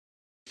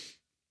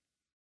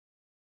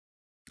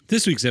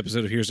This week's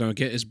episode of Here's What I Don't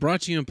Get is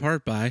brought to you in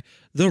part by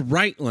The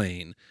Right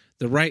Lane.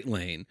 The Right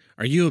Lane.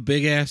 Are you a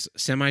big-ass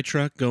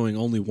semi-truck going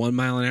only 1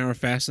 mile an hour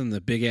faster than the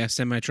big-ass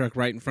semi-truck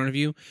right in front of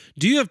you?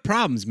 Do you have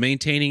problems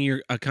maintaining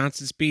a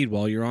constant speed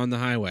while you're on the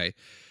highway?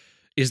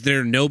 Is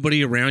there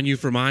nobody around you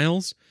for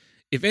miles?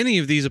 If any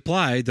of these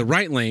apply, The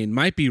Right Lane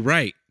might be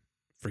right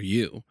for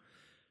you.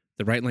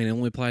 The Right Lane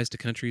only applies to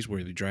countries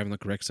where you drive on the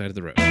correct side of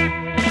the road.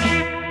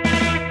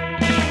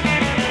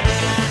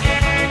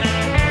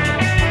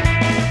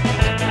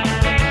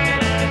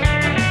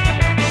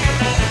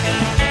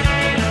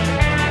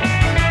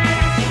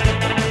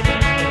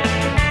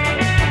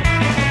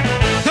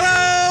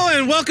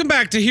 Welcome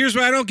back to Here's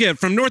What I Don't Get,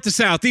 from north to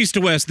south, east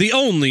to west, the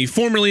only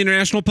formerly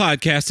international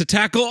podcast to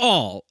tackle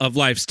all of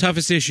life's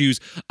toughest issues.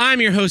 I'm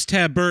your host,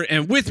 Tab Burt,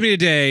 and with me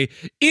today,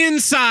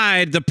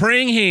 inside the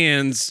praying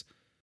hands,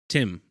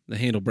 Tim, the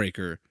handle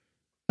breaker.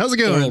 How's it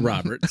going? Earl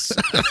Roberts.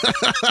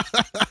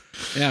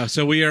 Yeah,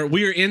 so we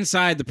are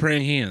inside the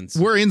praying hands.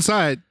 We're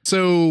inside.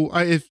 So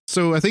I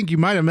think you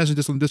might have mentioned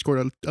this on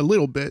Discord a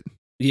little bit.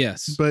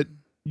 Yes. But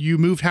you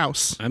moved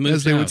house, I moved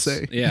as they house. would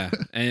say. Yeah,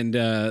 and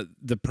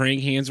the praying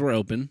hands were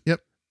open. Yep.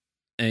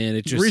 And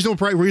it just reasonable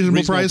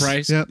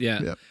price. Yep.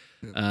 Yeah.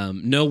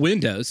 No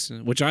windows,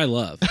 which I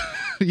love.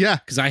 Yeah,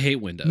 because I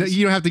hate windows. No,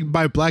 you don't have to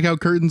buy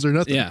blackout curtains or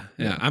nothing. Yeah.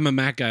 I'm a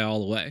Mac guy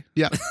all the way.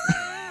 Yeah.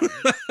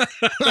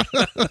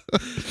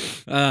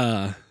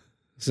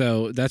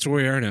 So that's where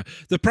we are now.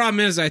 The problem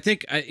is, I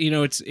think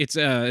it's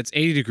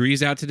 80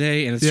 degrees out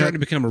today, and it's starting to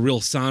become a real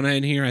sauna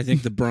in here. I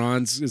think the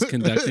bronze is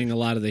conducting a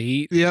lot of the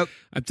heat. Yep.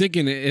 I'm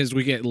thinking as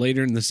we get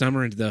later in the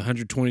summer into the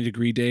 120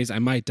 degree days, I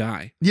might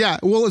die. Yeah.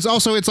 Well, it's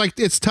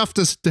tough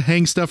to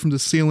hang stuff from the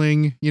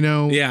ceiling.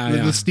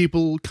 The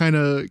steeple kind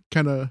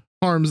of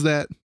harms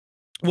that.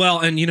 Well,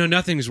 and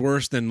nothing's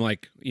worse than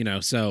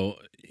so.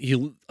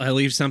 I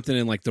leave something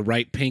in like the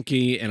right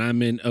pinky, and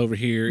I'm over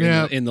here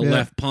in the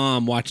left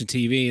palm watching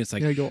TV. It's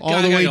like go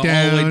all the way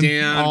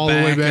down, all the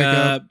way back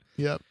up.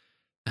 Yep.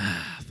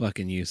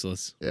 Fucking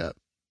useless. Yeah.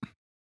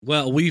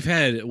 Well, we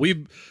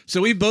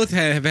both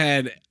have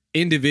had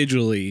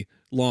individually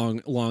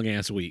long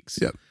ass weeks.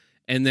 Yep.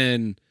 And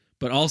then,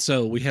 but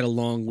also we had a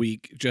long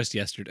week just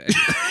yesterday.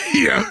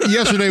 Yeah.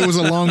 Yesterday was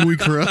a long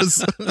week for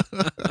us.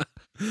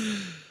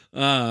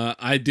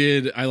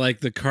 I like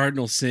the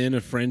cardinal sin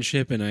of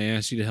friendship, and I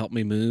asked you to help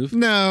me move.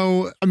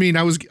 No, I mean,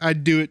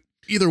 I'd do it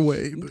either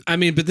way. But. I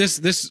mean, but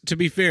this, to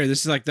be fair,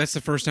 that's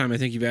the first time I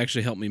think you've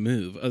actually helped me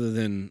move, other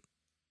than.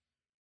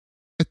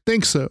 I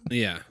think so.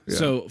 Yeah.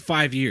 So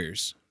 5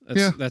 years.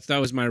 That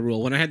was my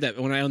rule. When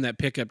I owned that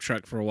pickup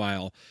truck for a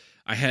while,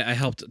 I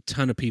helped a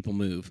ton of people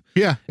move.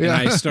 Yeah. And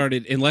I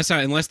started,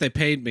 unless they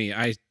paid me,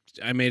 I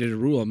made it a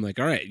rule. I'm like,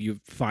 all right, you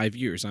have 5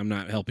 years. I'm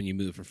not helping you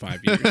move for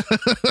 5 years.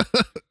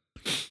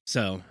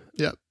 So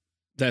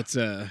that's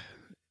and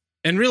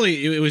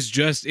really it was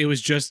just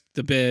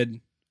the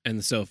bed and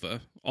the sofa,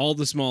 all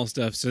the small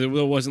stuff. So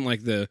there wasn't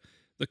like the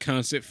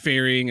constant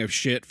ferrying of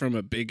shit from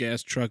a big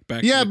ass truck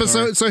back. Yeah, to the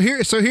but car.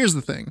 here's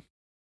the thing,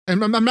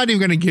 and I'm not even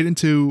going to get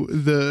into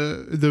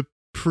the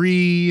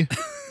pre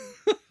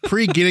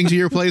getting to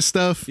your place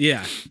stuff.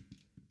 Yeah,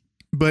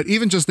 but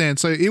even just then,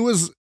 so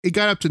it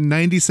got up to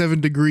 97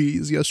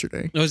 degrees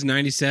yesterday. It was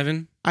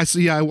 97. I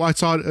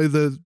saw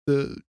the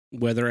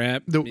weather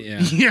app.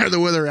 The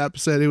weather app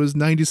said it was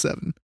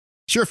 97.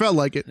 Sure felt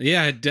like it.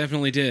 Yeah, it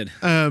definitely did.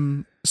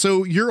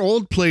 So your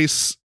old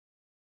place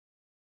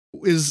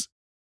is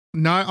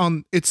not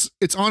on. It's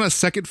on a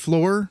second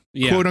floor,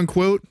 quote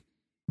unquote,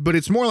 but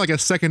it's more like a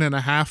second and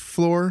a half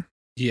floor.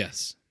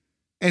 Yes.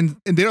 And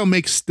they don't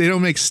make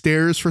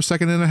stairs for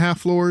second and a half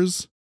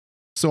floors.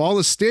 So all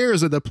the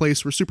stairs at the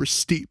place were super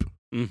steep.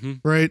 Mm-hmm.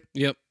 Right.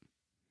 Yep.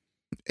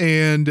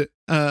 And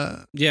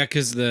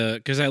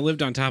because I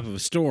lived on top of a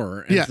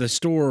store, and the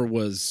store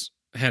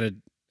had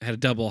a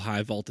double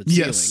high vaulted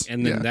ceiling,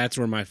 and then that's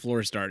where my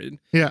floor started.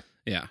 Yeah.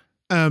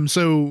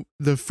 So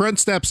the front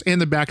steps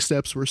and the back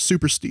steps were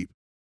super steep.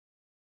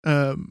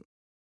 And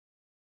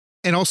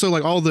also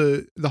like all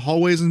the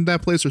hallways in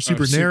that place are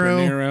super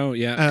narrow.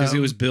 Yeah, because it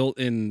was built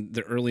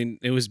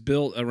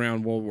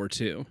around World War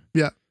II.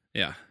 Yeah.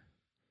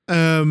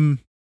 And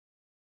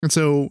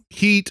so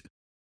heat,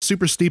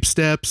 super steep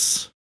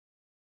steps.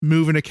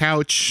 Moving a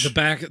couch.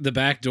 The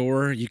back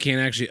door, you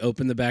can't actually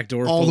open the back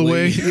door all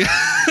fully. The way.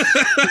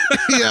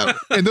 Yeah.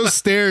 And those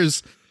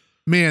stairs,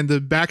 man, the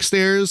back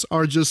stairs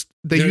are just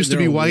they used to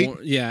be white.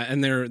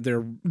 And they're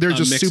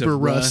just super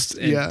rust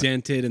and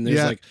dented, and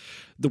there's like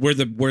where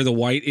the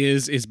white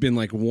is been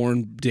like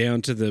worn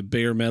down to the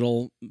bare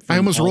metal. I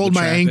almost rolled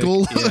my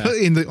ankle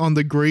on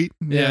the grate.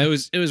 Yeah, it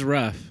was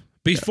rough.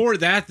 Before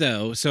that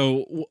though,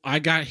 so I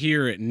got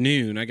here at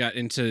noon. I got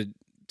into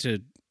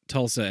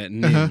Tulsa at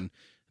noon. Uh-huh.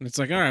 And it's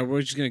like, all right,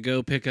 we're just going to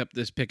go pick up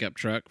this pickup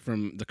truck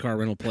from the car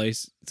rental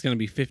place. It's going to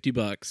be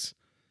 $50.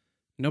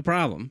 No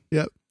problem.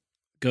 Yep.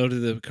 Go to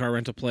the car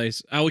rental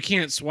place. Oh, we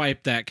can't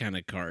swipe that kind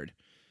of card.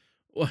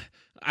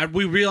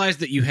 We realize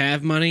that you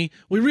have money.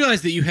 We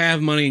realize that you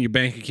have money in your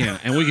bank account,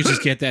 and we can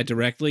just get that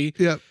directly.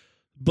 Yep.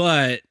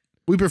 But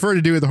We prefer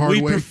to do it the hard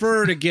we way.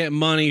 prefer to get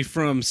money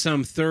from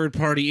some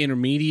third-party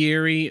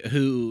intermediary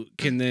who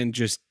can then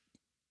just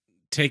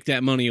take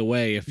that money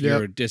away if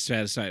you're a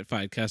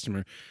dissatisfied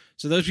customer.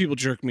 So those people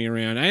jerk me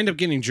around. I end up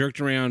getting jerked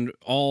around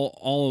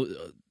all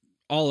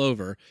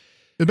over.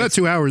 About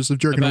 2 hours of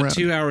jerking around. About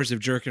 2 hours of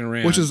jerking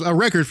around. Which is a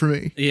record for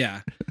me.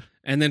 Yeah.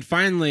 And then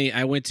finally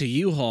I went to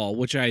U-Haul,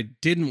 which I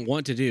didn't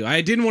want to do.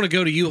 I didn't want to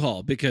go to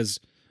U-Haul because,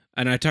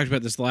 and I talked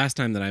about this the last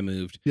time that I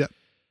moved. Yeah.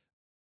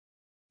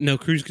 No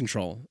cruise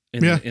control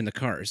in the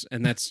cars,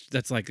 and that's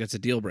a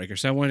deal breaker.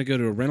 So I wanted to go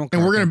to a rental car.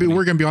 And we're company.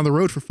 gonna be on the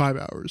road for 5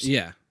 hours.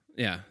 Yeah,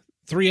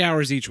 3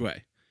 hours each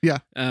way. Yeah.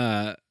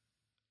 I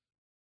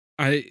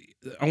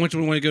want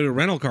to go to a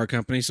rental car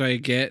company, so I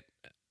get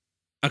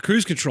a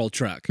cruise control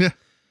truck. Yeah.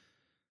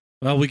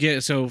 Well,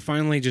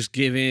 finally just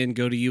give in,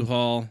 go to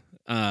U-Haul.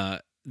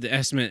 The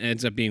estimate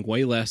ends up being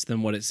way less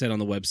than what it said on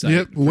the website.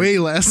 Yep, way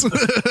less.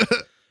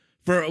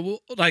 For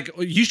like,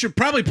 you should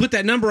probably put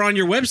that number on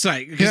your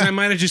website because I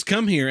might have just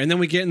come here, and then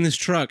we get in this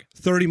truck,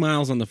 30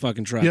 miles on the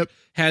fucking truck. Yep.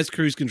 Has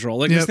cruise control.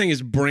 Like this thing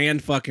is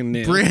brand fucking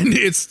new.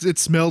 It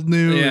smelled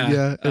new.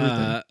 Yeah.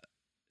 Everything.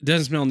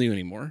 Doesn't smell new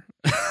anymore.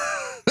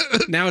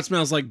 Now it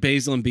smells like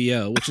Basil and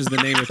B.O., which is the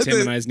name of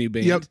Tim and I's new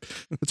band. Yep.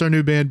 That's our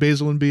new band,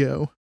 Basil and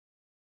B.O.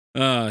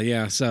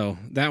 Yeah. So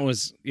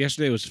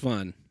yesterday was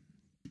fun.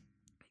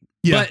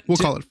 Yeah, but we'll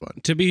call it fun.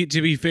 To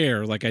be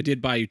fair, like I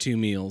did buy you 2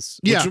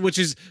 meals. Which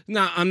is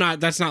not.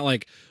 That's not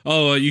like,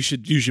 oh, you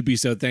should be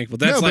so thankful.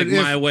 That's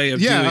my way of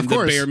doing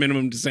the bare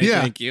minimum to say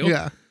thank you.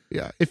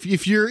 Yeah.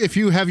 If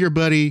you have your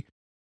buddy,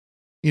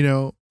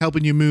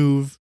 helping you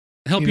move,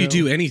 help you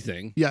do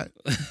anything. Yeah,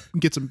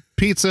 get some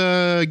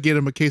pizza, get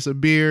him a case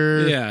of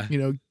beer. Yeah,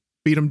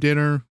 feed him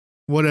dinner,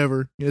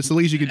 whatever. It's the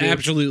least you can do.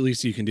 Absolute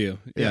least you can do.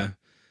 Yeah.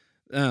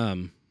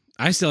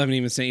 I still haven't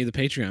even sent you the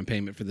Patreon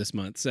payment for this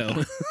month, so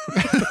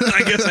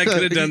I guess I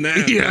could have done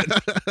that. Yeah.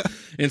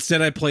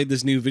 Instead, I played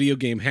this new video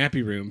game,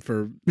 Happy Room,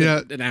 for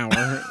an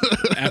hour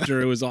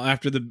after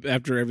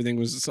everything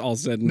was all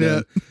said and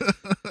done.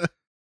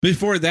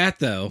 Before that,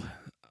 though,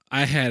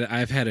 I've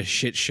had a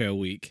shit show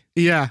week.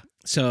 Yeah.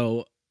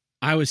 So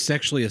I was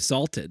sexually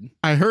assaulted.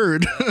 I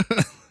heard.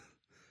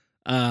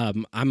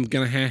 I'm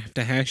gonna have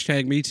to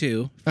hashtag me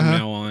too from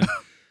now on.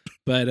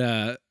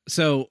 But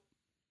so.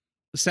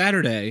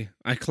 Saturday,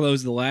 I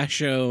closed the last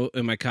show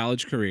in my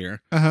college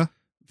career.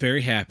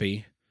 Very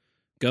happy.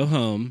 Go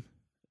home.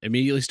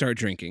 Immediately start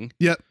drinking.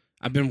 Yep.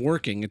 I've been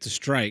working. It's a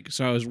strike.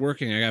 So I was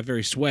working. I got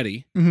very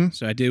sweaty.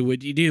 So I did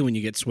what you do when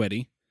you get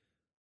sweaty.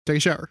 Take a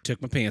shower.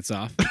 Took my pants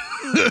off.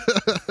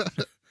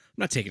 I'm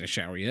not taking a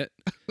shower yet.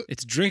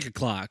 It's drink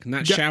o'clock,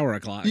 not shower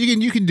o'clock.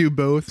 You can do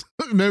both.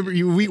 Remember,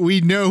 we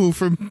know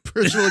from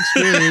personal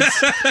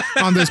experience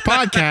on this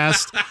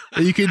podcast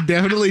that you can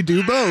definitely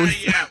do both.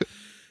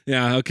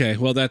 Yeah, okay.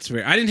 Well, that's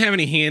fair. I didn't have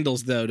any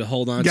handles, though, to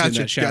hold on to in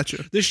that shower.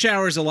 Gotcha. This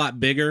shower is a lot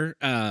bigger.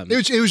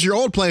 It was your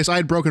old place. I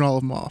had broken all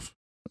of them off.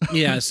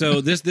 Yeah,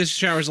 so this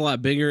shower is a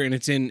lot bigger, and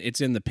it's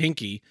in the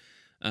pinky,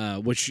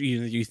 which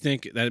you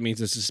think that means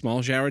it's a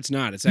small shower. It's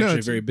not. It's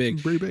actually very big.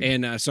 Very big.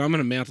 And so I'm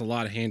going to mount a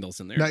lot of handles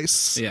in there.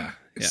 Nice. Yeah.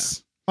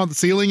 On the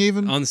ceiling,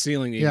 even? On the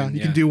ceiling, even. Yeah,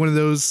 you can do one of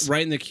those.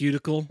 Right in the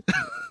cuticle.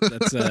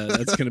 That's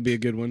going to be a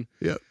good one.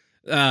 Yep.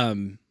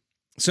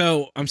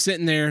 So I'm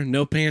sitting there,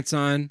 no pants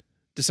on.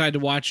 Decided to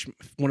watch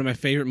one of my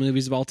favorite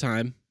movies of all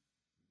time,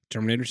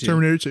 Terminator 2.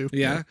 Terminator 2.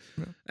 Yeah.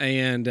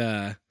 And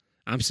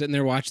I'm sitting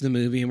there watching the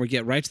movie, and we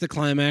get right to the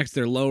climax.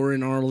 They're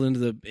lowering Arnold into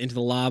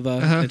the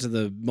lava, into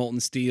the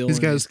molten steel. He's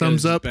got his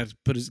thumbs up.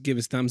 Give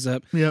his thumbs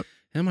up. Yep.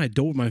 And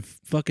my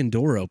fucking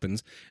door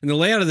opens. And the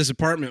layout of this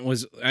apartment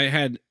was I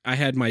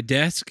had my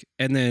desk,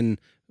 and then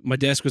my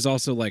desk was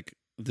also like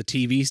the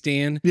TV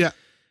stand. Yeah.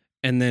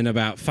 And then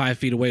about 5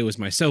 feet away was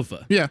my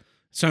sofa. Yeah.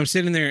 So I'm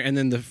sitting there, and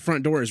then the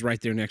front door is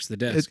right there next to the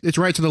desk. It's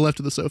right to the left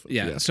of the sofa.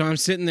 Yeah. So I'm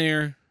sitting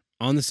there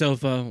on the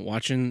sofa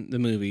watching the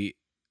movie.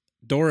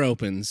 Door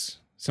opens.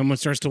 Someone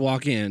starts to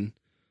walk in.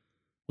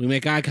 We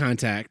make eye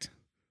contact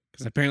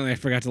because apparently I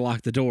forgot to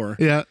lock the door.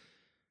 Yeah.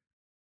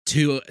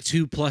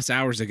 2+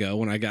 hours ago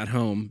when I got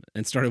home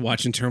and started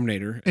watching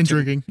Terminator and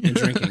drinking.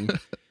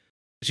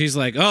 She's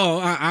like, "Oh,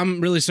 I'm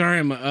really sorry.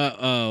 I'm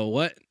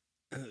what?"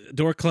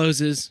 Door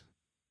closes,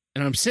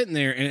 and I'm sitting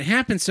there, and it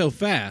happened so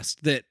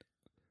fast that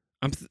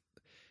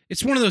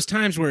it's one of those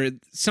times where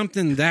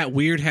something that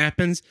weird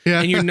happens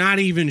and you're not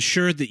even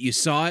sure that you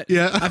saw it.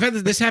 Yeah. I've had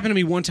this happen to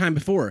me one time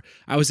before.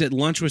 I was at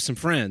lunch with some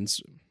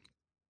friends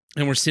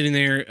and we're sitting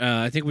there.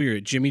 I think we were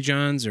at Jimmy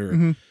John's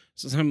or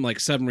some like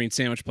submarine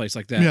sandwich place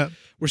like that. Yeah.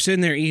 We're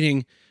sitting there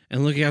eating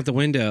and looking out the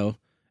window,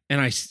 and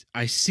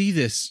I see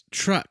this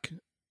truck,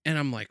 and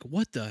I'm like,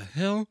 what the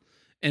hell?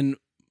 And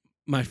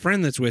my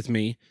friend that's with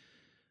me,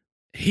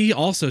 he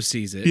also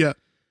sees it. Yeah.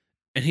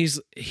 And he's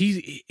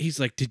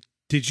like,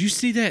 Did you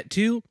see that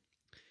too?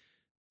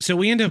 So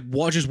we end up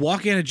just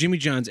walking out of Jimmy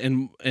John's,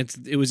 and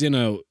it was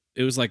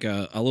like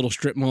a little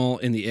strip mall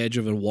in the edge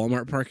of a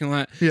Walmart parking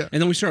lot. Yeah.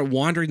 And then we start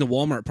wandering the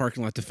Walmart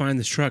parking lot to find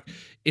this truck.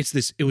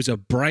 It was a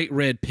bright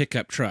red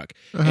pickup truck,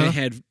 and it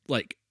had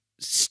like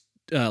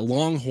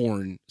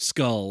Longhorn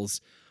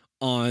skulls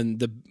on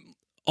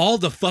all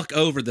the fuck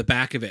over the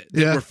back of it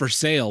that were for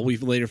sale.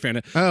 We've later found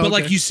out. Oh, but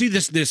like you see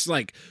this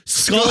like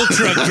skull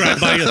truck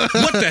drive by. You're like,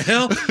 what the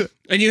hell?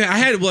 And I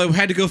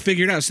had to go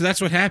figure it out. So that's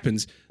what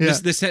happens. Yeah.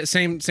 This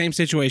same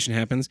situation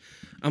happens.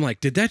 I'm like,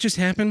 did that just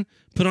happen?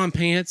 Put on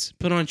pants,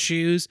 put on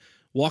shoes,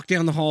 walk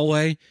down the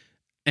hallway,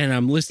 and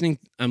I'm listening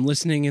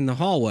in the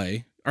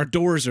hallway. Our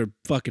doors are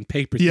fucking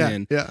paper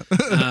thin.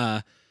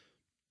 Yeah.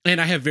 And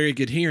I have very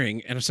good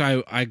hearing, and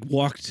so I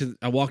walk to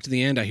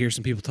the end. I hear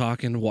some people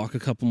talking. Walk a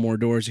couple more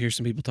doors. I hear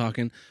some people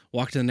talking.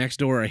 Walk to the next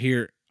door. I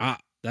hear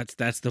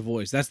that's the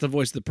voice. That's the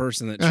voice of the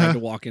person that tried to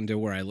walk into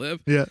where I live.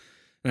 Yeah.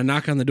 And I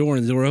knock on the door,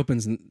 and the door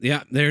opens, and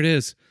yeah, there it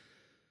is.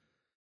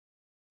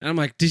 And I'm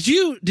like, did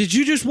you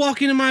just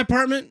walk into my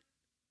apartment?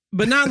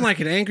 But not in like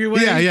an angry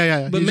way.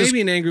 Yeah. But maybe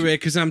an angry way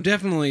because I'm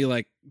definitely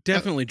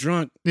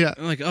drunk. Yeah.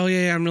 I'm like, oh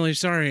yeah, I'm really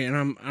sorry,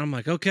 and I'm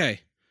like, okay,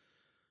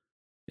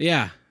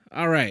 yeah,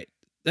 all right.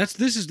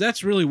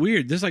 That's really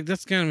weird.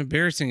 That's kind of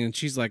embarrassing. And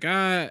she's like,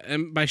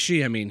 and by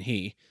she I mean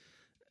he,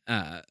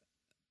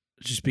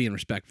 just being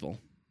respectful.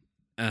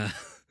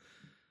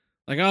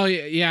 Like, oh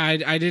yeah,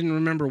 I didn't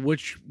remember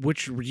which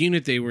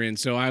unit they were in,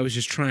 so I was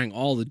just trying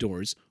all the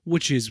doors,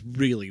 which is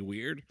really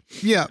weird.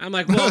 Yeah. I'm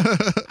like, well,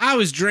 I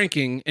was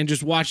drinking and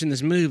just watching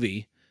this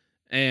movie,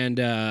 and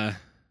yeah,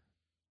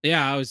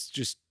 I was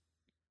just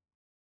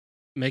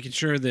making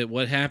sure that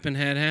what happened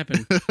had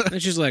happened.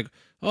 And she's like,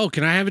 oh,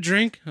 can I have a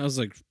drink? I was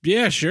like,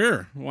 yeah,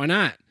 sure. Why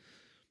not?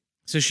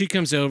 So she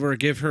comes over,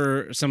 give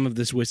her some of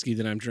this whiskey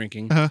that I'm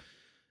drinking.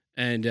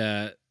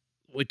 And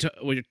we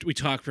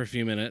talk for a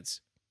few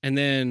minutes. And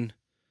then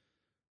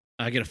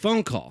I get a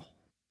phone call.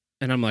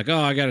 And I'm like, oh,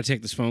 I got to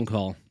take this phone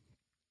call.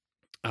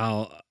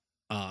 I'll,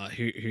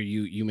 here,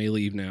 you may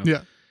leave now.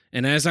 Yeah.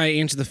 And as I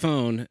answer the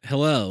phone,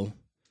 hello,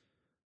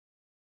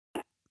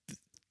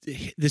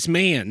 this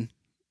man,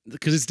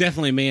 because it's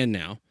definitely a man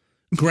now,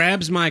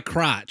 grabs my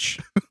crotch,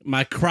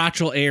 my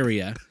crotchal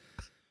area,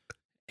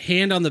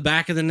 hand on the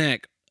back of the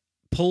neck,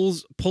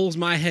 pulls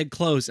my head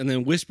close, and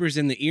then whispers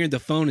in the ear the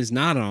phone is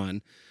not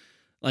on.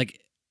 Like,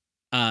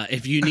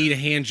 if you need a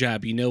hand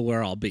job, you know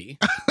where I'll be.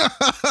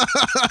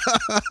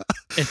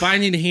 If I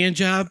need a hand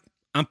job,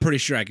 I'm pretty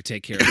sure I could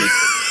take care of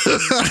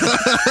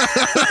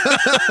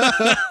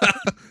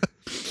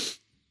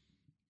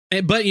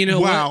it. But you know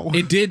what?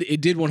 It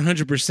did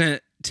 100%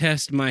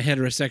 test my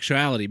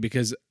heterosexuality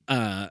because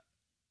I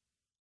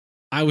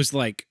was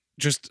like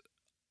just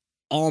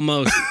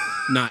almost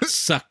not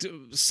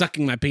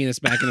sucking my penis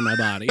back into my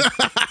body.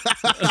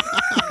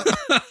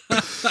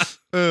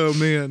 Oh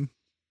man.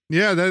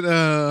 Yeah,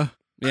 that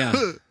yeah.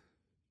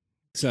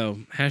 So,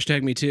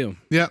 #me too.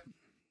 Yeah.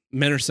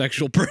 Men are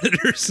sexual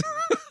predators.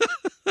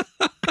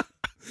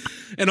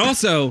 And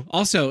also,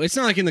 it's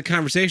not like in the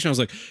conversation I was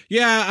like,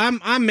 yeah,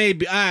 I'm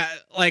maybe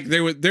like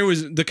there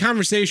was the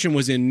conversation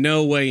was in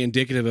no way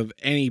indicative of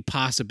any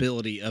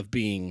possibility of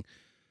being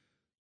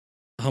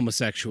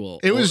homosexual.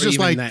 It was just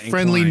like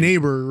friendly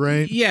neighbor,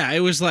 right? Yeah,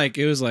 it was like,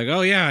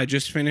 oh yeah, I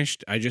just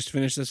finished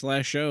this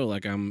last show.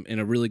 Like I'm in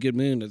a really good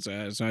mood.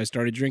 So I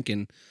started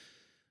drinking.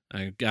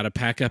 I got to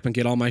pack up and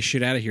get all my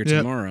shit out of here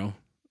tomorrow.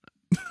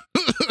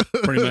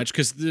 Pretty much,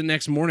 because the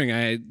next morning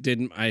I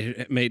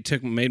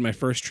made my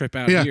first trip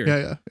out here.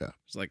 Yeah.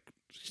 It's like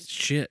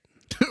shit.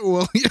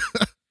 Well, yeah.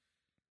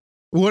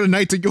 What a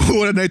night to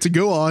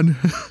go on.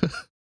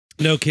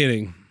 No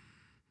kidding.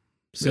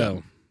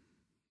 So,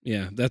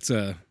 yeah, that's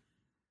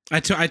I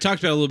talked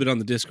about it a little bit on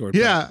the Discord.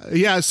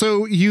 Yeah.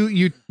 So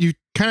you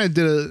kind of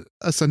did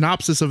a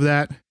synopsis of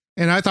that,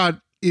 and I thought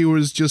it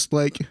was just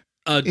like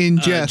in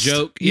jest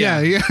joke.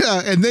 Yeah.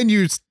 And then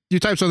you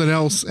typed something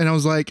else, and I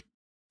was like,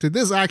 did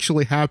this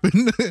actually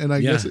happen? And I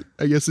guess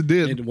it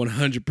did. It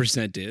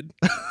 100% did.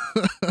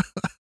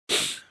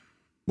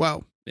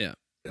 Wow. Yeah.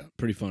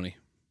 Pretty funny.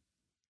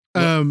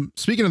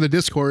 Speaking of the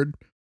Discord,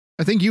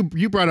 I think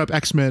you brought up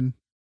X-Men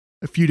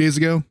a few days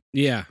ago.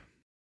 Yeah.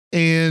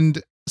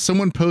 And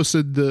someone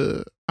posted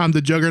I'm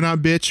the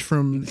Juggernaut bitch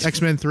from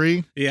X-Men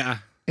 3. Yeah.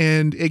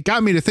 And it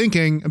got me to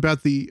thinking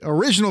about the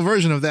original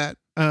version of that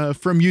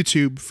from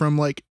YouTube from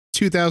like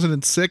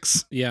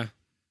 2006. Yeah.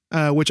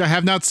 Which I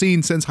have not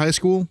seen since high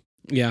school.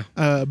 Yeah.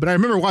 But I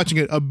remember watching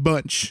it a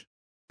bunch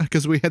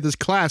because we had this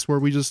class where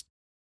we didn't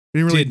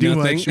really do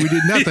much. We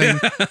did nothing.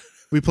 Yeah.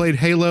 We played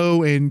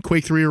Halo and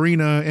Quake 3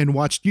 Arena and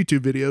watched YouTube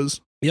videos.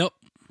 Yep.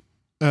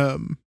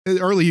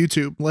 Early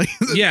YouTube. Like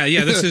yeah.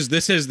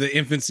 This is the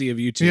infancy of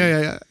YouTube.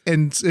 Yeah.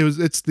 And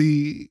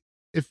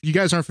if you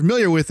guys aren't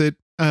familiar with it,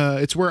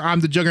 it's where I'm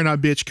the Juggernaut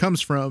bitch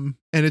comes from.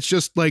 And it's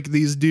just like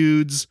these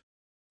dudes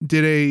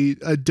did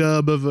a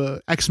dub of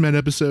a X-Men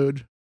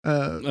episode.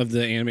 Of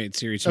the animated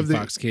series from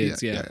Fox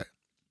Kids, yeah.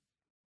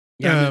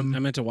 I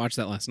meant to watch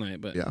that last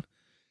night, but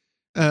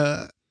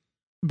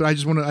but I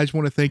just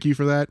want to thank you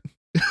for that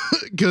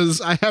because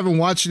I haven't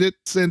watched it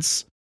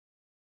since.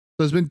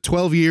 So it's been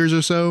 12 years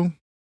or so,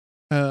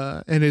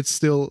 and it's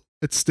still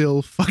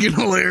fucking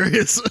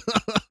hilarious.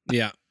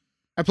 Yeah,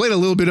 I played a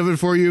little bit of it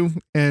for you,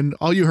 and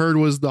all you heard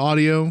was the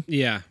audio.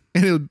 Yeah,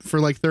 and for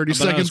like 30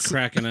 seconds, I was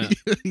cracking up.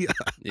 Yeah.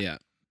 Yeah.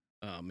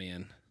 Oh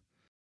man.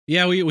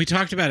 Yeah, we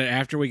talked about it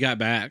after we got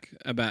back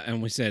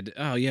and we said,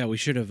 oh yeah, we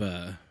should have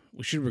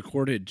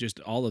recorded just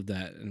all of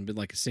that and been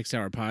like a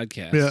 6-hour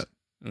podcast. Yeah.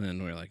 And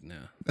then we're like, no.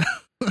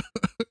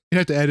 You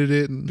have to edit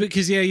it. And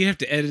Because you have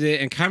to edit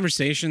it, and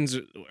conversations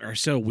are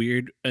so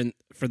weird and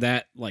for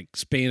that like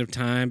span of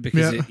time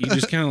because Yeah. you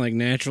just kind of like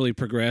naturally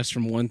progress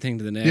from one thing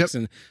to the next.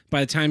 And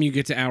by the time you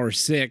get to hour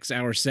 6,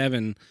 hour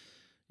 7,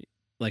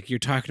 like you're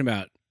talking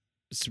about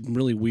some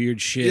really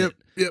weird shit.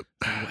 Yep.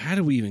 How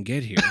did we even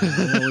get here?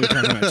 We were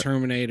talking about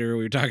Terminator.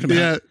 We were talking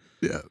about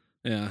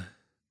yeah.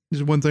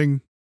 Just one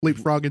thing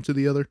leapfrog into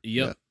the other.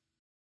 Yep. Yeah.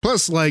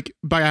 Plus, like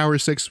by hour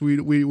 6,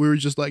 we were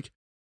just like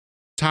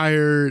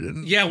tired.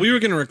 And Yeah, we were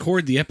going to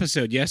record the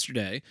episode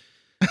yesterday,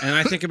 and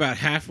I think about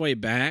halfway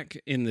back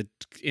in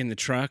the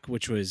truck,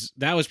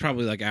 that was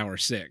probably like hour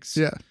 6.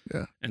 Yeah.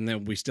 And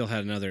then we still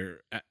had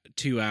another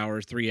 2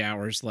 hours, 3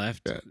 hours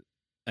left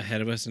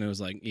ahead of us, and it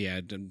was like, yeah,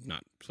 I'm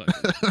not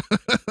fucking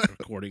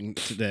recording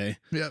today.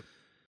 Yep.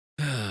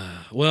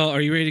 Well,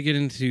 are you ready to get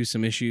into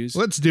some issues?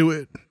 Let's do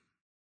it.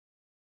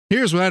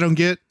 Here's what I don't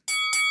get.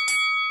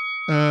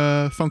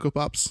 Funko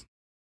Pops.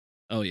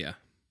 Oh yeah.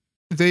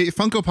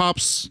 Funko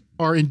Pops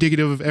are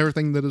indicative of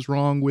everything that is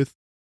wrong with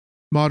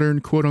modern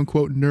quote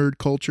unquote nerd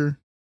culture.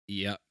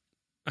 Yep.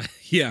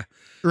 Yeah.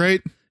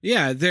 Right?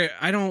 Yeah,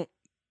 how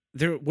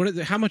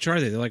much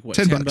are they? They're like what,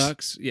 $10?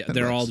 $10? Yeah, $10.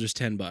 they're all just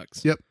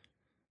 $10. Yep.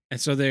 And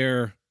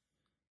so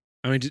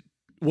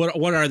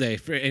what are they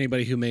for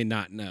anybody who may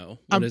not know?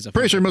 I'm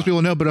pretty sure most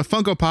people know, but a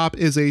Funko Pop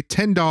is a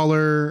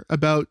 $10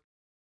 about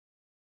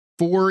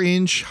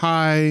 4-inch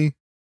high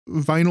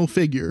vinyl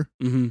figure.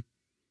 Mm-hmm.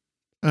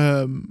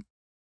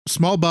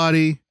 Small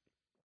body,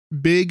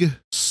 big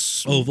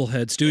Oval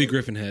head, Stewie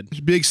Griffin head.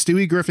 Big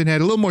Stewie Griffin head,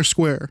 a little more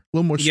square.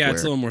 Yeah,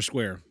 it's a little more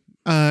square.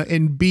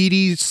 And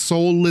beady,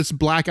 soulless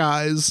black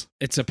eyes.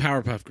 It's a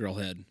Powerpuff Girl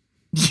head.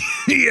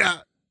 Yeah.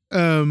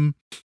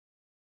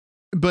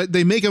 But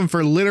they make them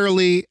for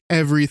literally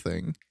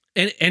everything.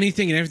 And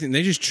anything and everything.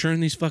 They just churn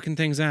these fucking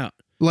things out.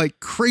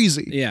 Like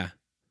crazy. Yeah.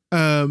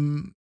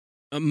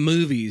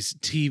 Movies,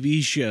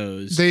 TV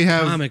shows, they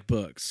have comic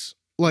books.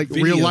 Like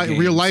video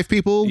real life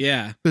people.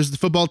 Yeah. There's the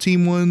football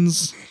team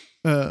ones.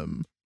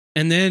 And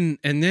then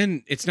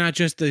it's not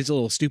just these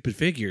little stupid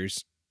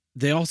figures.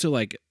 They also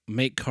like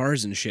make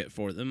cars and shit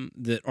for them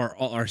that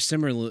are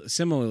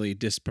similarly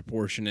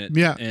disproportionate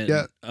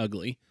and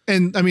ugly.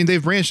 And I mean,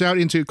 they've branched out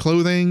into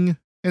clothing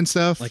and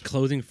stuff. Like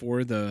clothing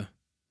for the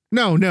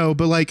No,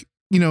 but like,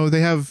 they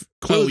have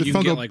clothes. You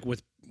can get like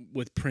with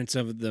prints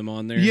of them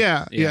on there.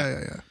 Yeah.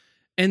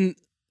 And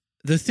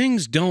the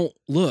things don't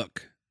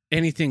look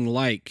anything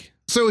like.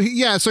 So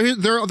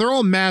they're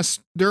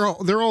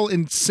all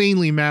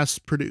insanely mass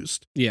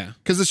produced. Yeah,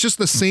 because it's just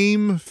the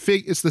same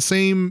it's the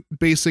same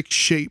basic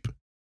shape.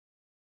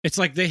 It's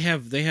like they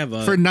have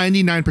a for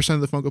 99%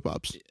 of the Funko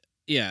Pops.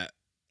 Yeah,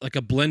 like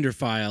a blender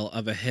file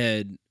of a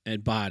head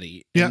and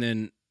body, and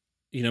then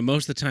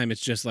most of the time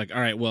it's just like,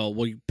 all right, well,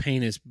 we'll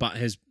paint his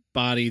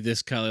body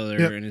this color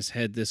and his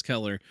head this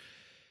color,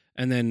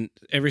 and then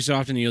every so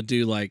often you'll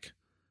do like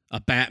a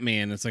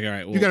Batman. It's like, all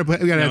right, well, you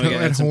gotta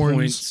add some horns,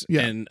 points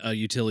and a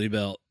utility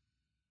belt.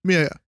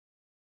 Yeah.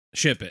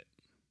 Ship it.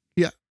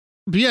 Yeah.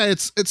 But yeah,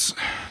 it's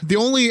the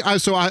only I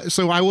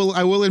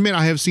will admit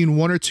I have seen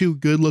 1 or 2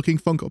 good looking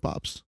Funko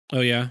Pops. Oh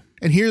yeah.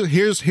 And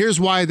here's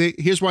why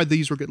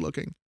these were good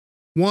looking.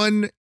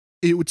 One,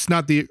 it's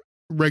not the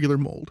regular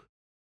mold.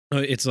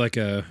 It's like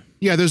a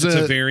there's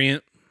a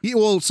variant.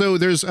 Well, so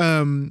there's a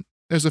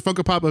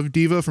Funko Pop of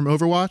Diva from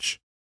Overwatch.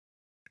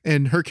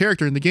 And her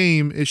character in the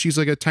game is she's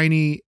like a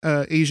tiny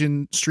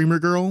Asian streamer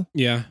girl.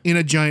 Yeah. In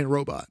a giant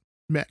robot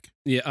mech.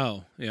 Yeah.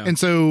 Oh, yeah. And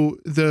so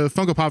the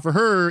Funko Pop for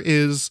her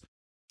is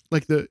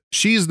like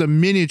she's the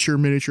miniature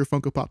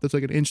Funko Pop that's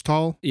like 1 inch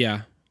tall.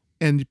 Yeah.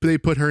 And they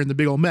put her in the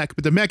big old mech,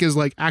 but the mech is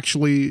like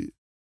actually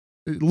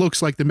it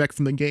looks like the mech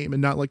from the game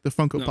and not like the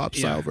Funko Pop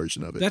style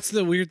version of it. That's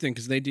the weird thing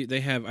because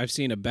I've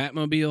seen a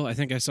Batmobile. I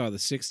think I saw the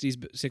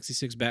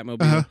 66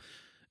 Batmobile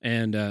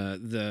and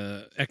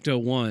the Ecto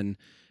 1.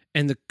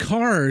 And the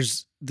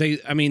cars, they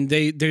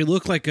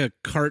look like a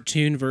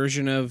cartoon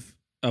version of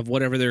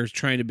whatever they're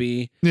trying to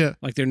be. Yeah.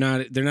 Like they're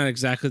not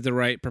exactly the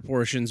right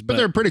proportions, but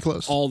they're pretty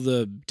close. All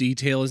the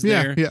detail is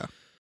there. Yeah.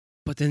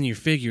 But then your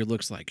figure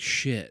looks like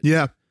shit.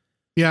 Yeah.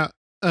 Yeah.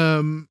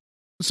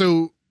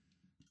 So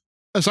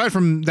aside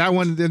from that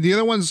one, the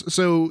other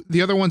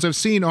ones I've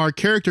seen are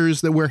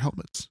characters that wear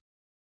helmets.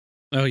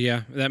 Oh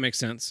yeah, that makes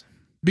sense.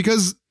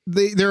 Because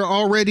they're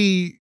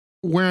already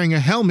wearing a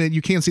helmet,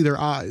 you can't see their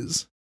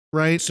eyes.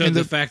 Right. So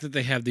the fact that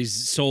they have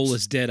these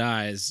soulless dead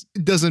eyes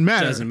doesn't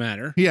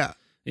matter. Yeah.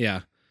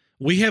 Yeah.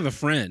 We have a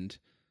friend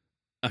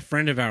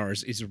of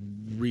ours is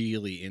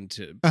really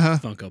into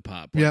Funko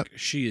Pop. Like,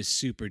 she is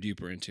super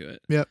duper into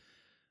it. Yep.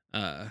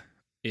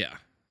 Yeah.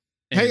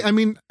 And hey, I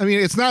mean,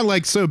 it's not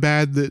like so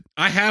bad that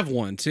I have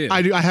one too.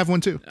 I do. I have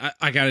one too.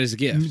 I got it as a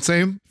gift.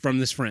 Same from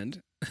this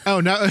friend. Oh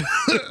no.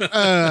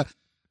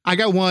 I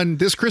got one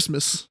this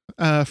Christmas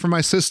for my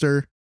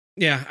sister.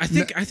 Yeah. I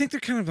think they're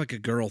kind of like a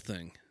girl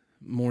thing.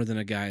 More than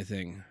a guy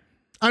thing.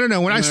 I don't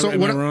know. When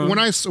Am I wrong? when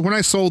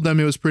I sold them,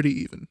 it was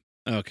pretty even.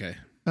 Okay.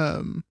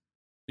 Um,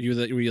 Were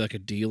you like a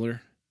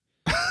dealer?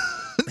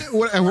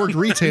 I worked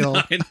retail,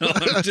 I know,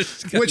 I'm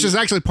just which is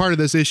actually part of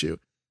this issue.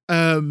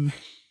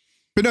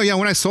 But no, yeah,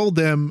 when I sold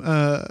them,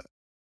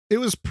 it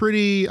was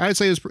pretty. I'd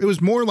say it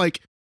was more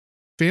like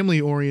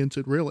family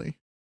oriented, really.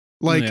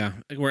 Like, yeah,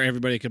 where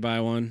everybody could buy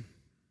one.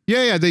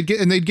 yeah, they'd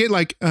get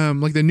like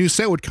the new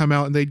set would come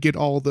out and they'd get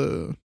all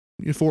the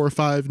 4 or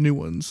 5 new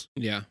ones.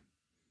 Yeah.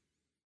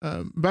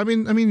 But I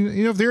mean,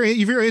 if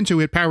you're into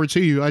it, power to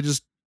you.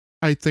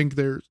 I think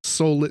they're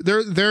solely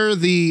they're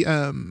the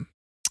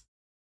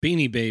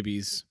Beanie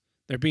Babies.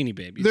 They're Beanie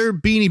Babies. They're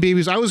Beanie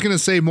Babies. I was gonna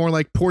say more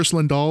like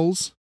porcelain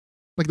dolls,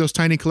 like those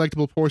tiny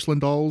collectible porcelain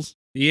dolls.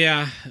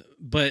 Yeah,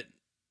 but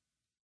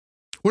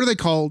What are they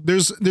called?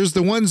 There's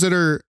the ones that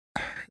are.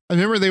 I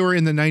remember they were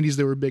in the 90s.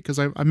 They were big because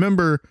I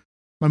remember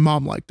my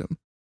mom liked them.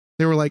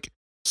 They were like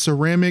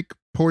ceramic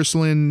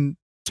porcelain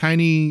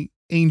tiny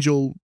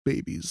angel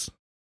babies.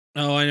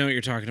 oh, I know what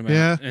you're talking about.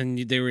 Yeah. And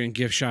they were in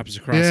gift shops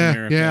across Yeah,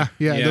 America.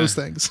 yeah, those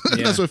things.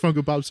 Yeah. That's what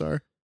Funko Pops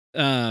are.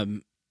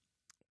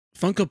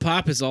 Funko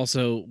Pop is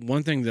also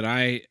one thing that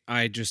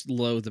I just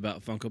loathe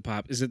about Funko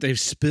Pop is that they've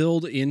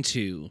spilled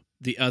into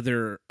the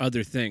other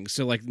things.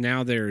 So like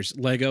now there's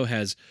Lego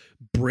has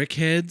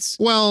BrickHeads.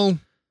 Well,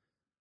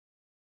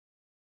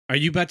 Are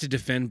you about to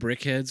defend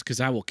BrickHeads? Because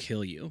I will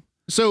kill you.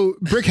 so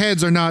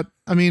BrickHeads are not.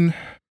 I mean,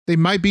 they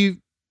might be.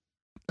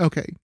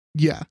 Okay,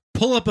 yeah.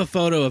 Pull up a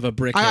photo of a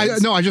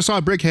BrickHeads. I just saw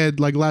a BrickHead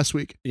like last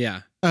week.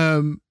 Yeah.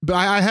 But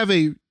I have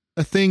a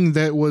thing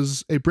that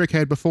was a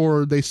BrickHead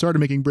before they started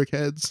making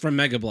BrickHeads. From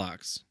Mega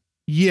Bloks.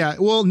 Yeah,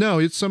 well, no,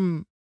 it's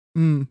some.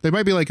 They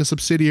might be like a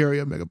subsidiary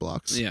of Mega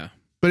Bloks. Yeah.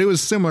 But it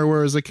was similar, where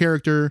it was a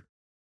character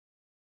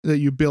that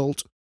you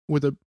built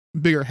with a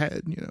bigger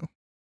head.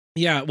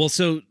 Yeah, well,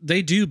 so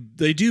they do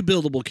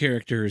buildable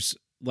characters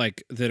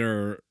like that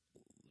are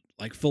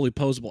like fully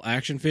posable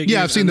action figures.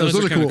 Yeah, I've seen and those.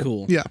 Those are kinda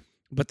cool. Yeah.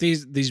 But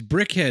these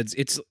BrickHeads,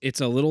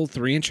 it's a little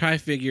 3-inch high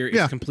figure.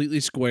 It's completely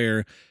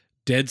square,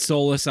 dead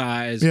soulless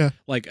eyes. Yeah.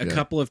 Like a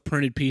couple of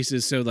printed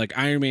pieces. So like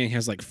Iron Man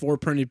has like 4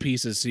 printed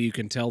pieces, so you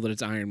can tell that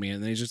it's Iron Man.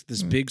 And he's just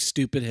this big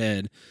stupid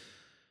head.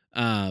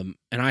 And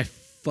I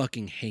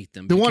fucking hate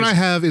them. The one I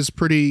have is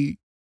pretty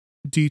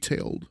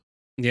detailed.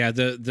 Yeah,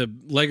 the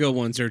Lego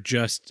ones are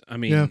just. I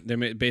mean,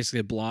 they're basically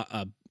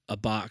a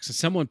box.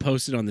 Someone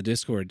posted on the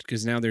Discord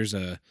because now there's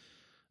a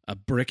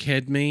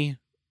BrickHead Me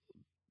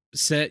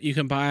set you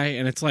can buy,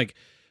 and it's like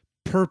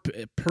per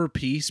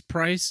piece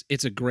price.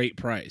 It's a great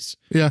price.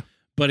 Yeah,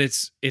 but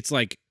it's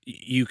like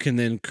you can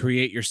then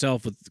create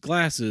yourself with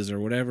glasses or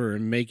whatever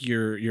and make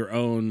your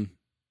own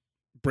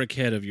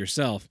BrickHead of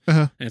yourself.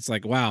 Uh-huh. And it's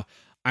like, wow,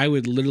 I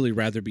would literally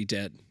rather be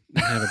dead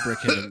than have a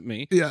BrickHead of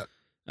me. Yeah.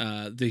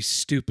 These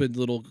stupid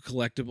little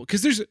collectible,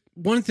 because there's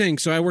one thing.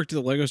 So I worked at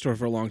the Lego store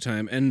for a long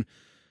time, and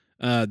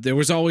there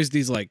was always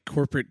these like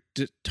corporate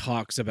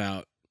talks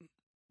about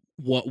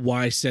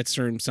why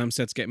some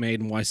sets get made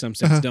and why some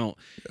sets don't.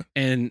 Yeah.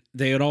 And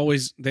they would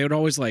always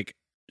like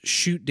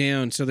shoot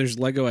down. So there's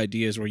Lego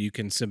ideas where you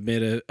can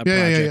submit a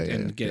project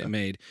and get it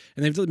made,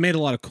 and they've made a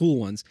lot of cool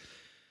ones.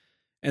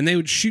 And they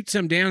would shoot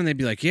some down, and they'd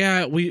be like,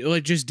 "Yeah,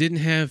 we just didn't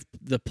have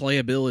the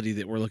playability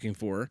that we're looking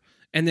for."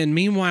 And then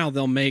meanwhile,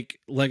 they'll make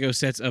Lego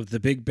sets of The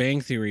Big Bang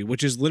Theory,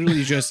 which is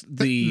literally just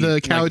the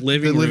couch, like,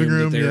 living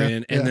room that they're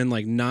in, and then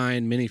like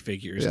 9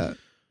 minifigures. Yeah.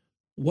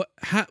 What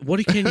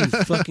can you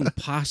fucking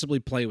possibly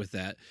play with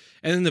that?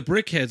 And then the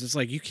BrickHeads, it's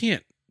like you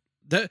can't.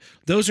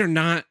 Those are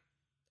not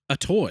a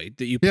toy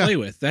that you play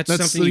with. That's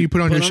something you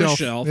put on your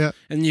shelf. Yeah.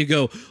 And you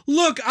go,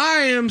 look,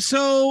 I am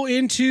so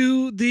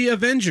into the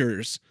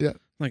Avengers. Yeah.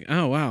 Like,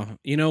 oh wow,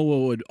 you know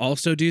what would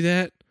also do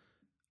that?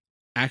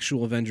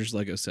 Actual Avengers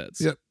Lego sets.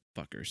 Yep.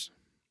 Fuckers.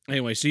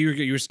 Anyway, so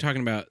you were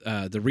talking about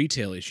the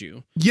retail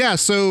issue. Yeah,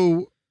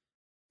 so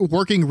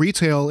working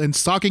retail and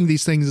stocking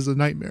these things is a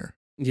nightmare.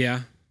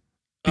 Yeah.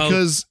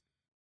 Because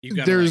you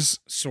gotta like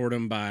sort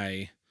them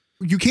by.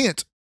 You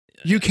can't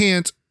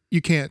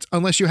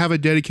unless you have a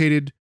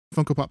dedicated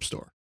Funko Pop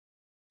store.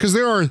 Because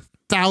there are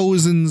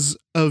thousands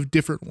of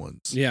different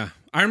ones. Yeah.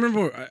 I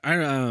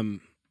remember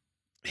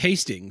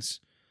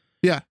Hastings.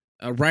 Yeah.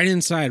 Right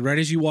inside, right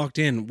as you walked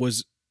in,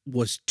 was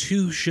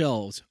 2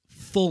 shelves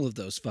full of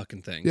those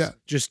fucking things. Yeah.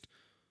 Just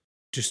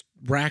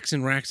racks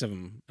and racks of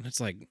them. And it's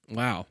like,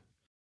 wow.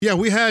 Yeah,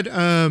 we had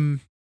a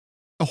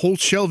whole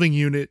shelving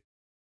unit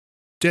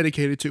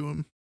dedicated to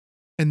them.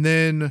 And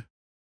then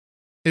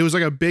it was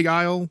like a big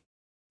aisle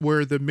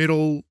where the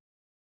middle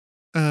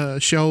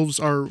shelves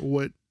are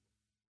what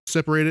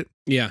separate it.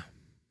 Yeah.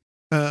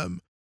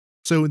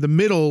 So in the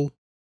middle,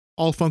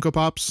 all Funko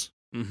Pops.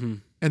 Mm-hmm.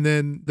 And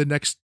then the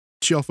next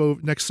shelf the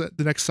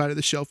next side of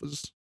the shelf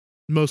is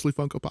mostly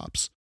Funko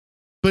Pops.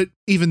 But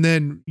even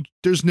then,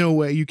 there's no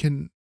way you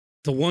can.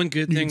 The one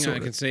good thing I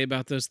can say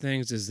about those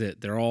things is that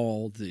they're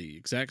all the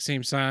exact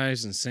same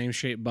size and same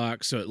shape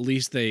box. So at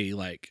least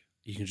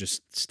you can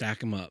just stack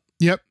them up.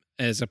 Yep.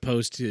 As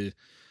opposed to,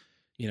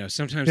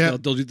 sometimes they'll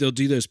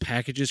do those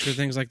packages for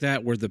things like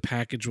that where the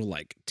package will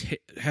like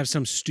have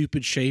some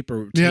stupid shape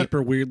or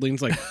taper weirdly.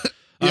 It's like,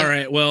 Yeah. All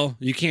right. Well,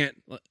 you can't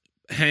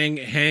hang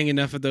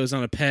enough of those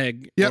on a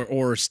peg Yep.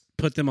 or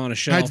put them on a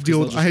shelf. I had to deal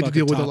with. I had to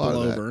deal with a lot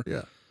of over. that.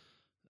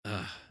 Yeah.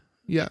 Uh,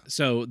 Yeah.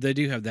 So they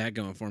do have that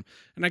going for them,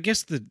 and I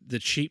guess the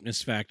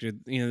cheapness factor.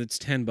 It's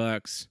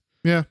 $10.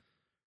 Yeah.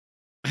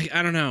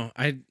 I don't know.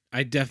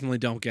 I definitely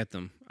don't get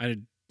them.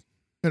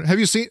 Have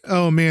you seen?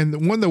 Oh man,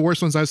 one of the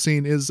worst ones I've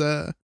seen is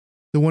the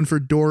one for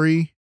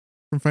Dory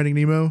from Finding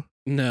Nemo.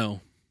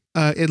 No.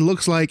 It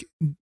looks like,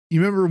 you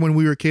remember when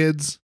we were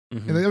kids,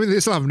 Mhm. and I mean they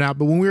still have them now,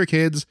 but when we were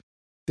kids,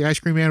 the ice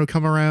cream man would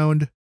come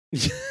around,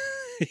 Yeah.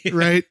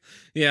 right?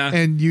 Yeah.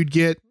 And you'd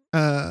get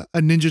a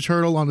Ninja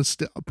Turtle on a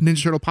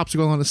Ninja Turtle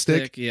popsicle on a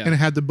stick, Yeah. and it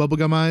had the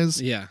bubblegum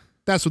eyes. Yeah.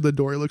 That's what the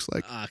Dory looks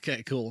like.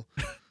 Okay. Cool.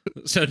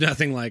 So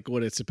nothing like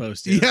what it's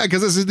supposed to. Yeah,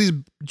 because it's these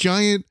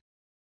giant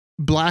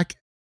black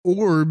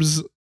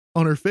orbs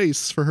on her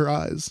face for her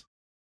eyes.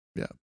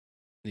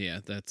 Yeah.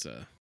 That's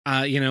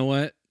you know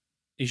what?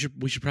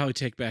 We should probably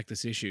take back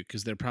this issue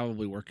because they're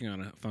probably working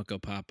on a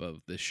Funko Pop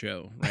of this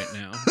show right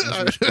now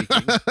as we're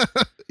speaking.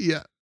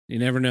 Yeah. You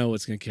never know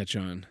what's going to catch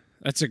on.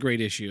 That's a great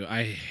issue.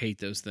 I hate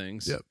those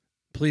things. Yep.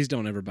 Please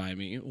don't ever buy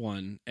me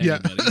one. Yeah.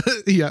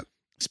 Anybody. Yeah.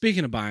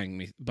 Speaking of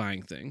buying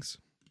things,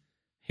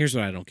 here's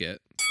what I don't get: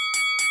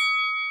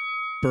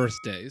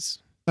 birthdays.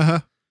 Uh-huh.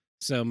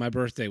 So my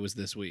birthday was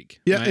this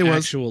week. Yeah, my it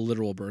was. actual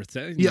literal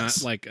birthday, Yes.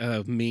 not like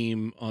a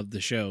meme of the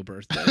show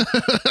birthday.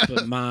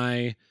 But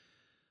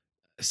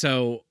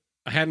so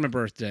I had my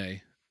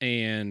birthday,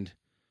 and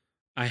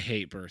I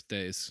hate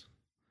birthdays.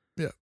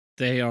 Yeah.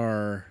 They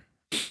are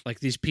like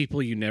these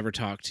people you never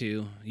talk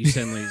to. You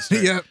suddenly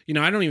start, Yeah.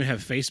 I don't even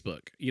have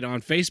Facebook.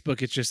 On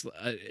Facebook, it's just,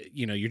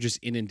 you're just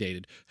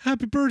inundated.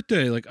 Happy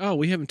birthday. Like, oh,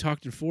 we haven't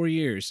talked in 4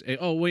 years.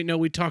 Oh, wait, no,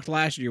 we talked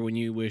last year when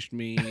you wished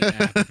me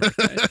happy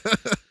birthday.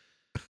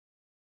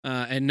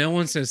 And no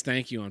one says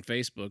thank you on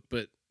Facebook.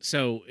 But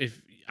so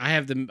if I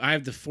have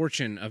the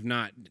fortune of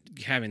not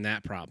having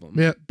that problem.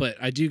 Yeah. But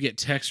I do get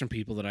texts from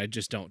people that I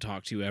just don't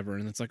talk to ever,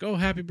 and it's like, oh,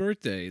 happy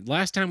birthday!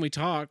 Last time we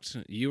talked,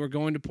 you were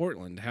going to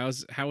Portland. How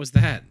was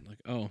that? Like,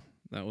 oh,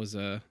 that was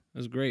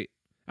great.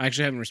 I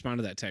actually haven't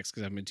responded to that text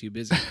because I've been too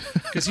busy.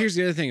 Because here's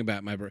the other thing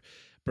about my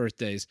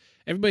birthdays: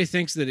 everybody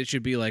thinks that it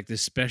should be like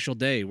this special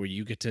day where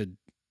you get to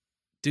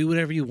do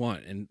whatever you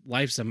want, and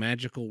life's a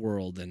magical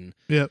world. And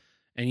Yep.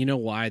 And you know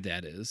why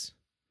that is?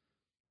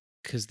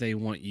 Because they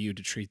want you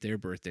to treat their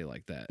birthday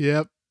like that.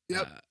 Yep.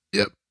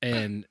 Yep.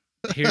 And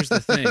here's the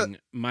thing: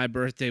 my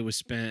birthday was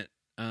spent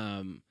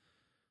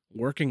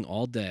working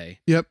all day.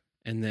 Yep.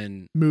 And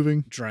then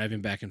Moving.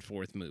 driving back and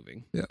forth,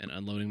 moving. Yep. And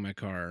unloading my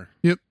car.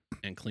 Yep.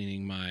 And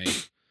cleaning my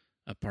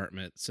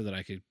apartment so that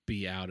I could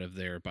be out of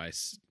there by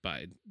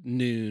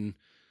noon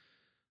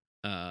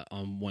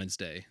on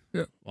Wednesday.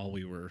 Yep. While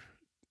we were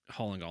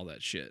hauling all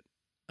that shit.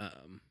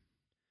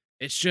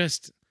 It's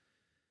just.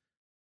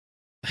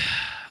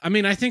 I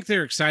mean, I think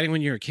they're exciting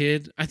when you're a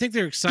kid. I think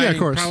they're exciting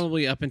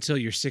probably up until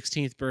your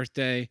 16th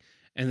birthday,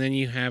 and then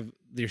you have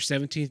your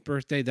 17th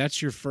birthday.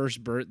 That's your first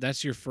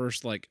That's your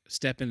first like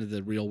step into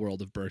the real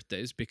world of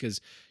birthdays,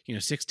 because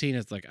 16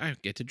 is like, I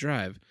get to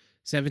drive.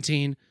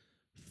 17,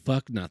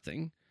 fuck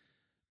nothing.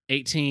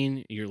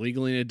 18, you're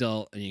legally an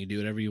adult and you can do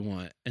whatever you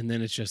want. And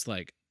then it's just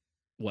like,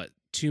 what,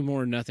 2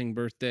 more nothing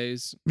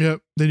birthdays?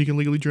 Yep. Then you can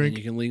legally drink. And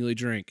you can legally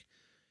drink.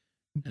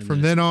 And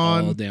from then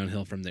on, all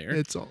downhill from there.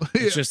 It's all.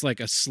 It's just like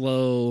a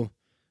slow.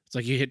 It's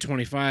like you hit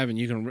 25 and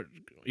you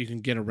can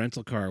get a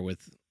rental car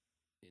with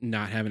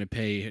not having to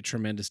pay a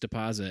tremendous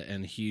deposit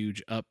and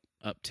huge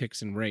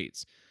upticks in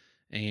rates,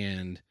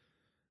 and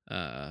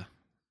then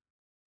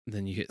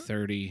you hit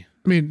 30.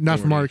 I mean, not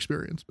 40. from our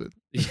experience, but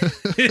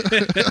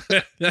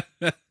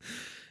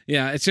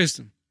yeah, it's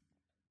just,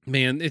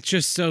 man, it's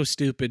just so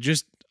stupid.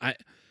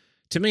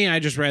 To me, I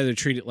just rather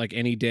treat it like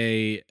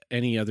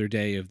any other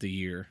day of the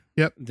year.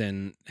 Yep.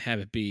 Than have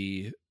it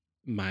be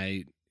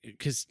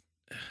because.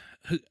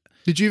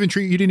 Did you even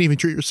treat? You didn't even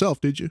treat yourself,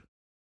 did you?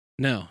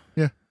 No.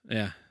 Yeah.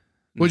 Yeah.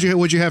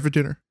 What'd you have for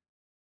dinner?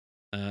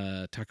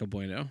 Taco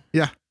Bueno.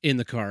 Yeah. In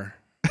the car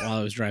while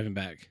I was driving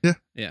back. Yeah.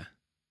 Yeah.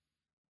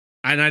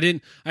 And I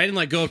didn't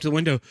like go up to the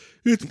window.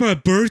 It's my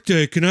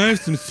birthday. Can I have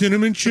some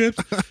cinnamon chips?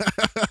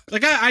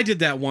 Like I did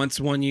that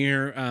one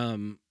year.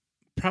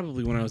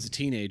 Probably when I was a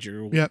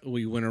teenager. Yep.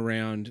 We went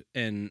around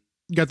and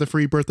got the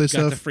free birthday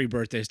stuff. Got the free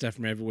birthday stuff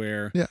from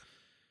everywhere. Yeah.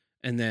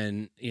 And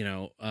then,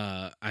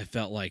 I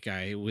felt like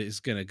I was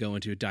going to go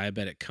into a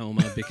diabetic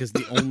coma because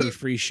the only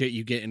free shit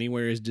you get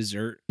anywhere is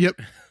dessert.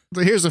 Yep.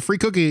 So here's a free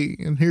cookie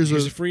and here's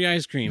a free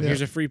ice cream. Yeah.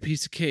 Here's a free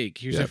piece of cake.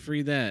 Here's a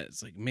free that.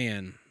 It's like,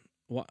 man,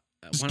 what?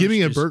 Just give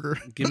me a burger.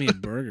 Give me a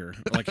burger.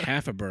 Like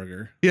half a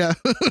burger. Yeah.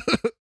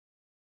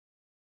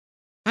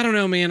 I don't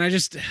know, man. I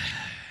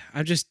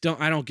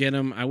don't get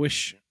them. I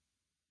wish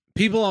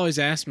people always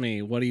ask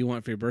me, what do you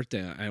want for your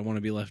birthday? I want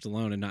to be left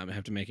alone and not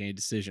have to make any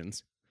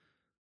decisions.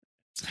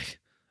 It's like,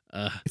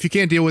 if you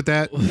can't deal with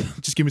that,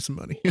 just give me some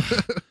money.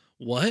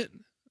 What?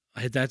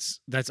 That's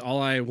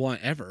all I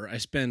want ever. I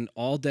spend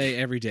all day,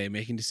 every day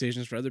making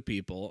decisions for other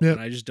people, Yep.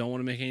 and I just don't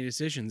want to make any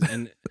decisions.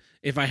 And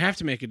if I have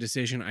to make a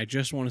decision, I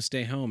just want to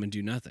stay home and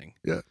do nothing.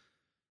 Yeah.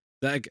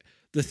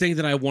 the thing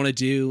that I want to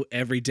do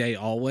every day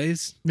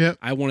always. Yep.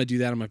 I want to do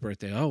that on my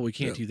birthday. Oh, we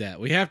can't do that.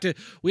 We have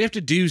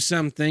to do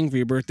something for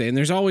your birthday. And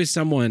there's always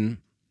someone,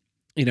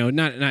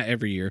 not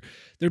every year.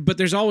 But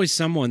there's always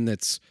someone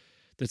that's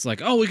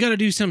like, "Oh, we got to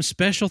do some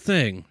special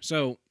thing."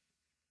 So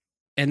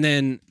and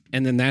then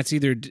that's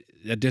either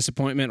a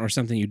disappointment or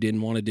something you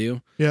didn't want to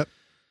do. Yep.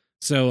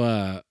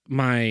 So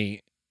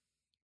when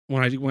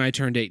I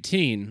turned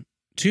 18,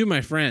 two of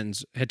my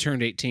friends had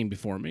turned 18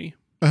 before me.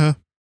 Uh-huh.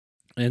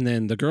 And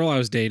then the girl I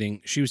was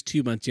dating, she was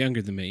 2 months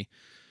younger than me.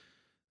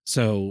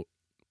 So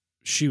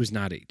she was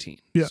not 18.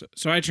 Yeah.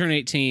 So I turned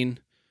 18.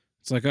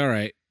 It's like, all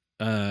right,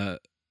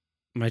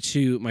 my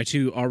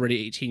two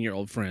already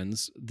 18-year-old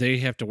friends, they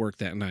have to work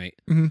that night.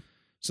 Mm-hmm.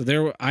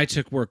 So I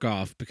took work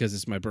off because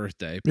it's my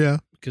birthday. Yeah.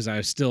 Because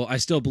I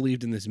still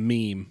believed in this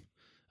meme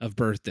of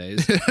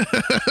birthdays.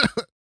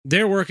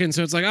 They're working,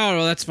 so it's like, oh,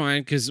 well, that's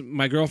fine, because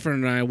my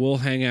girlfriend and I will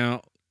hang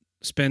out,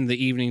 spend the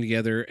evening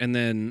together, and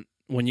then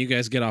when you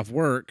guys get off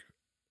work,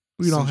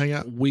 we can all hang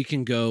out. We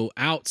can go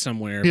out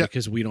somewhere Yeah.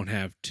 because we don't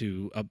have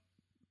to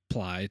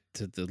apply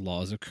to the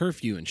laws of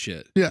curfew and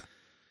shit. Yeah.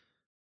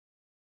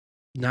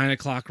 9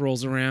 o'clock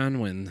rolls around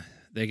when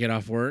they get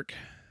off work.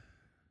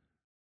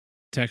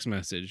 Text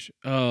message.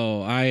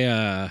 Oh,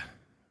 I've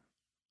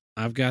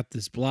got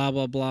this blah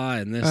blah blah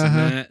and this and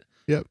that.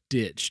 Yep.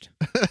 Ditched.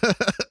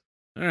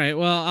 All right,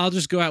 well, I'll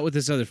just go out with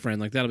this other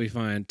friend. Like, that'll be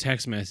fine.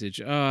 Text message.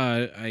 Oh,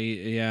 I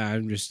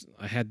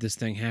had this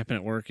thing happen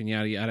at work and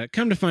yada, yada.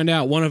 Come to find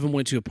out, one of them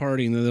went to a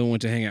party and the other one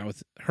went to hang out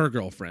with her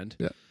girlfriend.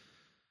 Yeah.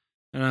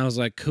 And I was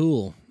like,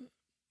 cool.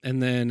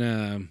 And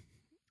then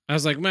I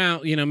was like,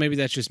 well, maybe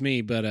that's just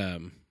me. But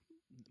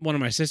one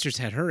of my sisters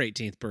had her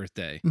 18th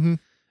birthday. Mm-hmm.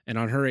 And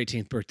on her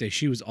 18th birthday,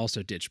 she was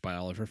also ditched by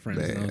all of her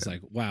friends. Man. And I was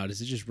like, wow,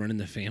 does it just run in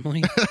the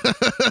family?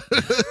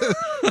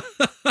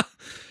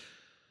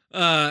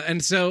 And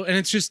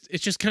it's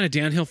just kind of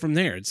downhill from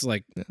there. It's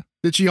like, yeah.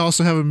 Did she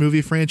also have a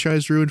movie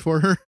franchise ruined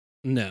for her?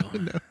 No.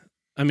 No.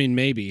 I mean,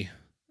 maybe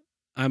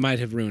I might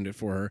have ruined it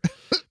for her,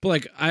 but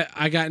like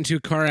I got into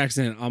a car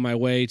accident on my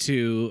way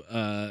to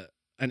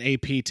an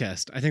AP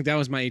test. I think that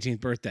was my 18th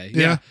birthday.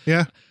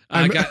 Yeah.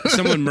 I got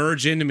someone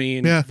merged into me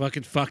and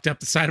fucking fucked up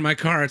the side of my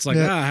car. It's like,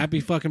 happy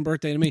fucking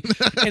birthday to me.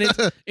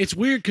 And it's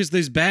weird because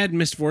these bad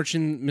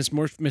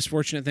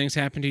misfortunate things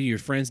happen to you. Your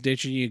friends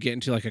ditch you, you get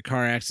into like a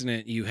car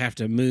accident, you have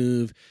to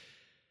move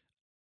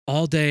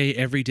all day,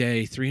 every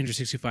day,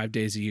 365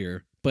 days a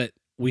year. But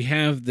we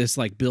have this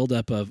like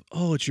buildup of,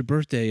 oh, it's your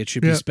birthday, it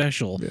should be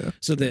special. Yeah.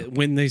 So that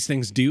when these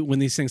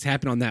things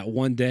happen on that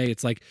one day,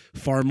 it's like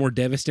far more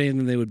devastating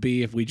than they would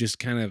be if we just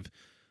kind of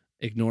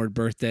ignored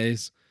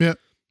birthdays. Yeah.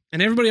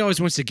 And everybody always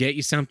wants to get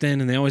you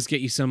something, and they always get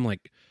you some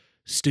like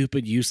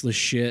stupid, useless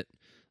shit.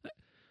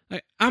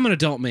 I'm an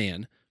adult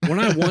man. When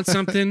I want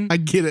something, I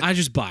get it. I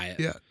just buy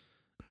it.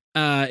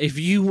 Yeah. If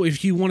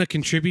you want to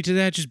contribute to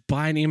that, just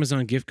buy an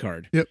Amazon gift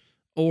card. Yep.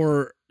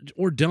 Or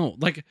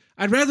don't. Like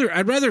I'd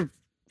rather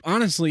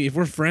honestly, if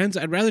we're friends,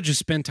 I'd rather just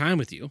spend time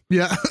with you.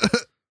 Yeah.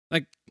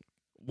 Like,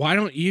 why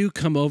don't you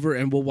come over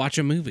and we'll watch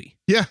a movie?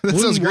 Yeah, that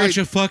sounds great.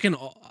 Watch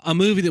a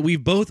movie that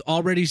we've both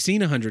already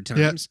seen 100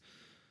 times.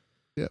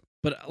 Yeah.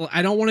 But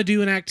I don't want to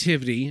do an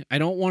activity. I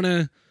don't want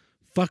to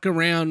fuck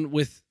around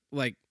with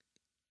like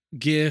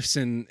gifts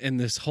and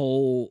this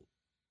whole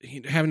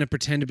having to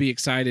pretend to be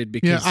excited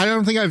because I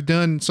don't think I've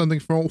done something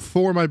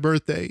for my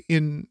birthday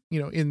in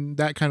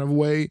that kind of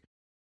way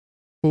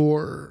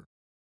for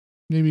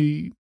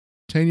maybe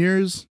 10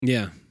 years.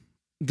 Yeah.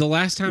 The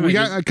last time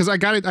because I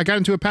got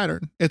into a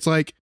pattern. It's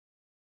like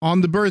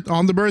on the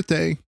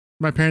birthday,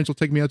 my parents will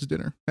take me out to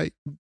dinner. Hey,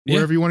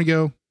 wherever you want to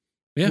go,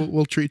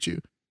 we'll treat you.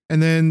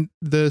 And then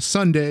the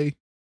Sunday,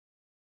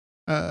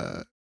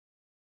 dinner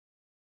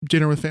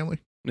with family.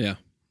 Yeah.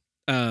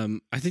 I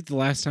think the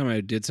last time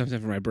I did something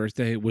for my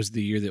birthday was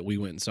the year that we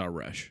went and saw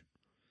Rush.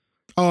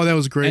 Oh, that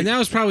was great. And that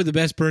was probably the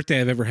best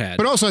birthday I've ever had.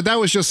 But also that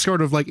was just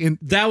sort of like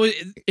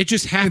it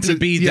just happened to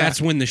be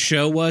that's when the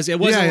show was. It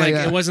wasn't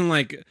it wasn't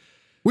like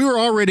we were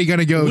already going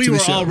to go to the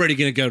show. Already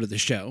going to go to the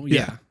show.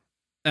 Yeah.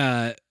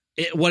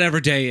 Whatever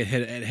day it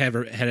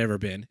had ever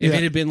been. If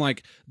it had been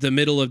like the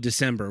middle of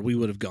December, we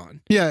would have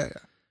gone. Yeah.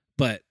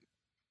 But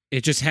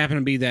it just happened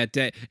to be that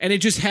day. And it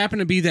just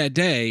happened to be that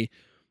day.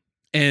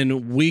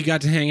 And we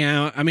got to hang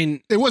out. I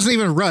mean, it wasn't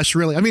even Rush,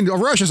 really. I mean,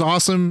 Rush is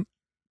awesome.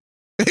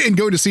 And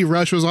going to see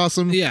Rush was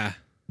awesome. Yeah.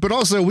 But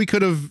also we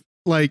could have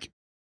like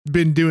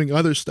been doing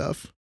other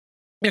stuff.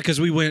 Yeah,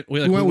 because we went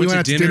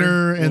to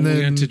dinner and then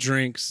we went to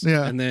drinks.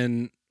 Yeah. And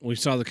then we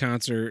saw the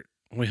concert.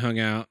 We hung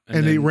out.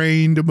 And it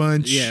rained a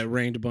bunch. Yeah, it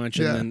rained a bunch.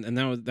 And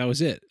that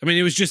was it. I mean,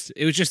 it was just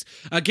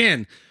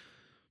again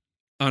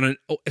on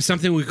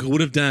something we would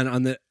have done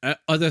on the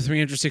other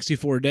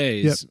 364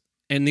 days. Yep.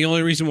 And the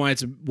only reason why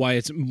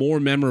it's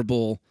more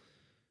memorable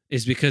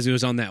is because it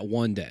was on that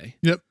one day.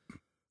 Yep.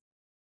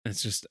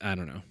 It's just I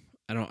don't know.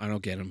 I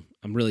don't get him.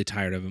 I'm really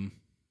tired of him.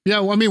 Yeah,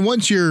 well, I mean,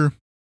 Patton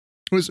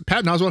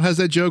Oswalt has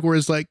that joke where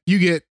it's like you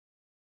get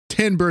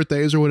 10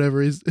 birthdays or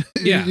whatever. He's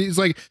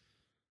like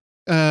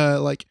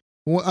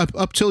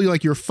up till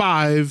you're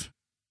 5.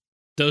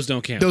 Those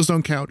don't count. Those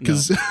don't count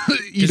because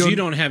you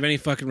don't have any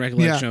fucking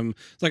recollection.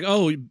 It's like,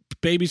 oh,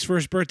 baby's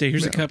first birthday.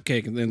 Here's a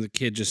cupcake, and then the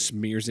kid just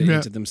smears it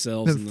into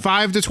themselves. Then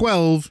 5 to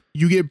 12,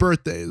 you get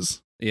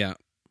birthdays. Yeah.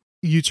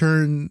 You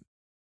turn,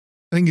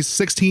 I think it's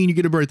 16, you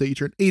get a birthday. You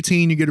turn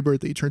 18, you get a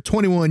birthday. You turn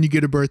 21, you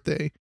get a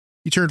birthday.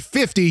 You turn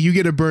 50, you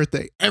get a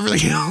birthday.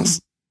 Everything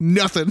else,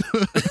 nothing.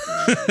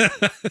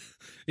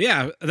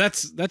 Yeah,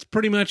 that's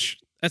pretty much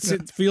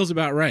it feels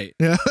about right.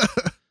 Yeah.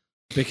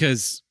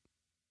 Because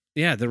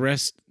the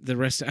rest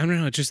I don't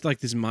know, it's just like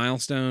this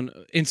milestone.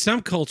 In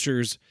some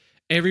cultures,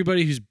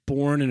 everybody who's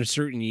born in a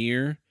certain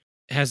year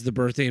has the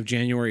birthday of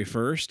January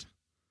 1st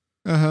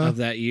of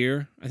that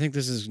year. I think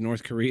this is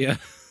North Korea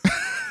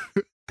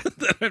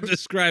that I'm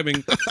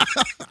describing.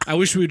 I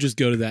wish we would just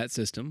go to that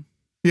system.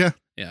 Yeah.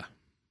 Yeah.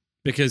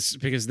 Because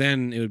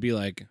then it would be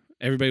like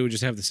everybody would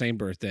just have the same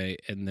birthday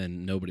and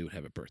then nobody would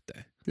have a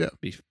birthday. Yeah.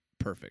 It'd be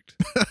perfect.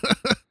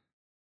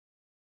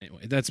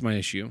 Anyway, that's my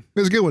issue. It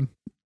was a good one.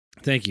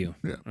 Thank you.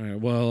 Yeah. All right.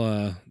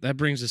 Well, that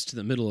brings us to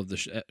the middle of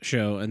the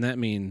show, and that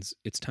means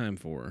it's time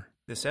for...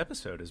 This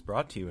episode is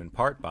brought to you in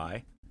part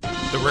by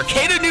the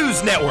Ricada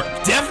News Network.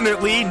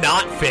 Definitely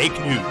not fake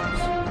news.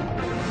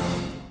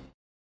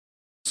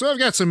 So I've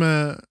got some.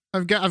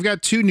 I've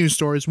got 2 news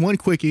stories, one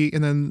quickie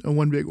and then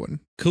one big one.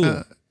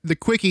 Cool. The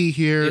quickie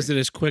here is it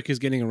as quick as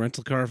getting a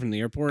rental car from the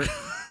airport?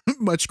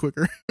 Much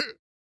quicker.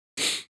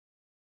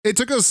 It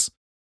took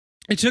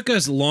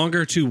us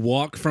longer to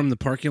walk from the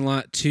parking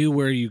lot to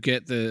where you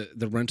get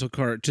the rental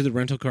car to the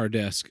rental car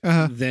desk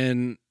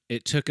than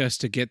it took us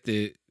to get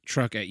the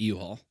truck at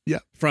U-Haul. Yeah.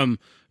 From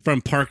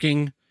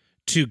parking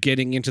to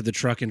getting into the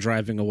truck and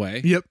driving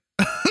away. Yep.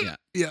 Yeah.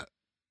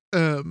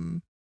 Yeah.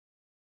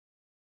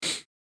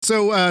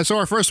 So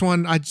our first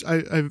one, I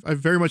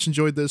very much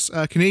enjoyed this.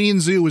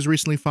 Canadian Zoo was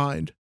recently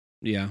fined.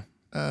 Yeah.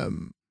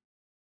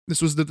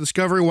 This was the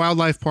Discovery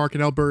Wildlife Park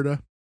in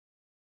Alberta.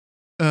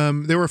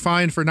 They were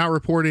fined for not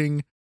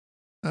reporting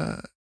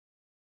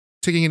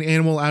taking an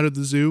animal out of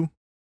the zoo.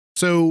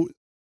 So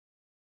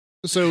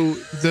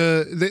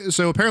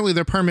apparently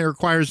their permit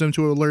requires them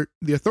to alert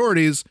the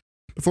authorities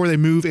before they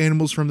move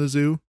animals from the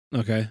zoo.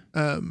 Okay.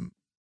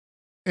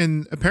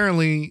 And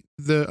apparently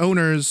the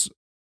owners,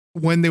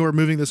 when they were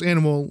moving this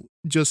animal,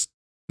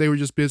 they were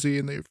just busy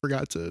and they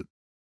forgot to,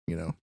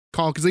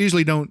 call, because they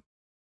usually don't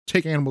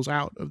take animals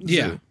out of the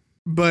zoo.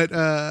 But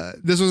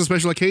this was a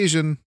special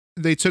occasion.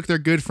 They took their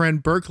good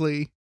friend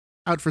Berkeley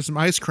out for some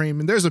ice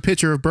cream, and there's a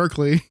picture of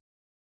Berkeley.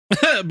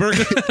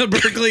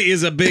 Berkeley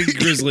is a big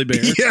grizzly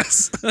bear.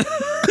 Yes.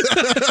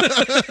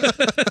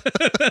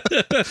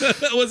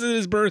 Was it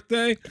his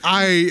birthday?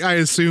 I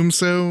assume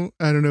so.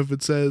 I don't know if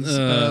it says.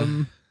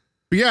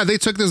 But yeah, they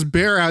took this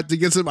bear out to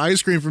get some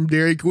ice cream from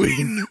Dairy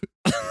Queen.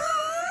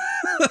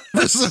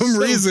 For some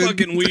reason.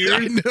 Fucking weird.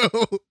 I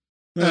know.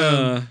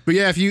 But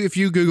yeah, if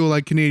you Google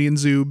like Canadian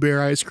Zoo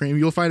bear ice cream,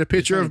 you'll find a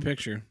picture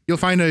You'll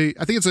find I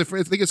think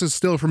it's a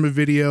still from a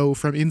video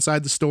from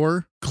inside the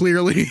store,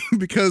 clearly,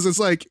 because it's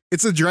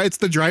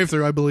the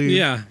drive-through, I believe.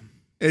 Yeah.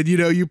 And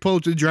you pull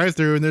up to the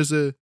drive-through and there's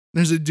a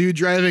dude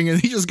driving and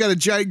he just got a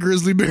giant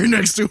grizzly bear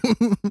next to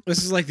him.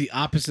 This is like the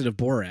opposite of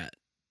Borat,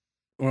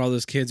 where all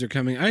those kids are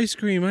coming, ice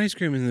cream,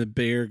 and the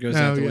bear goes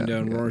out the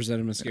window and roars at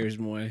him and scares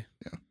him away.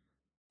 Yeah.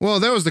 Well,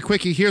 that was the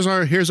quickie. Here's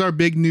our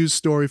big news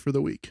story for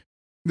the week.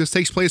 This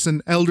takes place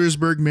in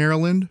Eldersburg,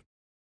 Maryland.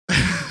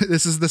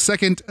 This is the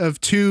second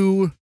of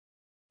 2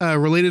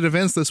 related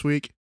events this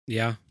week.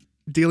 Yeah.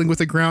 Dealing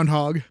with a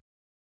groundhog.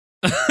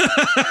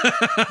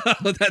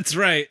 That's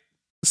right.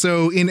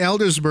 So in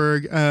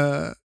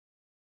Eldersburg,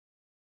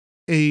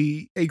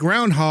 a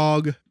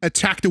groundhog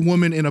attacked a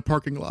woman in a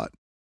parking lot.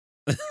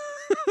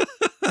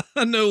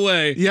 No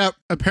way. Yep.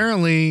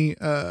 Apparently,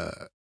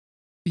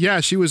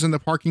 she was in the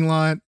parking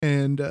lot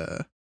and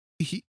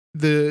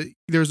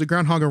there's a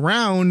groundhog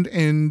around,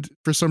 and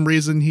for some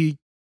reason he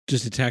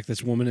just attacked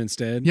this woman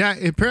instead. Yeah,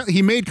 apparently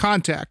he made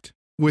contact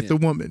with the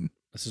woman.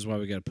 This is why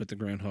we got to put the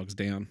groundhogs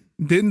down.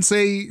 Didn't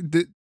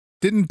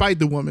bite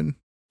the woman,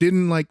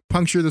 didn't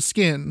puncture the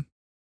skin,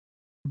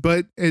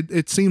 but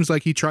it seems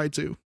like he tried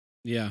to.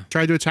 Yeah,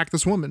 tried to attack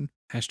this woman.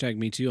 Hashtag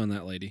me too on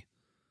that lady.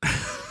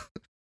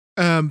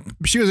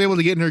 She was able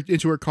to get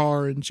into her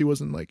car, and she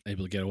wasn't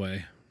able to get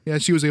away. Yeah,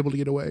 she was able to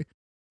get away.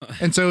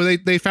 And so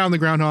they found the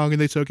groundhog and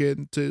they took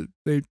it to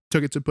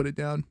put it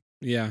down.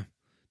 Yeah.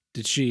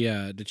 Did she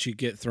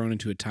get thrown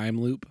into a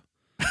time loop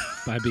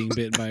by being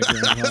bitten by a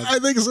groundhog? I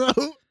think so.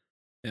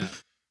 Yeah.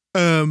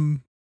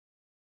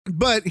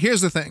 But here's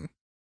the thing,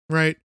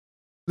 right?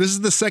 This is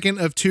the second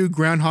of 2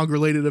 groundhog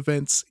related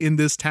events in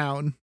this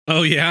town.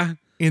 Oh yeah?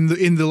 In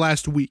the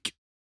last week.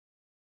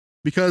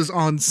 Because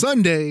on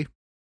Sunday,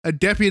 a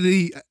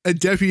deputy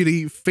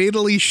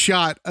fatally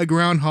shot a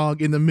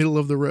groundhog in the middle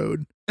of the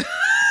road.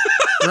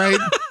 Right?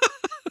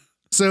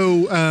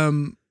 So,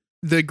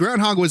 the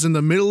groundhog was in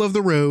the middle of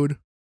the road,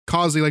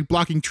 causing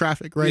blocking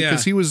traffic, right?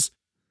 Because he was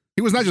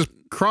not just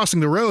crossing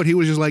the road, he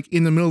was just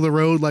in the middle of the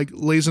road,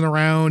 lazing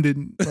around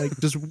and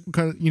just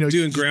kind of,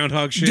 doing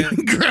groundhog shit,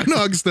 doing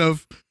groundhog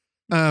stuff.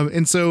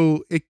 And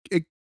so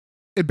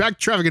it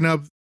backed traffic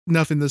enough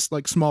enough in this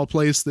like small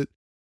place that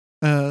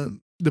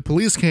the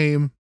police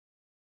came,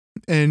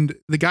 and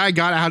the guy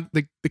got out.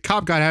 The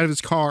cop got out of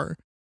his car,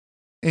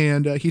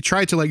 and he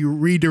tried to like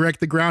redirect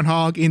the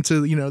groundhog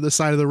into the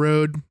side of the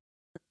road,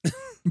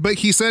 but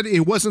he said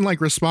it wasn't like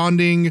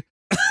responding.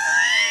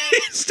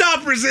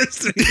 Stop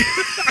resisting.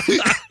 He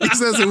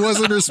says it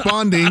wasn't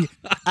responding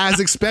as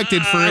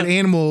expected for an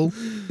animal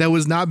that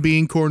was not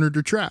being cornered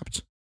or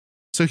trapped.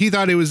 So he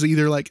thought it was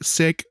either like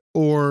sick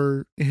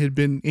or it had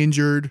been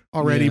injured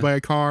already by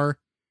a car.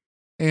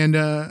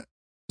 And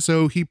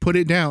so he put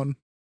it down.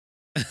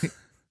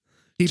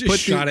 He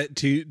shot it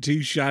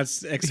two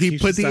shots. He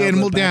put the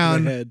animal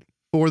down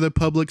for the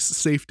public's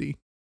safety.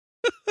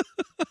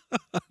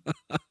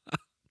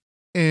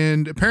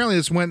 And apparently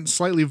this went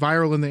slightly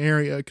viral in the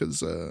area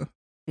because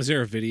was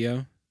there a video?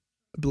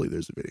 I believe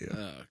there's a video.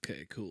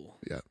 Okay, cool.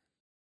 Yeah.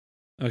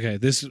 Okay,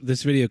 this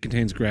video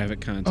contains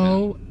graphic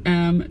content.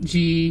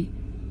 OMG,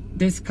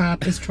 this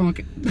cop is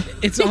drunk.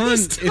 It's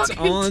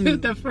on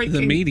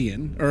the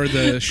median or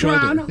the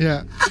shoulder.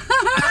 Yeah.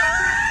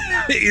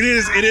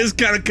 It is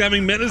kind of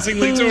coming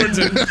menacingly towards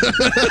him.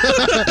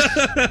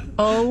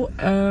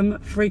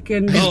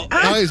 Freaking. Oh,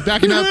 he's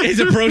backing up. He's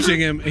approaching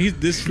him.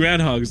 This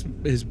groundhog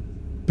is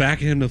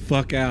backing him the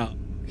fuck out.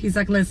 He's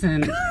like,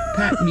 listen,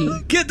 pat me.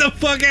 Get the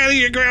fuck out of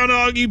here,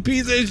 groundhog, you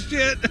piece of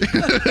shit.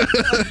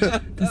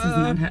 This is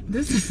not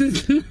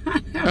happening.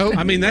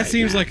 I mean, that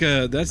seems like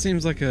a.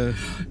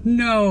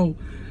 No,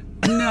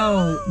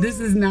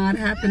 this is not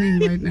happening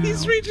right now.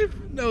 He's reaching.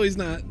 No, he's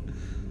not.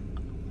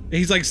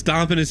 He's like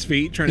stomping his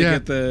feet, trying to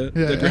get the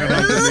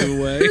groundhog to move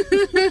away.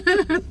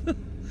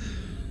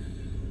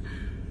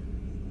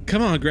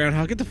 Come on,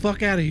 groundhog, get the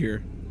fuck out of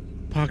here,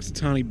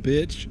 Poxitani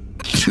bitch.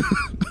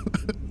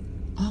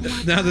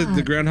 Now that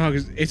the groundhog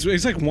is,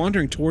 it's like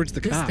wandering towards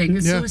the cop. This thing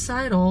is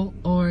suicidal,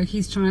 or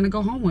he's trying to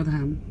go home with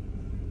him.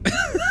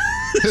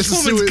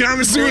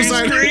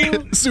 Suicide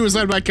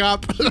by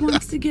cop. He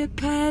wants to get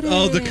patted.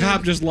 Oh, the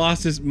cop just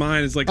lost his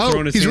mind. It's like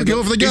throwing his hand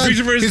going for the gun.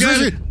 He's reaching for his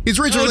gun. He's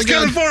reaching for the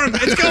gun. It's coming for him.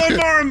 It's going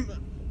for him.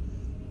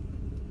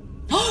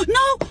 Oh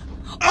no!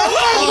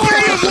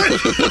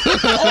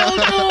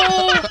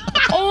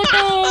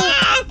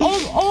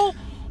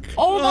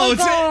 Oh my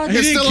God!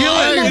 He didn't kill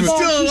him. He's God.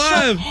 still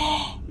alive.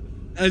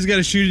 I just got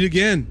to shoot it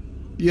again.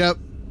 Yep.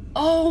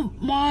 Oh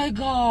my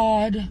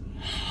God!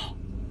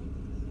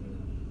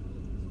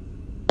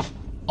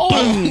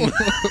 Boom!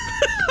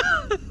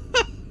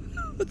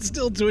 It's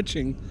still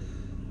twitching.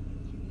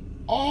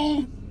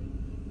 Oh.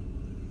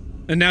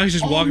 And now he's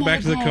just walking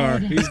back to the car.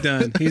 God. He's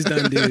done. He's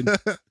done, dude.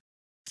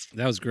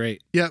 That was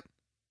great. Yep.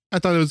 I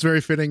thought it was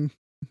very fitting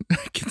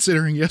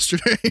considering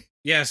yesterday.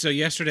 Yeah, so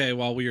yesterday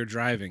while we were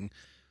driving,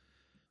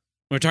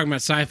 we were talking about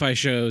sci-fi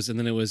shows, and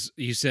then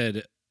you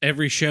said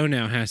every show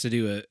now has to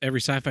do every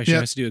sci-fi show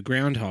has to do a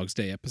Groundhog's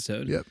Day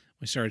episode. Yep.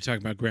 We started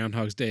talking about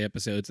Groundhog's Day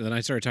episodes, and then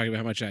I started talking about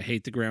how much I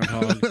hate the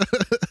groundhog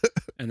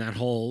and that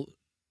whole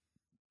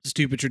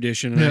stupid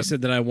tradition. And I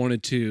said that I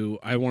wanted to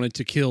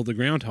kill the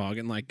groundhog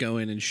and like go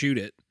in and shoot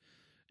it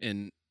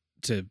and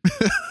to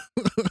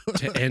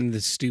end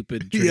this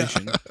stupid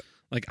tradition. Yeah.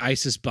 Like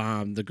ISIS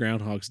bombed the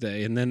Groundhog's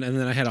Day, and then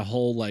I had a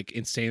whole like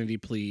insanity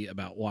plea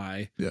about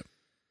why. Yeah.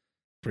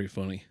 Pretty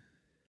funny.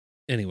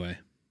 Anyway,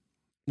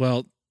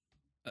 well,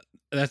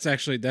 that's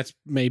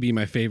maybe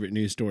my favorite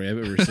news story I've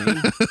ever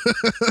seen.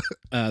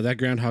 That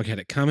groundhog had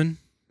it coming.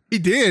 He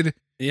did.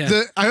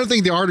 Yeah. I don't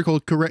think the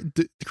article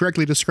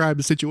correctly described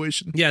the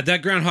situation. Yeah,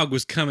 that groundhog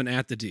was coming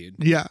at the dude.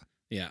 Yeah.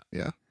 Yeah.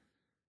 Yeah.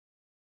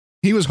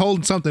 He was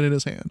holding something in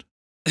his hand.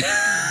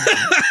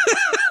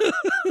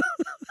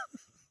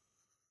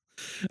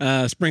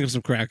 Sprinkle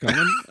some crack on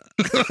him.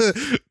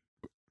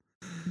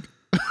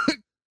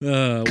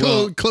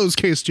 Close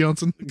case,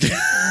 Johnson.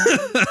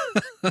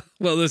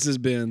 Well, this has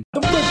been the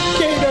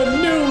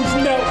Ricada News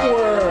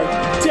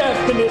Network.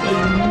 Definitely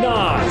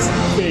not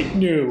fake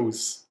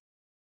news.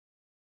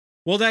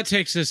 Well, that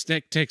takes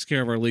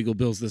care of our legal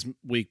bills this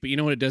week. But you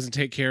know what it doesn't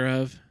take care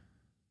of?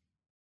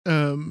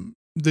 The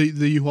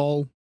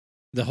U-Haul.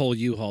 The whole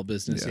U-Haul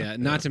business, yeah.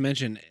 Not to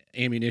mention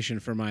ammunition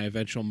for my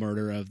eventual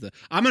murder of the...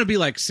 I'm going to be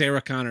like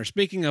Sarah Connor.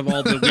 Speaking of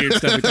all the weird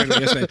stuff we talked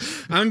about yesterday,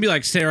 I'm going to be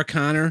like Sarah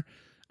Connor.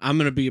 I'm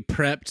going to be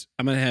prepped.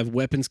 I'm going to have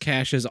weapons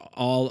caches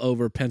all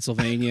over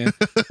Pennsylvania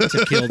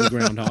to kill the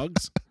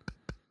groundhogs.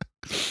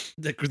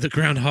 The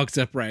Groundhogs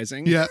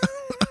Uprising. Yeah.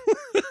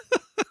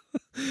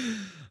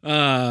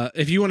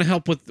 If you want to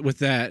help with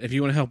that, if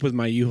you want to help with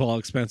my U-Haul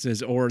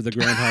expenses or the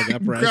Groundhog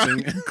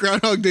Uprising...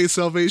 Groundhog Day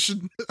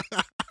Salvation.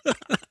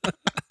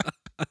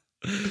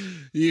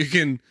 You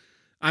can,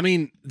 I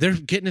mean, they're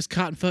getting us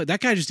caught in that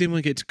guy just didn't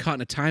want to get caught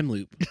in a time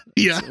loop.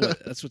 Yeah.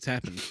 That's what's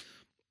happened.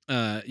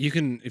 You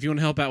can, if you want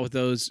to help out with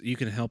those, you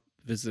can help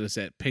visit us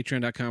at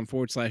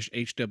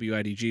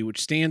patreon.com/HWIDG,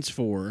 which stands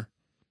for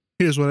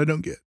Here's What I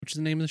Don't Get, which is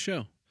the name of the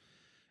show.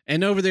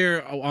 And over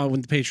there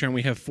on the Patreon,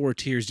 we have 4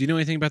 tiers. Do you know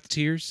anything about the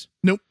tiers?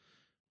 Nope.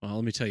 Well,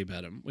 let me tell you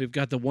about them. We've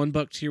got the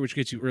 $1 tier, which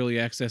gets you early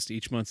access to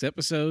each month's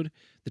episode.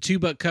 The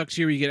 $2 Cuck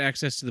tier, where you get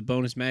access to the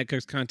bonus Mad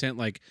Cucks content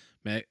like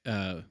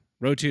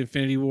Road to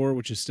Infinity War,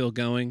 which is still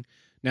going.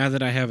 Now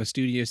that I have a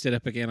studio set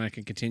up again, I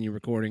can continue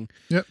recording.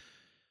 Yep.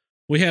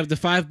 We have the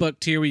 $5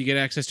 tier where you get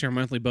access to our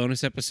monthly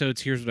bonus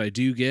episodes. Here's what I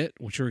do get,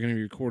 which we're going to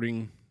be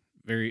recording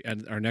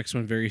our next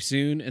one very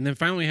soon. And then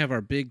finally we have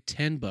our big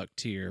 $10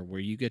 tier where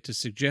you get to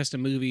suggest a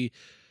movie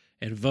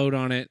and vote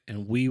on it,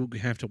 and we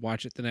have to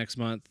watch it the next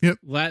month. Yep.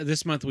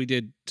 This month we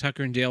did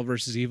Tucker and Dale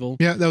versus Evil.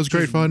 Yeah, that was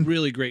great fun.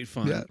 Really great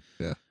fun. Yeah,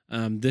 yeah.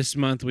 This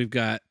month we've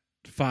got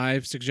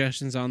 5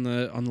 suggestions on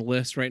the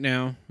list right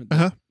now.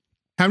 Uh-huh.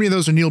 How many of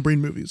those are Neil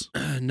Breen movies?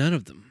 None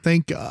of them.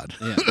 Thank God.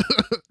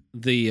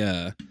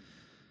 Yeah.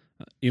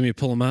 You want me to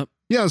pull them up?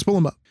 Yeah, let's pull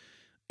them up.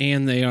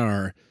 And they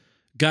are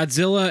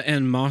Godzilla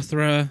and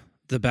Mothra: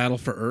 The Battle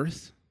for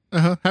Earth.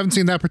 Haven't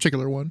seen that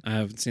particular one. I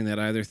haven't seen that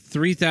either.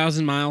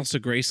 3,000 Miles to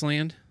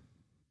Graceland.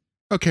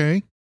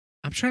 Okay.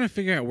 I'm trying to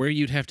figure out where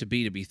you'd have to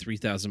be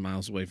 3,000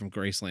 miles away from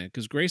Graceland,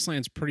 because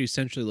Graceland's pretty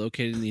centrally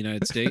located in the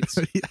United States.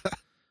 Yeah.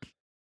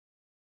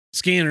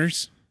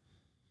 Scanners.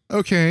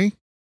 Okay.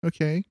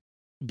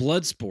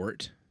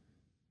 Bloodsport.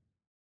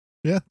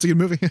 Yeah, it's a good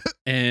movie.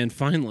 And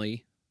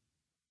finally,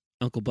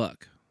 Uncle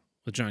Buck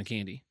with John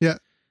Candy. Yeah.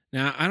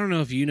 Now, I don't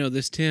know if you know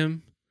this,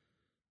 Tim,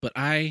 but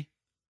I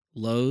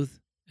loathe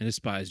and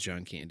despise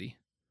John Candy.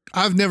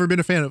 I've never been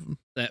a fan of him.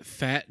 That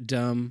fat,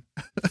 dumb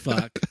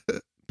fuck.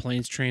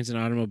 Planes, Trains, and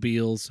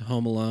Automobiles,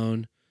 Home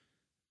Alone.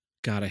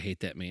 God, I hate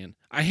that man.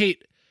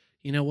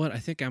 You know what? I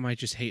think I might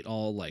just hate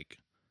all, like,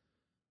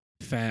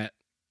 fat,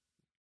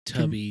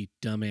 tubby,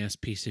 dumbass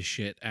piece of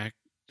shit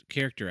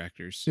character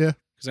actors. Yeah.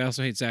 Because I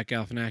also hate Zach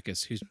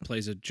Galifianakis, who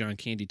plays a John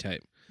Candy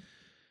type.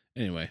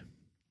 Anyway,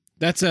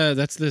 those are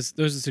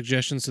the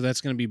suggestions. So that's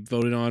going to be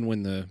voted on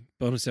when the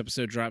bonus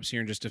episode drops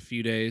here in just a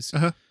few days.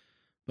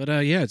 But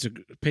yeah, it's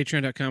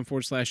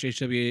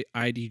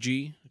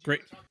patreon.com/HWIDG.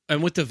 Great.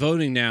 And with the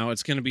voting now,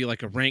 it's going to be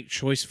like a ranked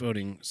choice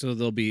voting. So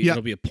it'll be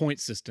a point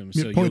system.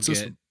 So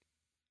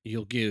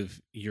you'll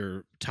give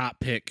your top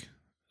pick.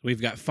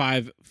 We've got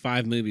five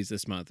movies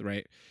this month,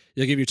 right?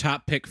 You'll give your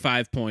top pick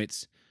 5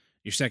 points,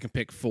 your second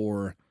pick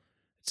 4, et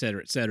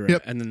cetera, et cetera.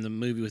 Yep. And then the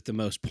movie with the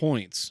most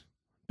points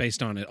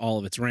based on all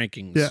of its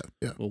rankings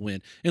will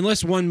win.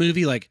 Unless one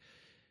movie, like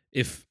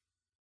if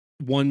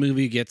one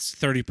movie gets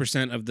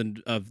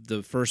 30% of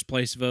the first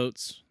place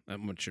votes,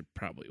 that one should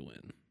probably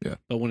win. Yeah.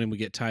 But when we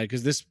get tied,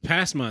 because this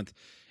past month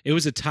it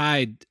was a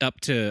tied up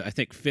to, I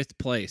think, 5th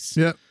place.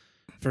 Yeah.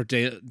 For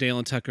Dale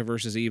and Tucker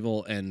versus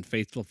Evil and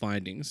Faithful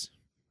Findings.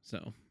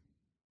 So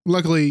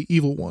luckily,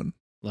 Evil won.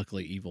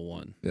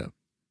 Yeah.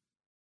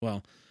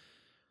 Well,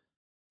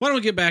 why don't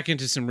we get back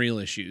into some real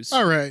issues?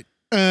 All right.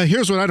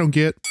 Here's what I don't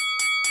get.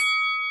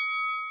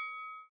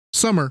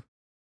 Summer.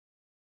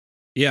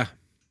 Yeah.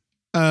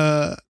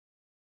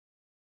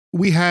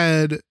 We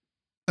had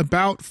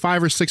about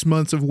 5 or 6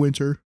 months of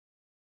winter.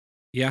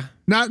 Yeah.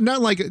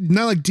 Not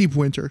like deep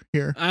winter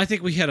here. I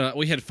think we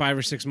had 5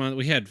 or 6 months.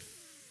 We had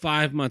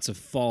 5 months of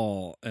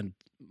fall and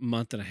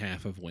month and a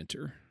half of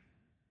winter.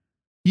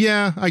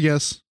 Yeah, I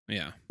guess.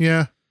 Yeah.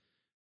 Yeah.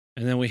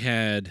 And then we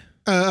had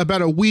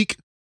about a week.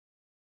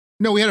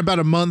 No, we had about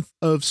a month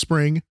of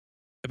spring.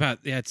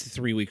 It's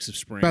 3 weeks of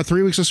spring. About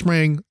 3 weeks of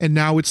spring, and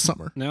now it's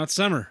summer. Now it's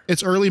summer.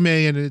 It's early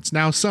May, and it's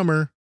now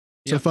summer.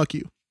 So Yep. fuck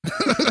you.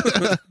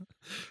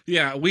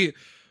 Yeah, we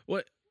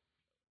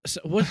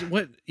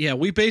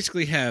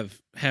basically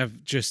have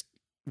just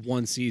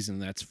one season.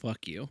 That's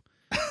fuck you.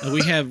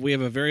 We have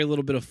a very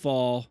little bit of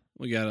fall.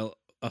 We got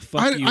a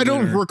fuck you. I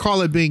don't winter.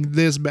 recall it being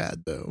this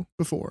bad though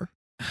before.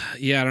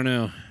 Yeah, I don't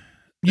know.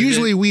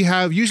 Usually we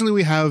have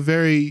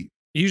very.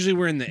 Usually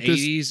we're in the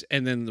 80s,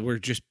 and then we're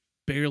just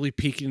barely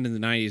peaking in the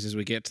 90s as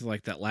we get to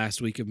like that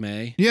last week of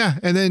May. Yeah,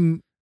 and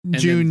then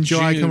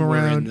July come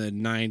around. We're in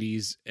the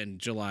 90s, and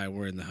July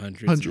we're in the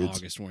hundreds. And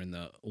August we're in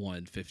the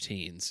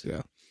 115s.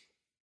 Yeah.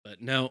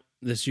 But no,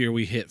 this year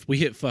we hit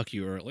fuck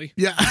you early.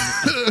 Yeah.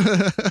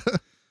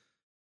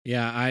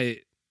 Yeah,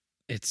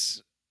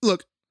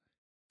 Look,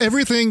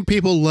 everything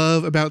people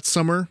love about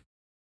summer,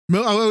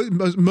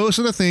 most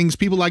of the things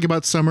people like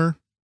about summer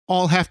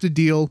all have to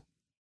deal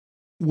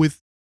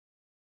with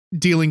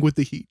dealing with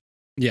the heat.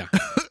 Yeah.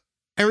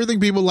 Everything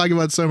people like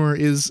about summer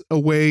is a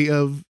way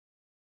of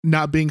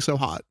not being so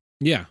hot.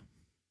 Yeah.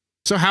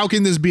 So how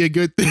can this be a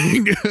good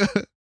thing?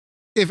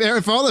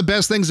 If all the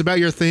best things about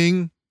your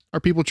thing are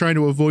people trying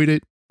to avoid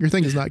it, your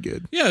thing is not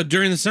good. Yeah,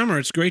 during the summer,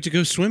 it's great to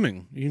go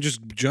swimming. You can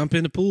just jump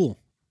in the pool.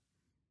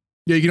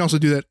 Yeah, you can also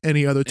do that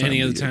any other time of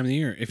the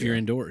year if you're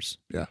indoors.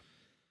 Yeah.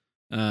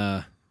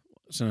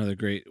 It's another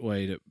great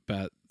way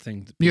about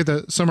thing. You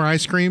got the summer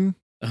ice cream.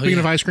 Speaking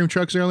of ice cream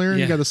trucks earlier,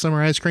 you got the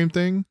summer ice cream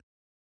thing.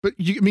 But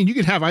you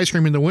could have ice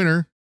cream in the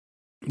winter.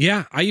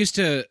 Yeah, I used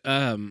to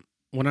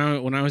when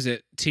I was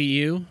at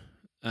TU,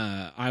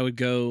 I would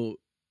go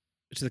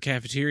to the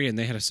cafeteria and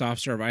they had a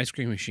soft serve ice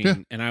cream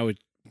machine, and I would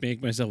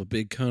make myself a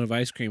big cone of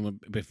ice cream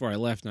before I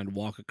left, and I'd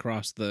walk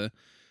across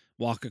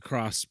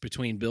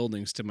between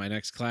buildings to my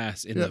next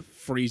class in the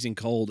freezing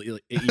cold,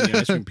 eating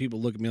ice cream.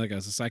 People look at me like I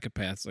was a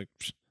psychopath. It's like,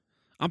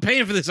 I'm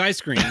paying for this ice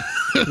cream.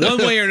 One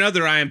way or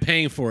another, I am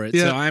paying for it,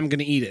 so I'm going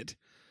to eat it.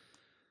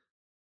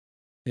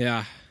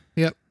 Yeah.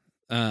 Yep.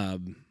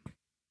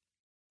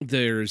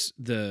 there's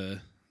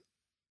the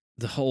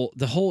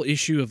whole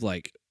issue of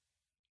like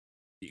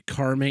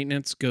car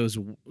maintenance goes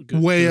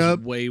Way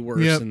up. way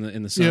worse Yep.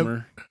 in the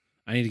summer.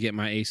 I need to get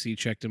my AC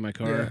checked in my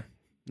car. Yeah.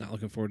 Not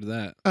looking forward to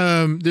that.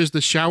 There's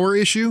the shower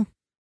issue.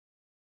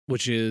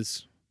 Which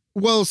is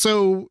Well,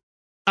 so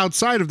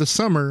outside of the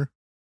summer,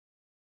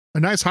 a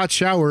nice hot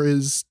shower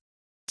is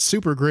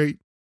super great.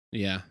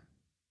 yeah.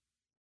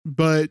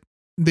 But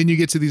then you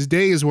get to these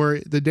days where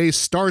the day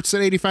starts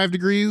at 85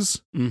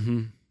 degrees.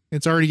 Mm-hmm.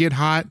 It's already getting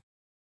hot.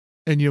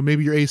 And,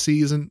 maybe your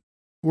AC isn't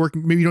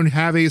working. Maybe you don't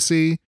have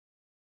AC.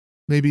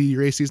 Maybe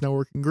your AC is not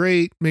working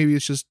great. Maybe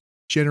it's just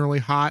generally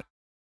hot.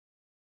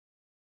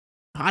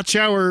 Hot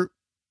shower,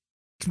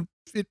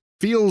 it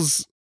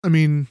feels, I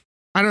don't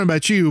know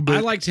about you, but I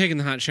like taking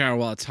the hot shower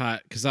while it's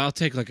hot because I'll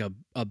take like a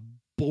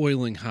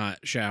boiling hot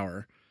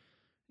shower,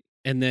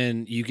 and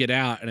then you get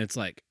out and it's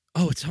like,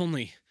 oh, it's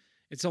only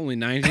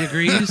 90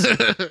 degrees.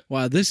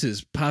 Wow, this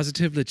is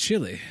positively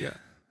chilly. Yeah.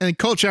 And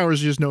cold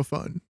showers are just no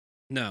fun.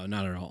 No,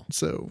 not at all.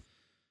 So,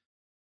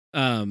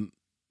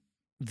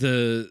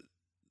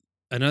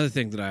 Another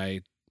thing that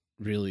I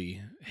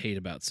really hate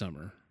about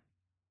summer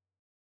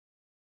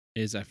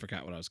is I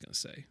forgot what I was going to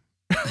say.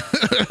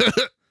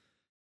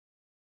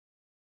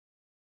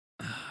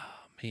 Oh,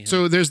 man.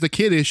 so there's the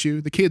kids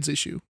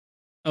issue.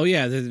 Oh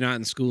yeah, they're not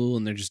in school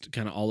and they're just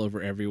kind of all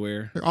over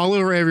everywhere. They're all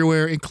over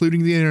everywhere,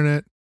 including the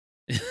internet.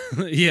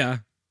 Yeah.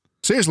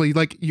 Seriously,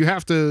 like you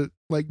have to,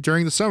 like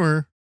during the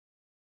summer,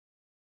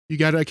 you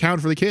got to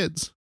account for the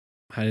kids.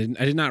 I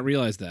did not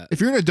realize that. If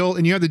you're an adult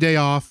and you have the day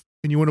off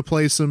and you want to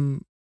play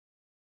some,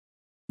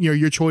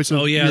 your choice of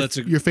Oh, yeah,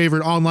 your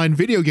favorite online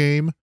video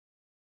game,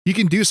 you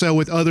can do so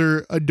with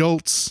other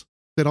adults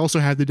that also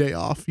have the day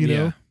off,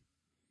 Yeah.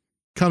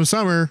 Come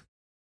summer,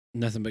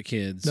 Nothing but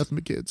kids. nothing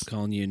but kids.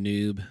 Calling you a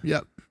noob.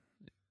 Yep.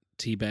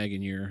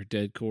 Teabagging your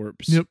dead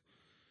corpse. Yep.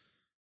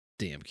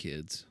 Damn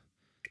kids.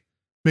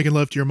 Making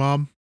love to your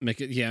mom.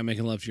 Making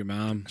love to your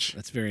mom.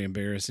 That's very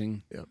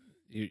embarrassing.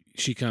 Yep.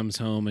 She comes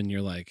home and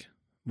you're like,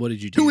 what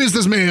did you do? Who is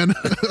this man?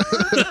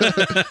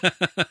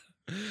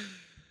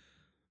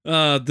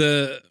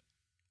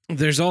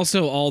 There's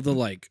also all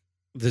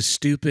the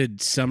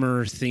stupid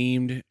summer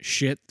themed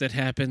shit that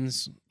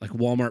happens. Like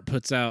Walmart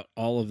puts out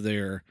all of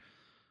their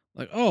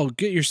oh,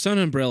 get your sun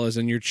umbrellas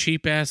and your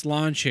cheap ass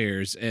lawn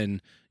chairs,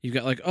 and you've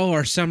got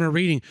our summer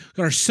reading,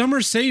 our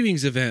summer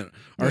savings event,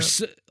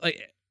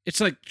 it's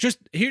like just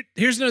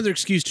here's another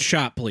excuse to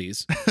shop,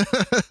 please.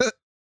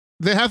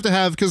 They have to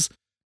have, because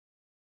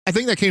I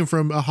think that came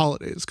from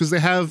holidays, because they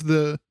have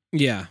the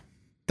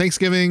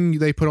Thanksgiving,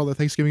 they put all the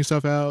Thanksgiving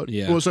stuff out.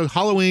 Yeah. Well, so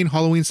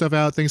Halloween stuff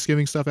out,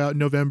 Thanksgiving stuff out in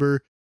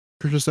November,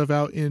 Christmas stuff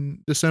out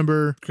in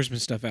December.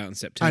 Christmas stuff out in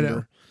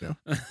September. I know.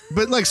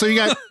 But so you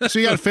got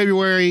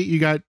February, you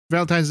got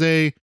Valentine's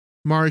Day,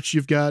 March,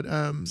 you've got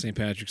St.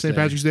 Patrick's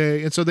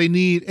Day. And so they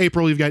need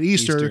April, you've got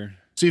Easter.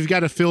 So you've got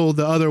to fill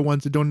the other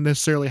ones that don't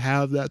necessarily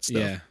have that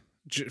stuff. Yeah.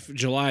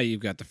 July, you've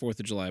got the 4th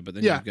of July, but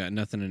then you've got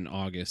nothing in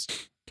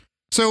August.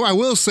 So I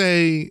will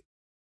say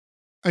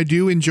I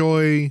do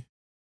enjoy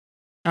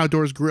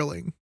outdoors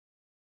grilling.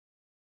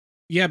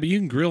 Yeah, but you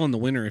can grill in the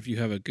winter if you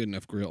have a good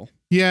enough grill.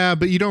 Yeah,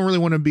 but you don't really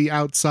want to be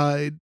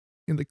outside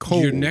in the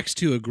cold. You're next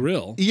to a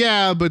grill.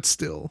 Yeah, but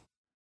still.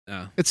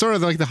 Oh. It's sort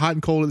of like the hot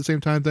and cold at the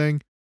same time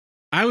thing.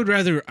 I would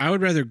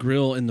rather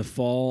grill in the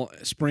fall,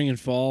 spring and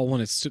fall when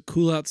it's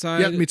cool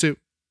outside. Yeah, me too.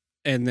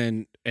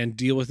 And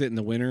deal with it in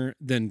the winter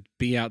than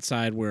be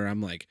outside where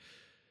I'm like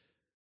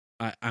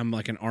I'm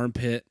like an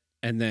armpit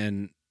and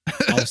then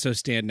also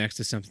stand next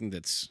to something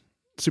that's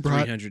super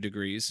 300 hot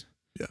degrees.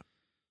 Yeah.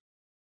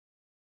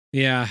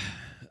 Yeah.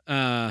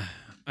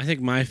 I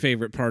think my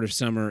favorite part of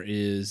summer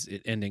is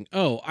it ending.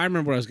 Oh, I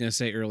remember what I was going to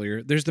say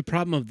earlier. There's the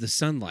problem of the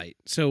sunlight.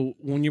 So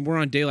when we're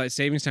on daylight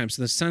savings time,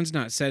 so the sun's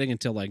not setting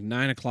until like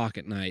 9 o'clock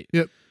at night.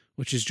 Yep.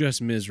 Which is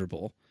just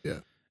miserable.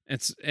 Yeah.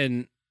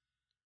 And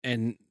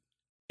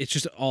it's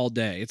just all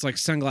day. It's like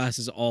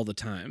sunglasses all the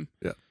time.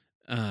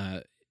 Yeah.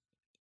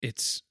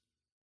 It's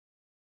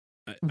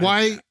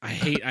why I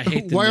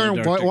hate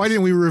the why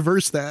didn't we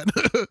reverse that?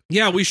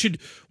 Yeah, we should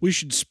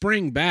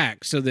spring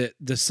back so that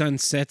the sun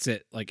sets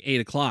at like 8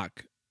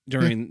 o'clock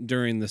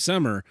during the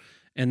summer,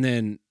 and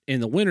then in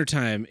the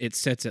wintertime it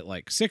sets at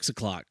like 6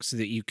 o'clock so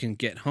that you can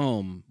get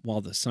home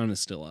while the sun is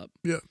still up.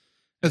 Yeah.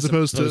 As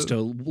opposed to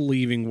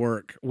leaving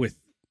work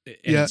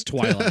it's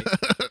twilight.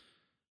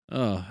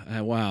 Oh,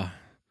 wow.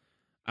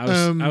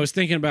 I was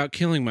thinking about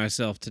killing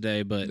myself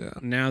today,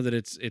 but now that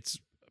it's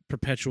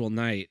perpetual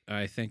night,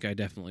 I think I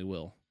definitely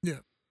will. Yeah.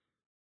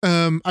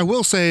 I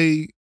will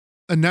say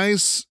a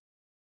nice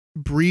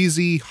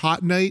breezy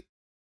hot night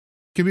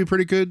can be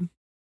pretty good.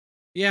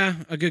 Yeah,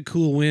 a good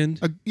cool wind.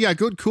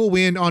 Good cool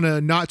wind on a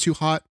not too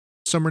hot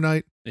summer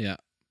night. Yeah.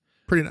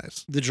 Pretty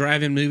nice. The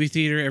drive-in movie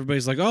theater,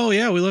 everybody's like, "Oh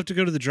yeah, we love to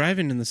go to the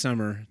drive-in in the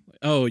summer."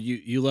 Oh,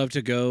 you love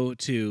to go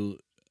to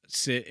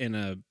sit in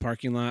a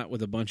parking lot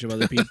with a bunch of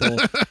other people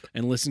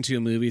and listen to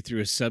a movie through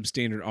a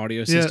substandard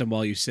audio system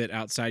while you sit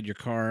outside your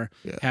car,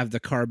 have the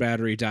car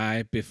battery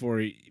die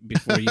before you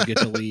get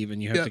to leave,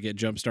 and you have to get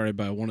jump started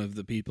by one of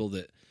the people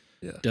that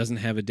Yeah. doesn't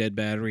have a dead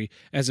battery,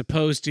 as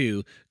opposed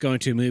to going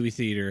to a movie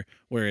theater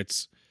where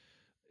it's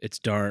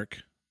dark,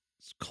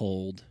 it's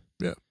cold.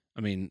 Yeah.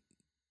 I mean,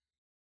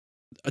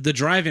 the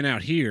drive-in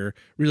out here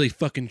really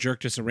fucking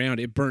jerked us around.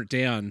 It burnt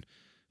down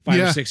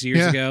 5 or 6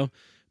 years ago,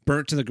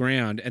 burnt to the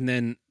ground, and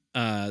then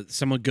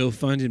someone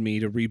GoFunded me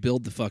to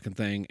rebuild the fucking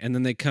thing, and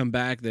then they come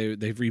back.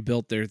 They've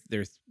rebuilt their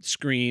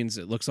screens.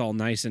 It looks all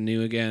nice and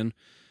new again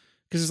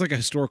because it's like a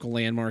historical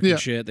landmark and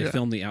shit. They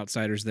filmed The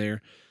Outsiders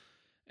there,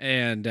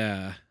 and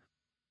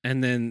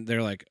then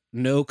they're like,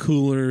 no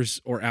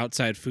coolers or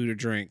outside food or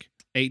drink.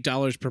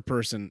 $8 per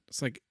person.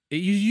 It's like,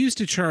 you used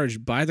to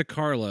charge by the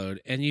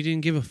carload, and you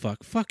didn't give a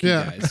fuck. Fuck you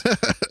guys.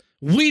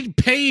 We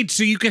paid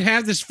so you could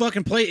have this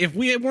fucking plate. If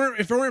it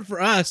weren't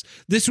for us,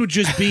 this would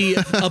just be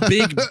a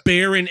big,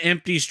 barren,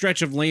 empty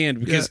stretch of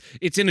land because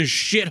it's in a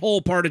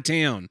shithole part of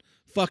town.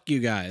 Fuck you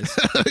guys.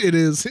 It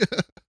is.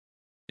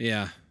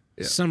 Yeah.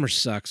 Yeah. Summer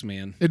sucks,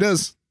 man. It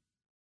does.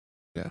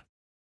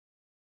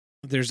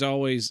 There's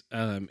always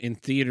in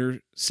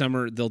theater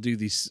summer, they'll do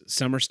these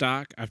summer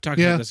stock. I've talked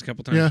about this a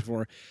couple times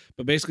before,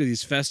 but basically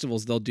these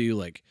festivals, they'll do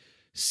like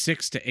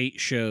 6 to 8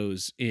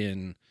 shows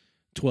in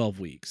 12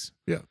 weeks.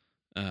 Yeah.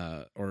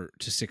 Or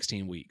to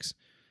 16 weeks.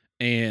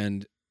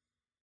 And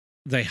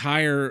they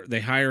hire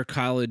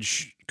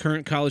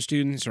current college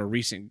students or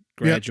recent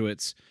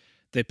graduates.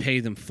 They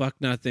pay them fuck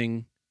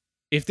nothing,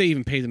 if they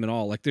even pay them at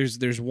all. Like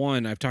there's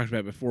one I've talked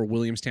about before,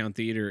 Williamstown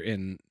Theater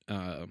in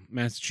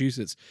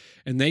Massachusetts,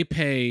 and they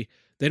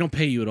don't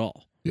pay you at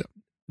all. Yeah.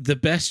 The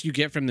best you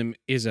get from them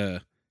is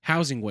a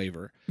housing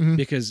waiver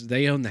because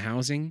they own the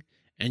housing,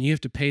 and you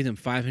have to pay them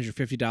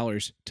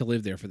 $550 to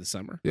live there for the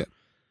summer. Yeah.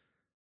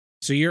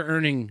 So you're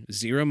earning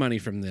zero money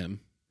from them.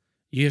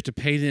 You have to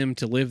pay them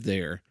to live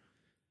there.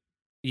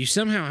 You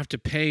somehow have to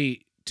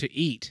pay to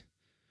eat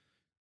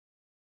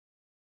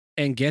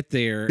and get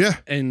there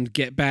and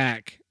get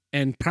back,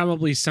 and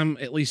probably some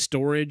at least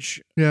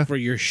storage for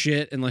your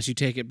shit unless you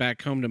take it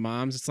back home to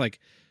mom's. It's like,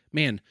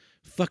 man,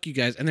 fuck you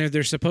guys. And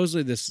they're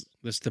supposedly this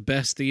the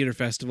best theater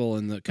festival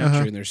in the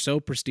country, and they're so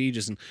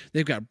prestigious, and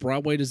they've got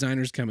Broadway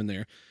designers coming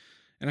there.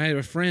 And I have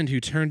a friend who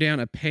turned down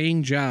a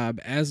paying job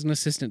as an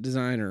assistant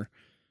designer.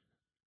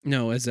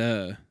 No, as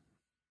a,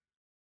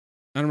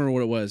 I don't remember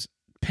what it was,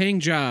 paying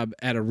job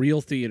at a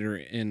real theater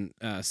in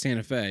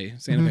Santa Fe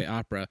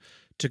Opera,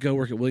 to go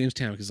work at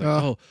Williamstown because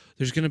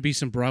there's going to be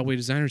some Broadway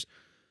designers.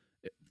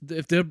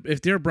 If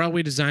they're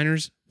Broadway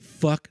designers,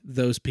 fuck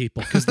those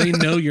people because they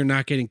know you're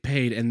not getting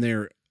paid and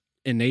they're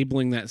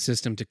enabling that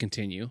system to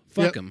continue.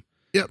 Fuck them.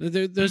 Yep.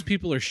 Those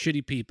people are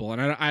shitty people, and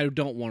I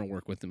don't want to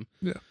work with them.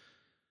 Yeah.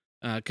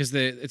 Because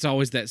it's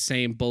always that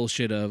same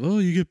bullshit of, oh,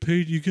 you get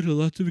paid, you get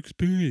lots of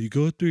experience. You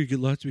go out there, you get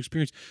lots of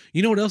experience.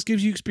 You know what else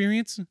gives you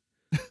experience?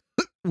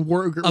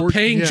 A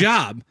paying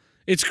job.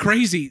 It's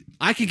crazy.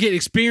 I could get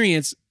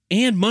experience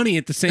and money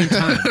at the same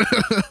time.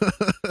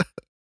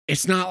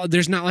 It's not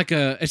like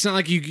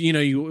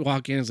you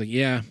walk in and it's like,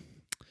 yeah,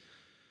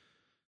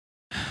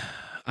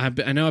 I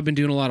know I've been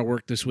doing a lot of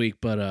work this week,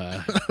 but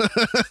I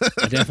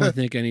definitely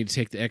think I need to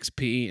take the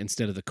XP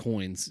instead of the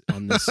coins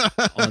on this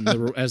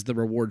as the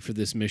reward for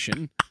this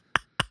mission.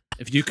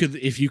 If you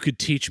could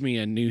teach me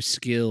a new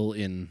skill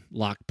in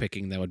lock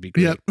picking, that would be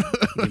great. Yep.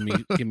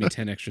 give me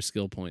 10 extra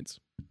skill points.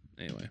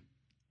 Anyway,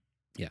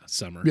 yeah,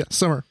 summer. Yeah,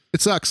 summer. It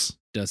sucks.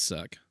 Does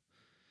suck.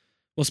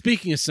 Well,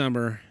 speaking of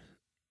summer,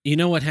 you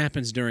know what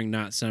happens during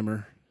not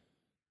summer?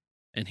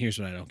 And here's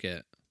what I don't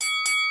get.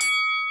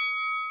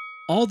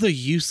 All the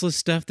useless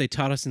stuff they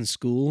taught us in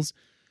schools,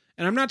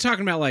 and I'm not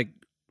talking about like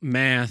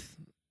math,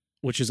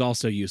 which is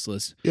also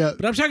useless. Yeah.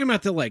 But I'm talking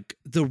about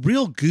the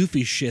real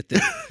goofy shit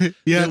that,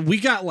 that we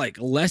got like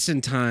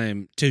lesson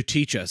time to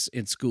teach us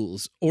in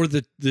schools, or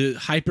the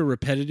hyper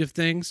repetitive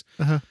things.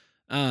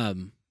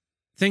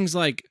 Things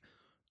like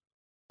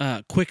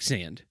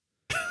quicksand.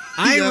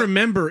 I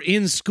remember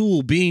in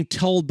school being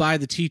told by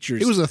the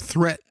teachers it was a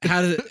threat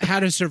how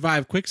to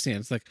survive quicksand.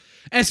 It's like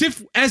as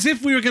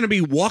if we were going to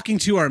be walking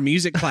to our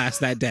music class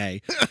that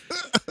day,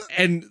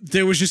 and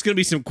there was just going to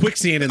be some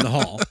quicksand in the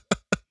hall.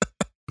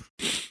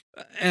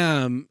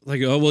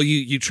 Like, oh well,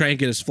 you try and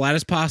get as flat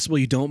as possible.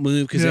 You don't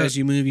move because as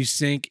you move, you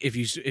sink. If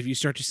you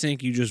start to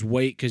sink, you just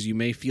wait because you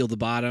may feel the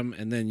bottom,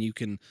 and then you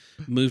can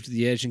move to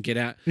the edge and get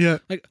out. Yeah,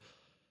 like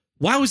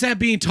why was that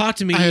being taught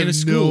to me I in a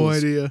school? no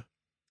idea.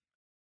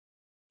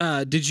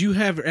 Did you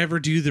ever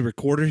do the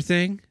recorder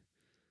thing?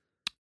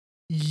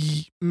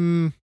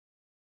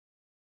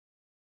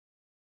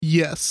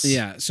 Yes.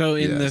 Yeah. So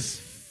in the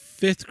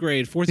fifth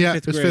grade, fourth or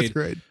fifth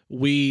grade,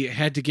 we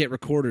had to get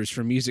recorders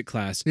for music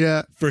class.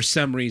 Yeah. For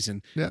some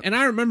reason. Yeah. And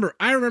I remember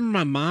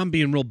my mom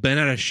being real bent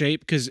out of shape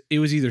because it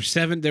was either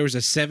there was a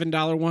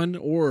 $7 one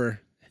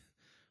or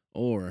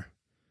an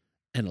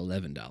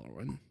 $11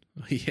 one.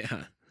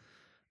 Yeah.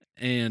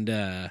 And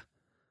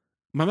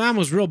my mom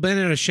was real bent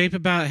out of shape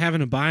about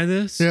having to buy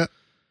this. Yeah.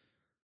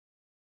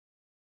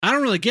 I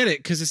don't really get it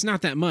because it's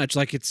not that much.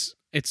 Like it's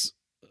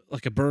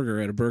like a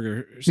burger at a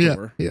burger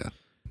store. Yeah.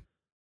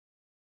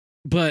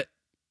 But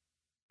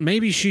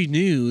maybe she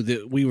knew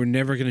that we were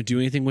never going to do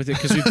anything with it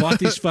because we bought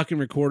these fucking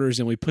recorders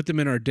and we put them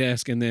in our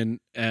desk, and then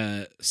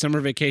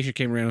summer vacation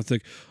came around and it's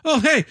like, oh,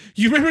 hey,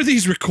 you remember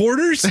these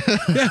recorders?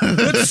 Yeah,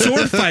 let's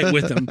sword fight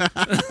with them.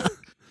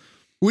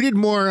 We did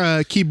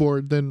more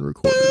keyboard than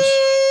recorders.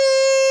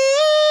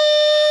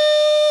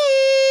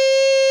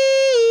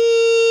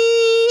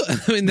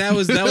 I mean, that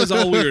was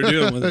all we were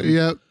doing with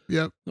it.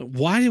 Yep.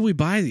 Why did we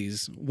buy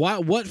these?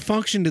 What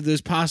function did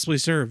this possibly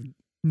serve?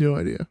 No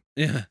idea.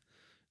 Yeah.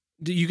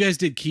 You guys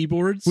did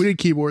keyboards? We did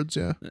keyboards,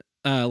 yeah.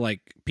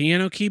 Like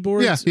piano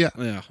keyboards?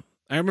 Yeah.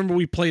 I remember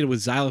we played with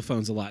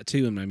xylophones a lot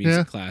too in my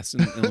music class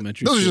in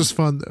elementary school. Those are just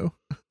fun though.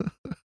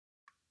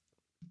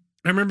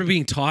 I remember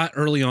being taught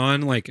early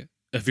on, like,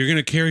 if you're going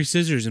to carry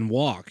scissors and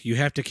walk, you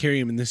have to carry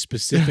them in this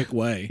specific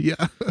way.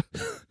 Yeah.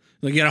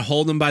 Like, you got to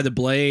hold them by the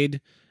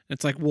blade.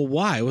 It's like, well,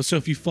 why? Well, so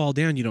if you fall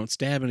down, you don't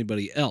stab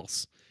anybody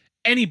else.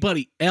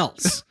 Anybody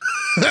else.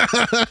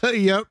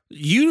 Yep.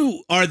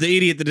 You are the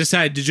idiot that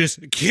decided to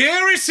just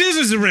carry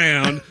scissors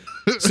around.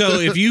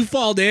 So if you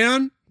fall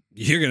down,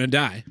 you're going to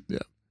die.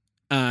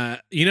 Yeah.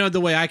 You know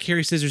the way I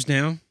carry scissors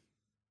now?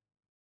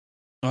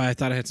 Oh, I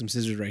thought I had some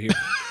scissors right here.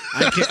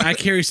 I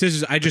carry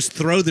scissors. I just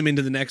throw them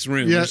into the next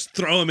room. Yeah. Just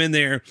throw them in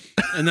there.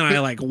 And then I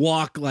like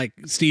walk like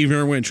Steve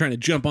Irwin trying to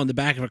jump on the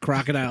back of a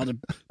crocodile to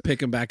pick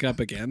them back up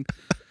again.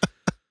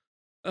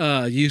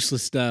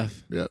 Useless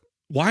stuff. Yeah.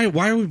 Why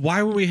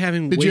were we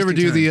having? Did you ever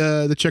do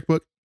time? the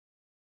checkbook?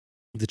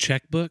 The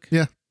checkbook?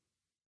 Yeah.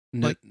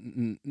 Like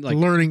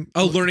learning.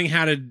 Oh, learning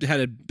how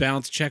to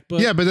balance checkbook.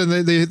 Yeah, but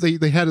then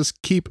they had us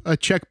keep a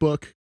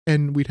checkbook,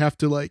 and we'd have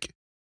to like.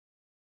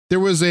 There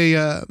was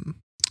a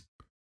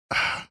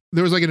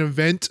there was like an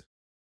event.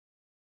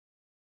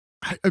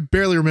 I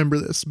barely remember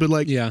this, but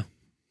like yeah,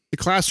 the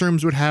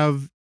classrooms would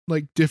have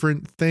like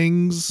different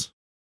things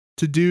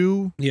to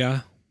do.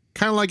 Yeah.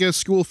 Kind of like a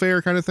school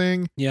fair kind of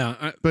thing.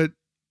 Yeah. But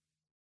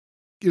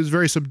it was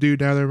very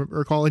subdued now that I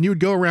recall. And you would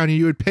go around and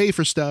you would pay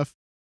for stuff.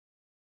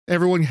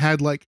 Everyone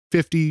had like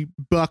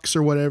 $50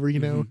 or whatever, you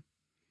know,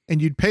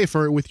 and you'd pay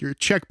for it with your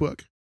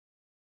checkbook.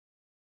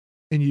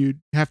 And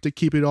you'd have to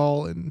keep it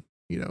all and,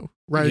 you know,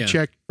 write a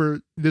check for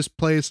this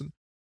place and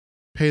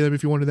pay them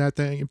if you wanted that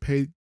thing and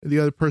pay the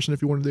other person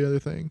if you wanted the other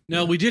thing.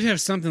 No, we did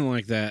have something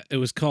like that. It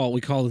was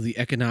we called it the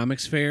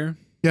economics fair.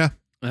 Yeah.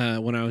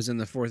 When I was in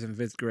the 4th and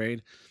 5th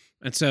grade.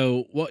 And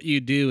so what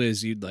you'd do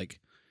is you'd like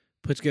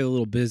put together a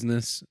little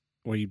business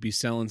where you'd be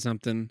selling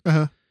something.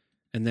 Uh-huh.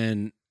 And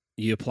then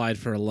you applied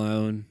for a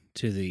loan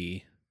to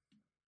the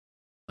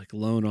like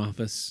loan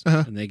office,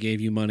 and they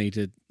gave you money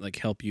to like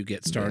help you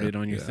get started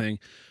on your thing,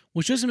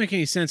 which doesn't make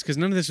any sense because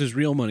none of this was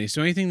real money.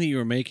 So anything that you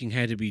were making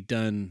had to be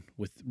done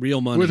with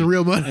real money. With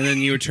real money. And then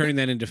you were turning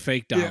that into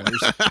fake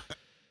dollars.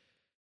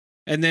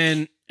 And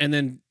then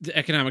the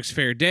economics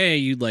fair day,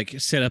 you'd like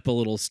set up a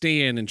little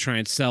stand and try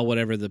and sell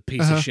whatever the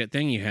piece of shit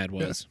thing you had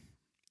was.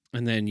 Yeah.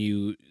 And then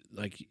you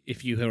like,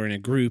 if you were in a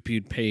group,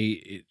 you'd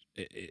pay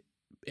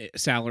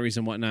salaries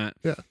and whatnot.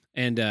 Yeah.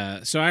 And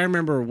so I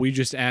remember we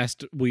just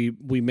asked, we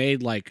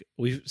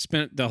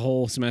spent the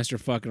whole semester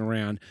fucking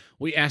around.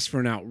 We asked for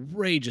an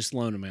outrageous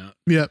loan amount.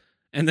 Yep.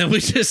 And then we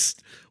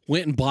just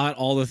went and bought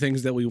all the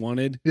things that we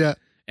wanted. Yeah.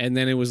 And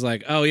then it was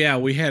like, oh yeah,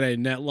 we had a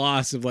net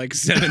loss of like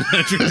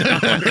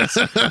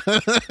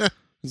 $700.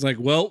 It's like,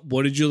 well,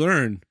 what did you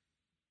learn?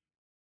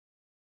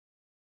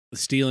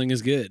 Stealing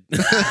is good.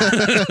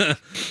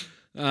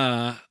 Yeah.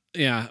 I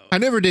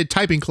never did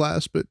typing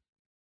class, but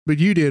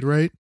you did,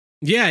 right?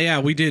 Yeah,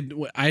 we did.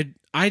 I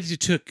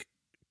took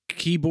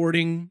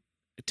keyboarding,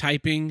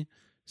 typing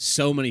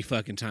so many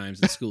fucking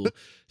times at school.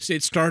 So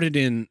it started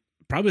in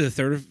probably the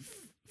 3rd or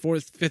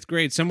 4th, 5th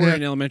grade, somewhere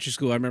in elementary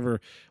school. I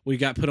remember we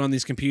got put on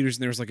these computers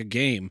and there was like a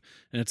game,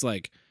 and it's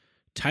like,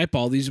 type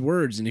all these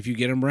words, and if you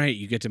get them right,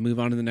 you get to move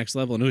on to the next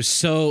level. And it was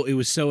so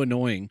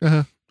annoying.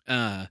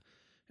 And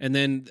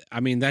then, I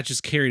mean, that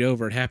just carried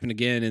over. It happened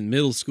again in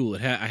middle school.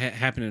 It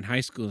happened in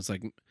high school. It's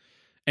like,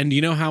 and do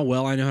you know how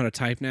well I know how to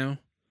type now?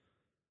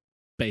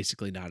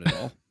 Basically not at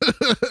all.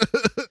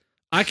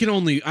 I can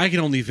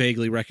only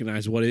vaguely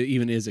recognize what it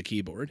even is a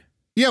keyboard.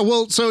 Yeah,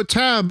 well, so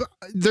Tab,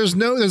 there's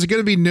going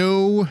to be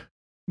no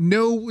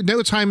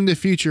time in the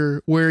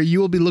future where you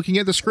will be looking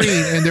at the screen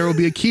and there will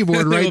be a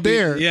keyboard right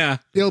there. Yeah.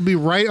 It'll be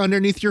right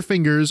underneath your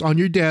fingers on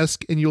your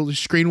desk, and the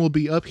screen will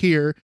be up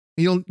here.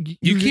 And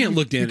you can't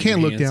look down. You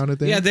can't look down at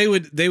that. Yeah, they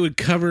would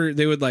cover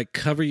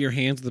your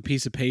hands with a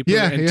piece of paper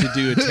to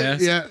do a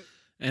test. Yeah.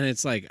 And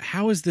it's like,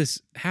 how is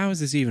this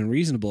even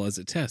reasonable as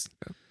a test?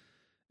 Yeah.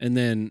 And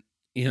then,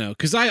 you know,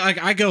 because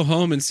I go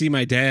home and see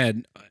my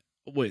dad,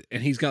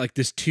 and he's got like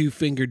this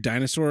 2-fingered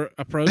dinosaur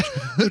approach,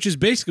 which is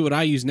basically what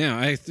I use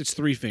now. It's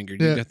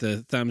 3-fingered. You've got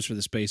the thumbs for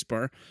the space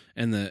bar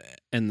and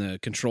the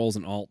controls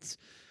and alts.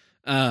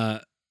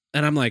 And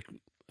I'm like,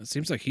 it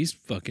seems like he's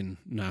fucking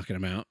knocking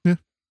them out. Yeah.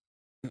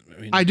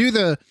 I mean, I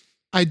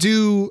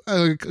do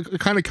a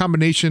kind of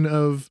combination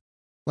of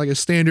like a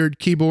standard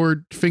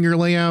keyboard finger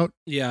layout.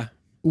 Yeah.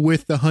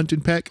 With the hunt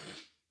and peck.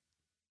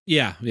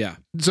 Yeah.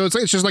 So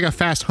it's just like a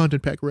fast hunt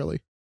and peck, really.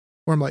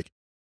 Where I'm like.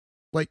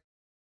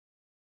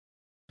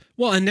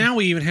 Well, and now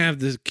we even have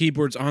the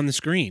keyboards on the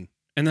screen,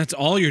 and that's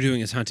all you're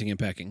doing is hunting and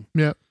pecking.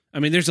 Yeah. I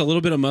mean, there's a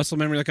little bit of muscle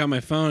memory, like on my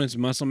phone. It's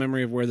muscle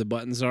memory of where the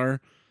buttons are,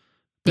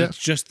 but it's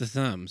just the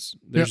thumbs.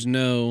 There's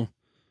no.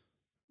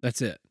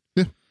 That's it.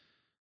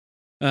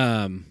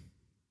 Yeah.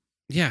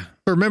 Yeah.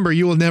 But remember,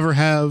 you will never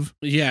have.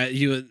 Yeah,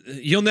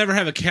 you'll never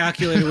have a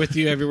calculator with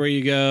you everywhere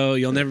you go.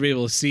 You'll never be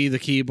able to see the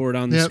keyboard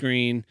on the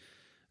screen.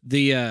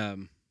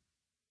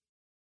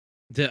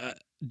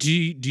 Do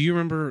you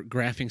remember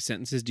graphing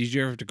sentences? Did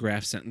you ever have to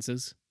graph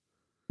sentences?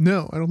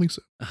 No, I don't think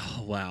so.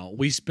 Oh wow,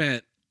 we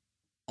spent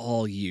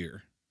all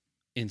year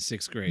in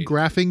 6th grade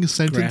Graphing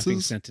sentences.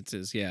 Graphing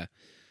sentences, yeah.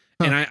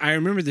 Huh. And I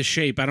remember the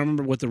shape. I don't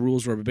remember what the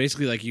rules were, but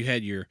basically, like you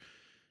had your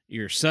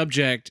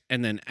subject,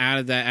 and then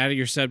out of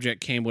your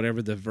subject came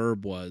whatever the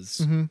verb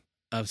was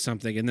of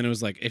something, and then it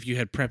was like if you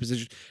had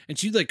prepositions, and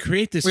so you'd like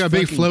create this like a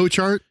big flow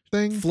chart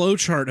thing. Flow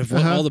chart of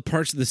what all the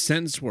parts of the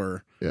sentence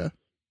were. Yeah.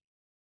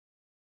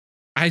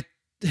 I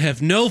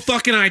have no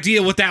fucking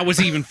idea what that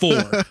was even for.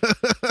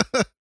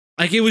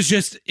 Like it was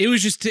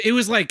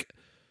like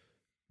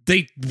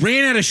they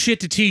ran out of shit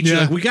to teach you.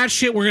 Like, we got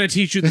shit we're going to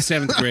teach you in the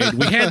 7th grade.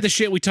 We had the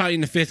shit we taught you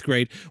in the 5th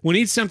grade. We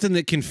need something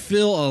that can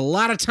fill a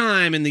lot of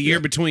time in the year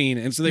between.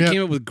 And so they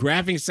came up with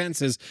graphing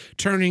sentences,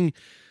 turning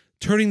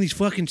these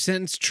fucking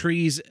sentence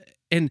trees,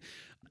 and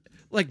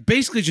like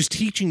basically just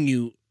teaching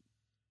you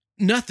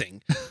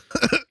nothing.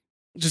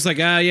 Just like,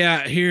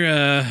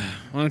 here,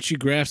 why don't you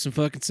graph some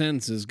fucking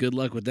sentences? Good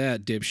luck with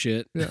that,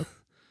 dipshit. Yeah.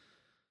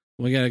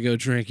 We got to go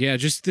drink. Yeah,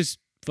 just this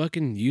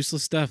fucking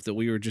useless stuff that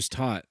we were just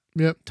taught.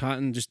 Yep. Taught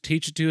and just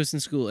teach it to us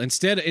in school.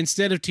 Instead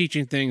of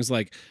teaching things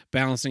like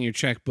balancing your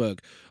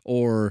checkbook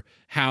or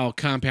how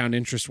compound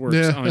interest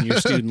works on your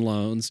student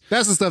loans.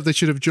 That's the stuff they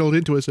should have drilled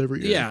into us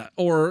every year. Yeah.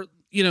 Or,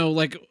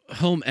 like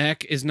home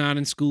ec is not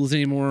in schools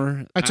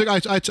anymore. I took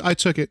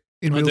it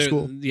in middle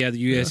school. Yeah, the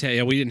US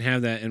had, we didn't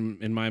have that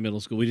in my middle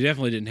school. We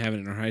definitely didn't have it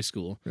in our high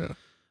school. Yeah.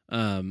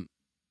 I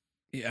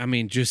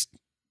mean, just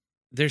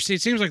it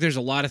seems like there's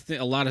a lot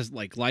of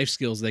like life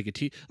skills they could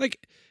teach,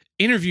 like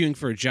interviewing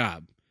for a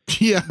job.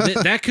 Yeah.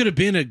 that could have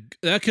been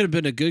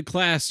a good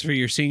class for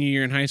your senior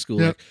year in high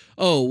school. Yep. Like,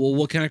 oh, well,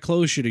 what kind of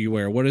clothes should you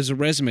wear? What does a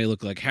resume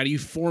look like? How do you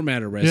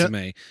format a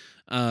resume?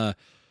 Yep.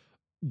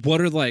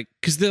 What are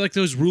because they're like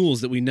those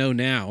rules that we know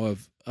now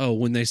of, oh,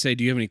 when they say,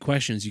 do you have any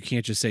questions? You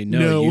can't just say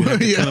no. You have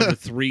to come up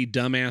with 3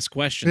 dumbass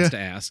questions to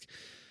ask.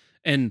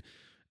 And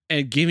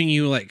giving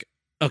you like,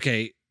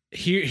 okay,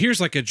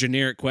 here's like a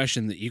generic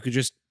question that you could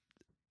just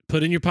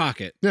put in your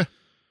pocket. Yeah.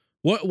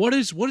 What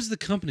is the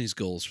company's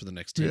goals for the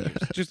next 10 years?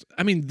 Just,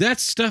 I mean,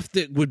 that's stuff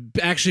that would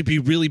actually be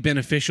really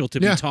beneficial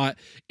to be taught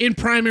in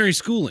primary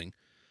schooling.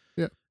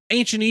 Yeah.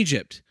 Ancient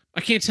Egypt. I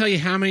can't tell you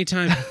how many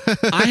times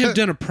I have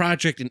done a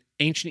project in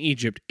ancient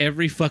Egypt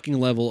every fucking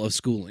level of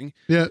schooling.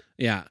 Yeah.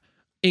 Yeah.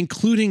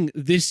 Including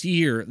this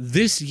year,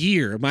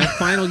 my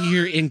final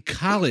year in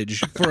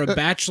college for a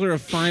Bachelor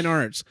of Fine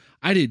Arts.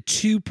 I did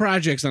 2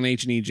 projects on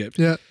ancient Egypt.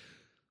 Yeah.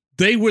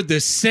 They were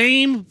the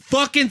same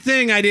fucking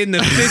thing I did in the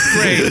 5th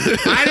grade.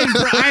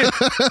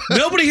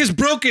 Nobody has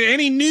broken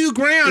any new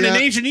ground in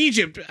ancient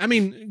Egypt. I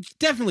mean,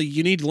 definitely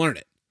you need to learn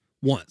it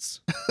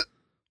once.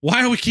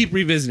 Why do we keep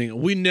revisiting it?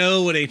 We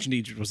know what ancient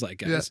Egypt was like,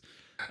 guys.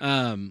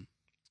 Yeah.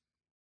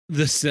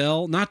 The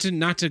Cell, not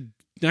to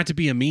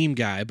be a meme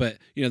guy, but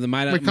the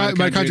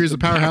my country is the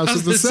powerhouse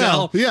of the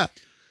Cell. Yeah.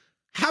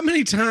 How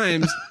many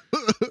times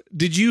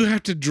did you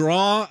have to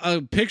draw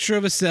a picture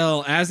of a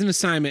cell as an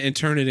assignment and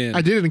turn it in?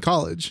 I did it in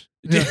college.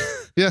 Yeah.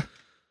 Yeah.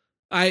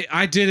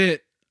 I did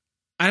it,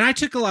 and I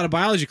took a lot of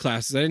biology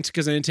classes. I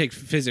didn't take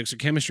physics or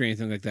chemistry or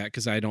anything like that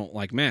because I don't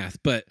like math.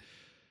 But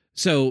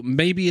so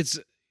maybe it's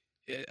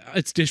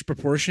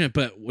disproportionate,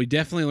 but we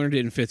definitely learned it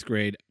in 5th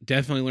grade.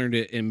 Definitely learned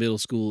it in middle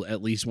school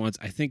at least once.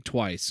 I think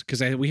twice,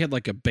 because we had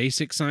like a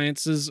basic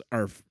sciences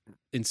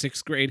in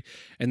 6th grade,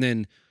 and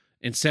then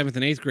in 7th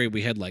and 8th grade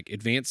we had like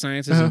advanced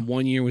sciences, and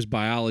 1 year was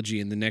biology,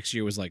 and the next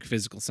year was like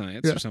physical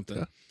science or something.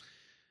 Yeah.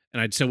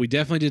 And so we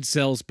definitely did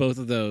cells, both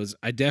of those.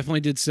 I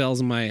definitely did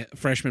cells in my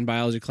freshman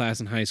biology class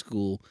in high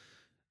school,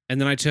 and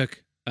then I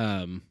took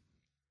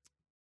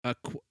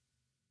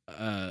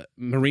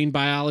marine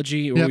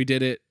biology where we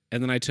did it.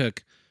 And then I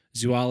took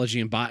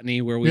zoology and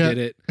botany where we did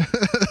it.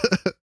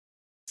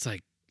 It's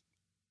like,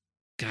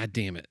 God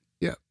damn it.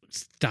 Yeah.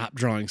 Stop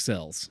drawing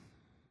cells.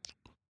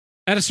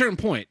 At a certain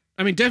point.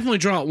 I mean, definitely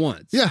draw it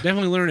once. Yeah.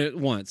 Definitely learn it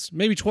once.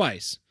 Maybe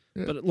twice.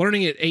 Yeah. But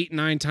learning it 8,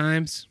 9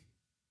 times.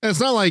 And it's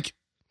not like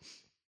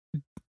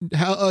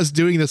how us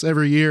doing this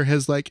every year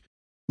has like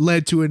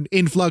led to an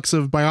influx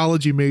of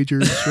biology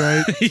majors,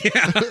 right?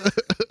 Yeah.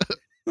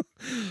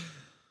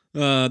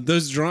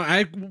 Those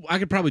I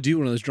could probably do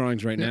one of those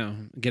drawings right now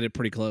and get it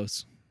pretty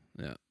close.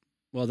 Yeah.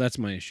 Well, that's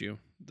my issue.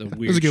 The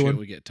weird shit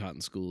we get taught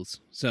in schools.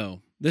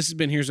 So this has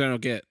been Here's What I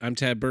Don't Get. I'm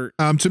Tad Burt.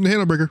 I'm Tim the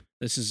Handleberger.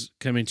 This is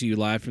coming to you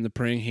live from the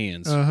Praying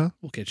Hands.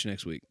 We'll catch you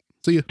next week.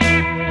 See you.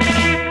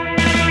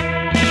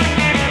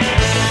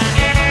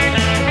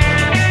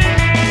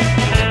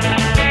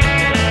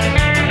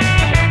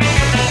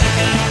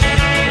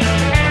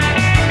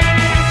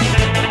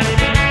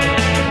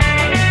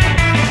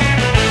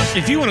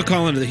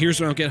 into the Here's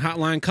What I Don't Get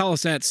hotline. Call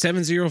us at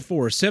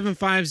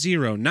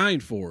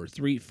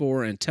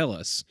 704-750-9434 and tell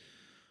us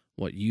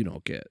what you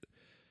don't get.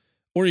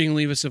 Or you can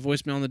leave us a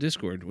voicemail on the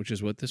Discord, which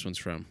is what this one's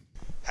from.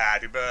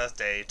 Happy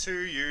birthday to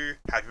you.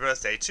 Happy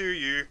birthday to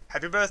you.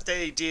 Happy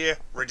birthday, dear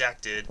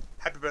redacted.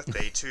 Happy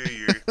birthday to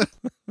you.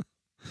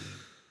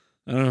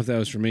 I don't know if that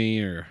was for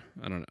me or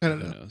I don't know. I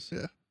don't Who know. knows?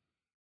 Yeah.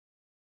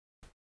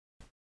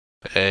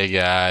 Hey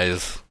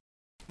guys,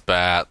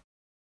 Bat.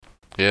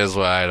 Here's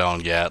what I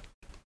don't get.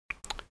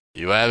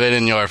 You have it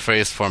in your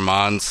face for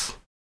months,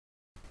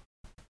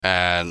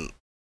 and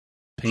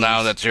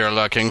now that you're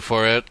looking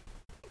for it,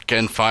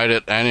 can't find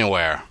it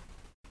anywhere.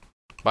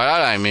 By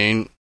that I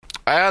mean,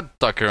 I had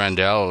Tucker and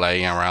Dale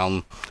laying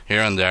around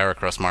here and there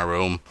across my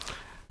room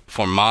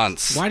for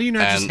months. Why do you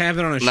not just and have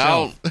it on a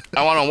now shelf?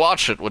 I want to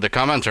watch it with the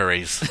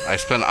commentaries. I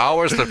spent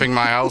hours flipping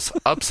my house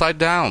upside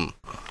down.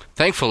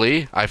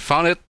 Thankfully, I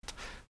found it,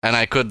 and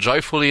I could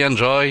joyfully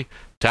enjoy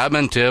Tab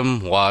and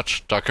Tim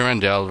watch Tucker and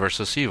Dale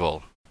vs.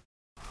 Evil.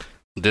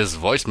 This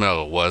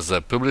voicemail was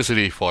a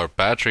publicity for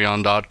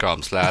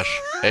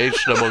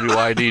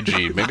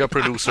patreon.com/HWIDG Mega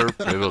Producer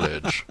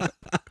Privilege.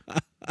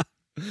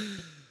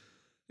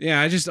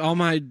 Yeah, all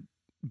my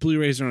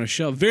Blu-rays are on a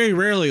shelf. Very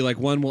rarely, like,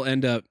 one will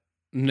end up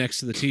next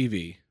to the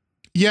TV.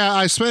 Yeah,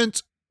 I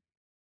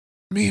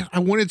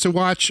wanted to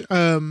watch it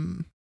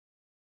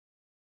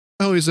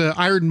was an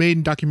Iron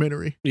Maiden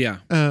documentary. Yeah.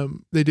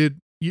 They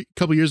did a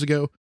couple years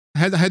ago. I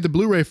had the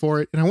Blu-ray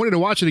for it, and I wanted to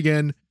watch it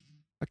again.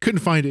 I couldn't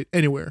find it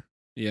anywhere.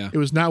 Yeah. It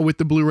was not with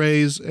the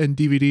Blu-rays and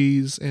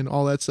DVDs and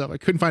all that stuff. I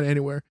couldn't find it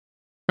anywhere.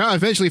 I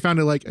eventually found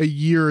it like a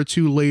year or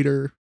two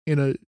later in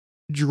a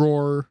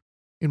drawer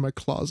in my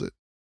closet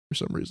for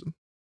some reason.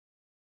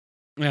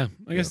 Yeah,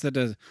 I guess that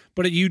does.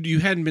 But you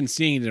hadn't been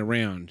seeing it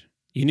around.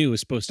 You knew it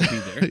was supposed to be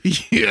there.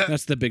 Yeah.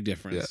 That's the big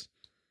difference.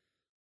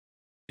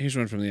 Here's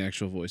one from the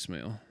actual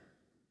voicemail.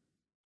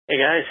 Hey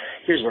guys,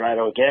 here's what I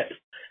don't get.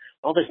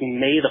 All this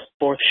May the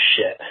 4th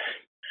shit.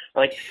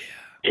 Like,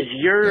 is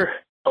your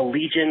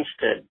allegiance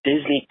to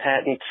Disney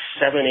patent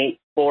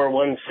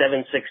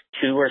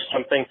 7841762 or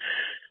something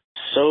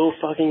so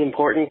fucking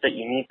important that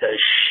you need to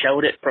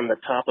shout it from the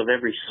top of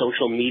every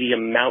social media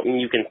mountain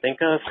you can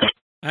think of?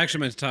 I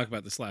actually meant to talk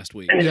about this last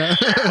week. Yeah.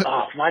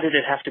 Why did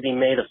it have to be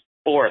May the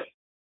 4th?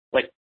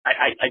 Like,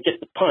 I get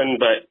the pun,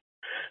 but,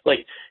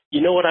 like,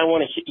 you know what I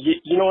want to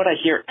you know what I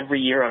hear every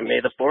year on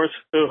May the 4th?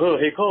 Oh,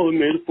 hey, Colin,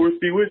 May the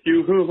 4th be with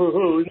you.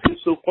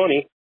 It's so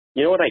funny.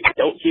 You know what I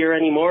don't hear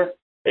anymore?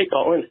 Hey,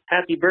 Colin,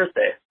 happy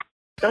birthday.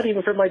 Not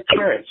even for my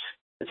parents.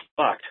 It's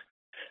fucked.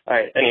 All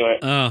right, anyway.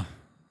 Oh,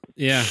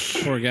 yeah,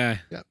 poor guy.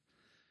 Yep.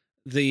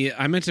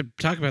 I meant to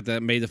talk about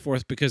that May the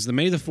 4th because the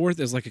May the 4th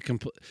is like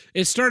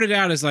it started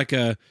out as like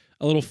a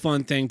little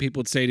fun thing people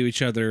would say to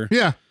each other.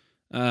 Yeah.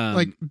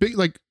 Like Big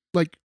like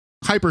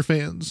hyper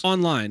fans.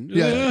 Online.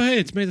 Yeah. Oh, hey,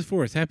 it's May the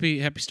 4th.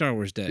 Happy Star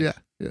Wars Day. Yeah.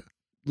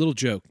 Little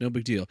joke, no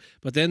big deal.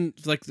 But then,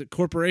 like, the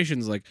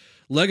corporations, like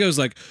Lego's,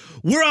 like,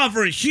 we're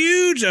offering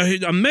huge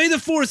a May the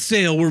 4th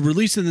sale. We're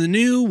releasing the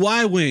new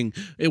Y-wing.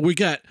 We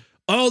got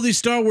all these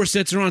Star Wars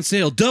sets are on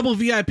sale. Double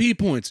VIP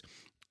points.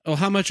 Oh,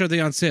 how much are they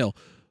on sale?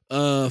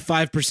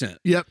 5%.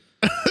 Yep.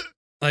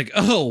 Like,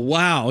 oh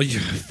wow,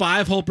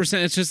 5 whole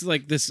percent. It's just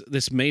like this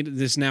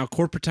now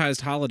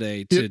corporatized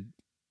holiday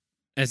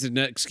as an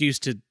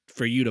excuse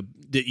for you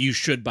that you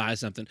should buy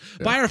something.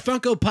 Yeah. Buy our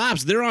Funko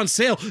Pops. They're on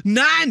sale.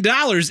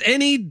 $9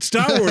 any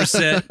Star Wars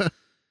set.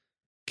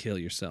 Kill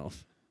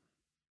yourself.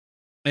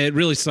 It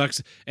really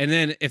sucks. And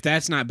then if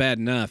that's not bad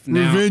enough,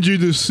 now Revenge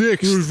of the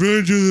 6th.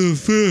 Revenge of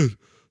the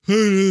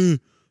 5th.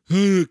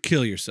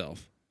 Kill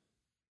yourself.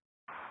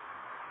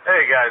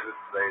 Hey guys, it's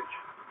Sage.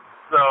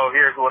 So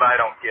here's what I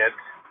don't get.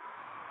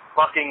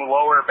 Fucking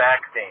lower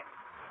back pain.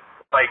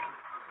 Like,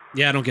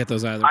 yeah, I don't get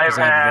those either because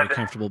I have a very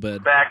comfortable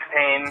bed. Back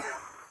pain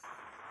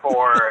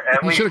for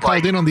at you least should have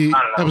called in on the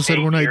episode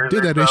when I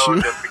did that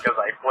issue. Just because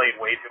I played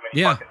way too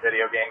many fucking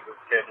video games as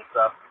a kid and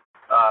stuff.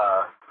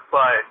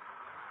 But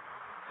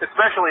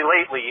especially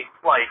lately,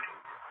 like,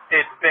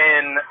 it's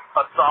been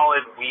a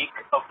solid week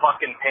of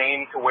fucking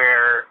pain to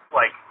where,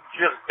 like,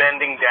 just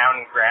bending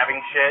down and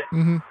grabbing shit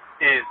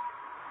is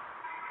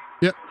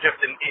just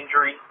an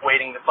injury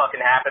waiting to fucking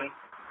happen.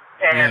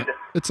 And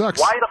it sucks.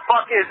 Why the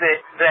fuck is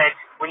it that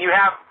when you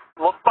have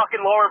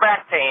fucking lower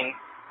back pain,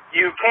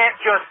 you can't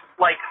just,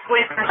 like,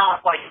 sleep it off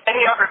like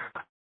any other...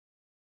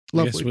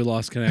 I guess we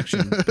lost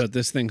connection, but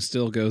this thing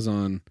still goes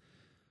on.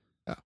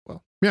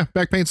 Yeah,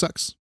 back pain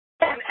sucks.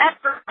 And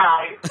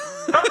exercise.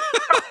 What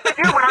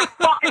do when I'm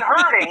fucking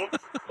hurting?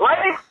 Let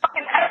me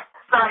fucking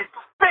exercise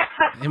to fix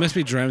it. He must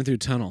be driving through a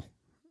tunnel.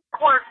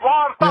 While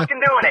I'm fucking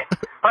doing it.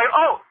 Like,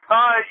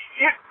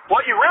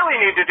 what you really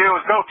need to do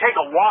is go take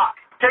a walk.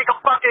 Take a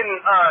fucking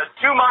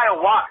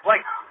 2-mile walk. Like,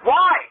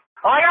 why?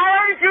 Like, I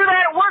already do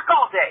that at work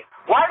all day.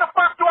 Why the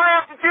fuck do I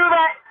have to do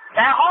that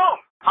at home?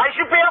 I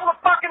should be able to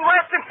fucking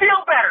rest and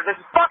feel better. This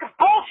is fucking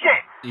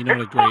bullshit. You know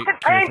what a great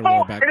cure for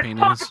lower back pain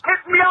is? It's fucking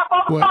pissing me off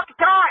all the fucking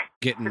time.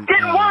 Getting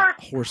worse,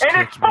 horse and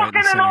kicked it's right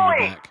in the fucking center of your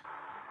annoying. back.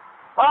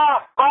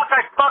 Oh, fuck,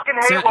 I fucking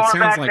fucking hate lower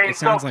back pain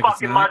so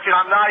fucking much, and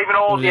I'm not even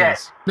old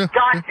yet. God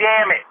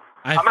damn it.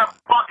 I'm gonna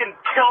fucking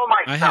kill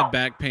myself. I had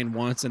back pain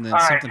once, and then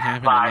something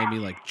happened that made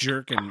me like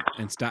jerk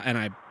and stop, and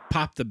I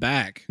popped the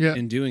back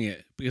in doing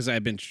it because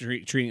I've been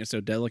treating it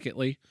so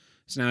delicately.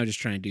 So now I just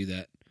try and do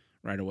that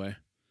right away.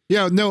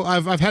 Yeah, no,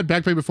 I've had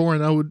back pain before,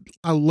 and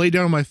I'll lay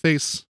down on my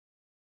face,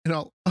 and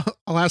I'll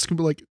ask him,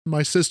 like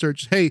my sister,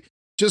 hey,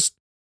 just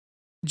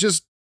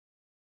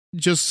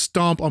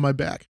stomp on my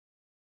back,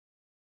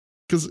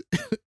 because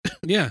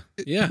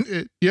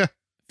it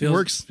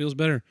works. Feels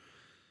better.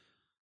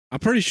 I'm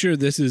pretty sure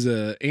this is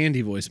a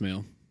Andy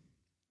voicemail.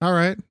 All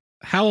right.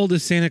 How old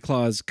is Santa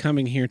Claus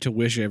coming here to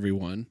wish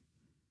everyone?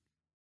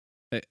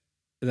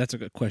 That's a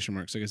good question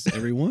mark. So I guess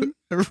everyone?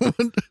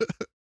 Everyone.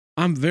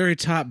 I'm very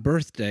top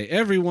birthday.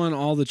 Everyone,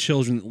 all the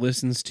children that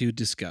listens to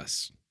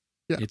discuss.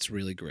 Yeah. It's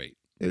really great.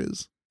 It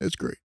is. It's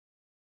great.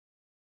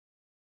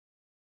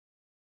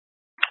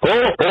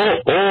 Santa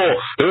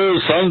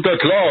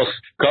Claus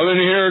coming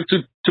here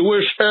to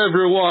wish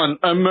everyone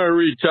a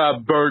merry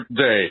top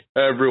birthday.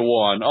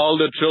 Everyone, all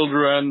the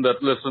children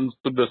that listens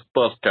to this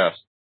podcast.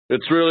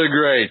 It's really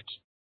great.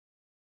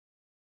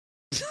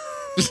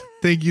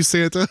 Thank you,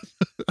 Santa.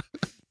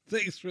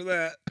 Thanks for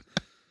that.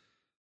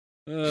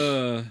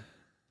 Bad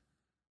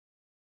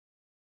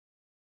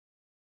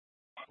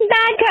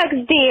Cooks,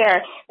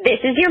 dear. This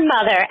is your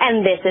mother,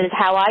 and this is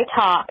how I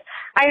talk.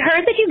 I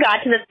heard that you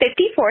got to the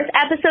 54th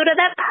episode of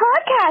that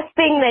podcast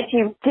thing that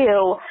you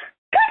do.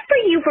 Good for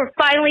you for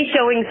finally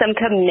showing some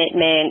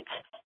commitment.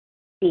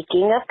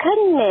 Speaking of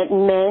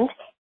commitment,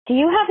 do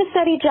you have a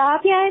steady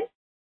job yet?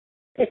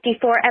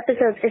 54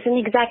 episodes isn't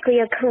exactly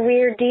a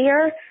career,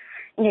 dear.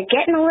 And you're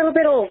getting a little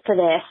bit old for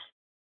this.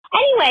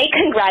 Anyway,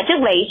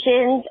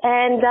 congratulations,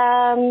 and,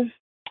 oh,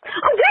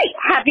 great!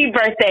 Happy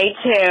birthday,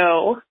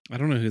 too! I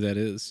don't know who that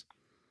is.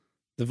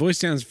 The voice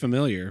sounds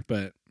familiar,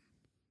 but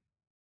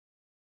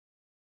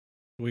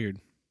weird.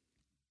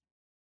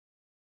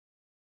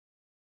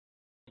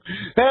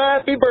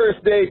 Happy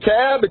birthday,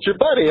 Tab. It's your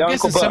buddy,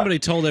 Uncle Buck. Somebody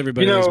told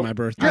everybody it was my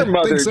birthday. Your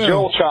mother,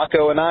 Joel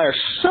Chaco, and I are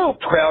so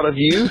proud of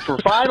you for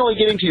finally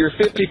getting to your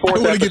 54th episode. I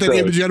want to get that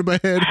image out of my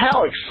head.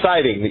 How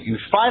exciting that you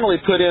finally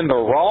put in the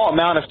raw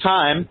amount of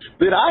time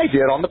that I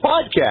did on the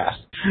podcast.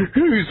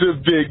 Who's a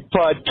big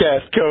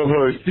podcast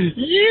co-host?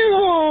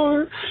 You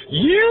are!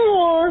 You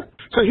are!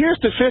 So here's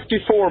to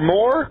 54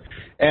 more,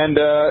 and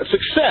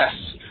success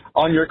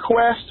on your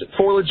quest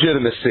for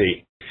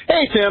legitimacy.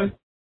 Hey, Tim.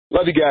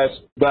 Love you guys.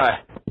 Bye.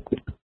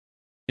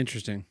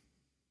 Interesting.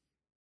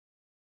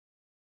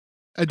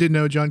 I didn't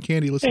know John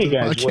Candy listened to the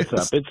podcast. Hey guys, what's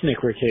up? It's Nick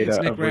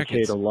Rekieta of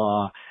Rekieta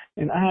Law,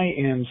 and I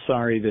am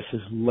sorry this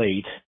is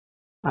late.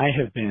 I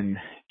have been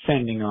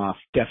fending off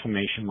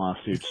defamation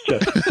lawsuits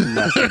just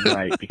left and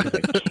right because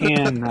I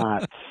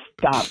cannot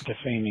stop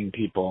defaming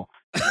people,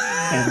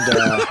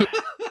 and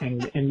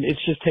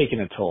it's just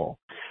taking a toll.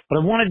 But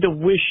I wanted to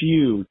wish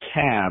you,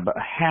 Tab, a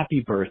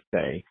happy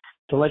birthday.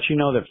 To let you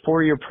know that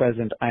for your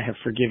present, I have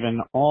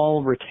forgiven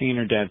all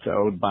retainer debts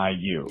owed by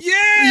you.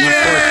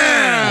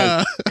 Yeah!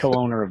 Of course, as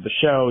co-owner of the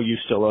show, you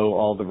still owe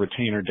all the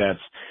retainer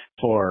debts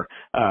for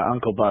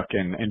Uncle Buck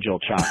and Joel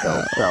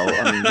Chaco. So,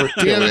 I mean, we're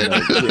still in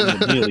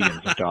the millions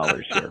of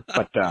dollars here.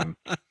 But,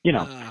 you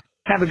know,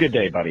 have a good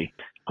day, buddy.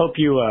 Hope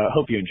you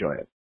enjoy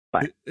it.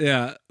 Bye.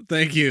 Yeah,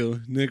 thank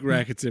you, Nick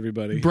Rackets,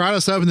 everybody. Brought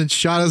us up and then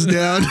shot us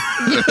down.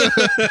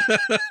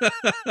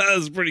 That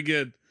was pretty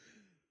good.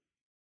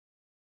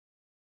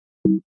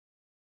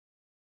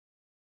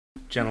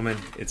 Gentlemen,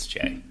 it's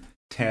Jay.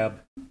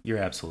 Tab, you're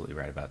absolutely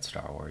right about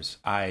Star Wars.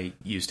 I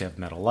used to have a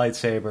metal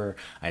lightsaber.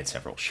 I had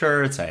several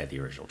shirts. I had the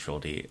original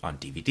trilogy on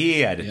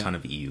DVD. I had a ton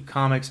of EU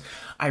comics.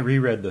 I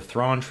reread the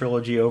Thrawn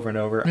trilogy over and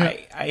over. Yeah.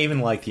 I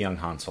even liked the Young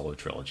Han Solo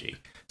trilogy.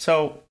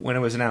 So when it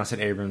was announced that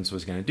Abrams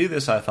was going to do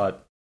this, I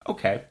thought,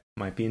 okay,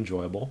 might be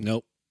enjoyable.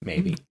 Nope.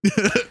 Maybe.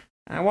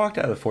 I walked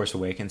out of The Force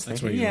Awakens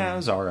thinking, yeah, it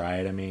was all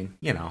right. I mean,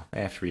 you know,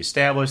 they have to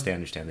reestablish, they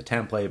understand the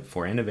template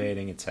before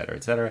innovating, et cetera,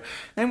 et cetera.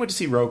 Then I went to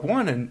see Rogue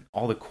One, and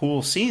all the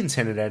cool scenes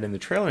hinted at in the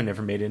trailer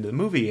never made it into the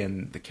movie,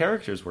 and the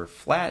characters were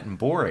flat and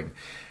boring.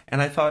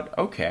 And I thought,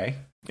 okay,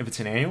 if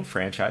it's an annual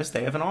franchise,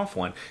 they have an off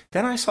one.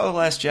 Then I saw The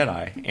Last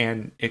Jedi,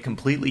 and it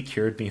completely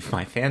cured me of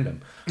my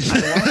fandom.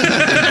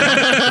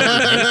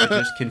 I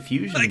just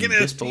confusion and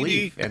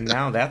disbelief, and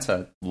now that's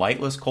a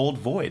lightless, cold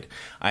void.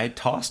 I had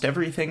tossed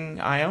everything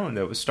I owned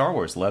that was Star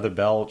Wars, leather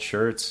belt,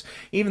 shirts,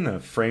 even the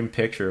framed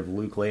picture of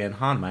Luke, Leia, and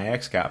Han my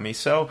ex got me,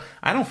 so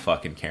I don't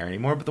fucking care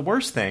anymore. But the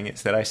worst thing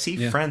is that I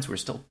see friends who are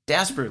still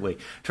desperately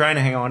trying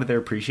to hang on to their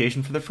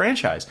appreciation for the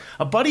franchise.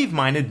 A buddy of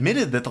mine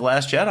admitted that The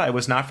Last Jedi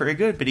was not very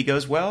good, but he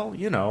goes, well,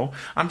 you know,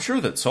 I'm sure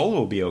that Solo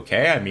will be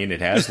okay. I mean,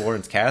 it has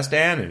Lawrence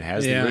Kasdan, and it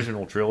has the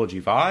original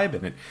trilogy vibe,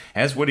 and it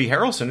has Woody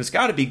Harrelson. It's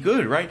got to be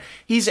good, right?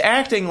 He's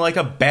acting like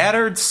a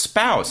battered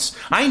spouse.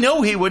 I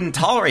know he wouldn't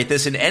tolerate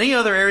this in any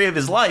other area of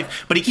his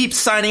life, but he keeps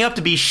signing up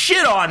to be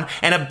shit on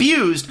and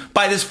abused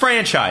by this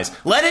franchise.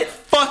 Let it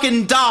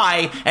fucking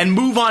die and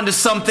move on to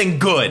something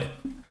good.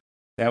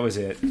 That was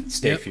it.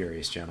 Stay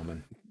furious,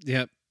 gentlemen.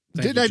 Yep.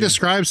 Didn't I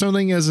describe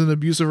something as an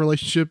abusive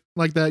relationship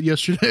like that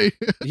yesterday?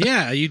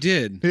 Yeah, you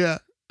did. Yeah.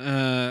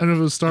 I don't know if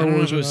it was Star Wars. I don't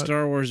know if it was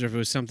Star Wars or if it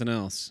was something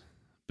else.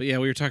 But yeah,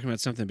 we were talking about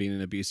something being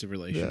an abusive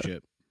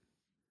relationship.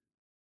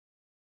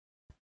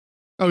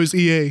 Oh, it was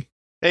EA.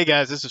 Hey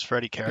guys, this is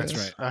Freddie Karras. That's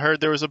right. I heard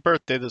there was a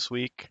birthday this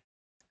week,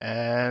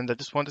 and I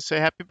just wanted to say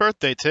happy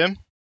birthday, Tim.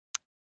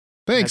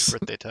 Thanks. Happy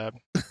birthday, Tab.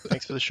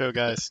 Thanks for the show,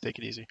 guys. Take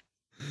it easy.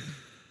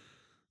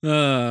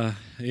 Yeah.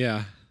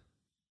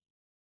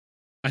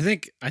 I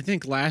think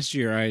last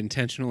year I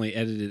intentionally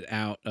edited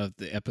out of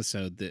the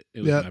episode that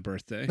it was my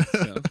birthday.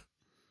 So.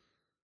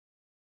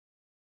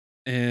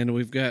 And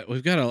we've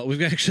actually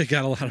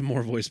got a lot of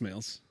more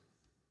voicemails.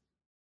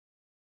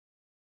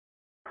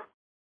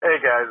 Hey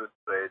guys, it's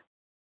Sage.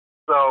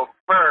 So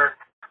first,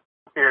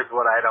 here's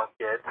what I don't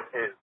get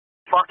is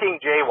fucking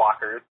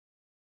jaywalkers.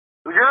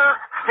 You're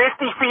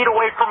 50 feet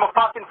away from a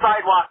fucking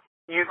sidewalk.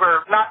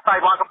 Or not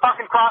sidewalk, a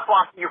fucking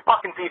crosswalk, you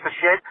fucking piece of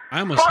shit.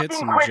 I almost hit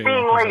some quit being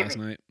jaywalkers lazy, last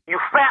night. you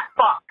fat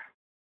fuck.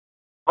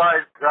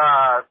 But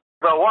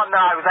the one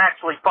that I was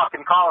actually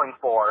fucking calling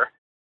for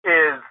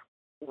is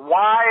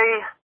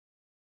why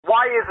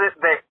is it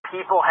that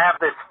people have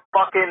this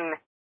fucking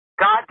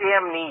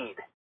goddamn need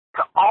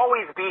to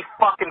always be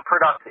fucking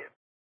productive?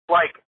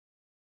 Like,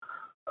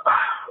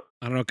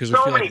 I don't know, because we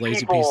so feel like many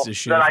lazy people pieces of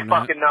shit. that I for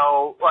not. fucking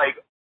know, like,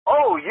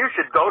 oh, you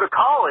should go to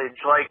college.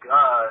 Like,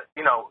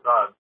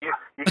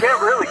 you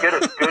can't really get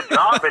a good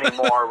job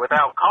anymore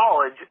without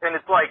college. And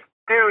it's like,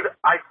 dude,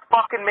 I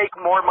fucking make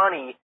more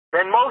money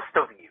than most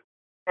of you.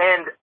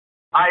 And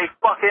I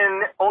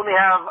fucking only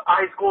have a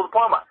high school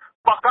diploma.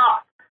 Fuck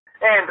off.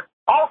 And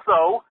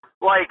also,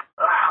 like,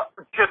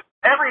 just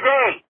every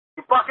day,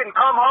 you fucking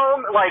come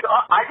home, like,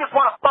 I just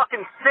want to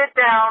fucking sit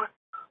down,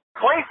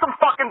 play some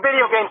fucking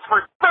video games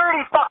for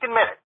 30 fucking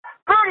minutes.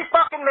 30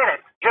 fucking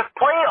minutes. Just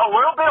play a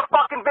little bit of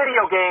fucking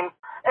video games,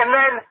 and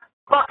then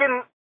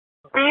fucking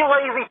be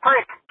lazy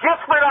prick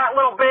just for that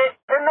little bit,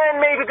 and then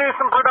maybe do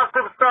some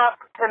productive stuff,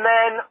 and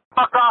then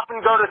fuck off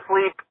and go to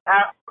sleep,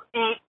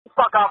 eat,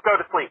 fuck off, go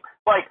to sleep.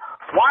 Like,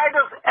 why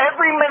does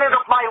every minute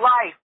of my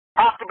life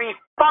have to be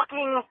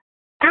fucking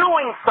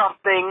doing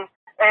something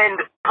and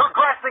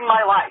progressing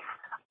my life?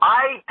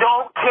 I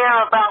don't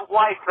care about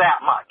life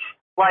that much.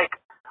 Like,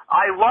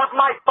 I love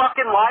my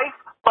fucking life,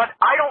 but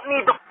I don't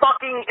need to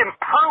fucking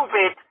improve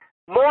it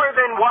more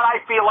than what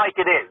I feel like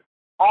it is.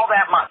 All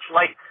that much.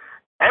 Like,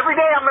 every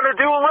day I'm going to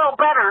do a little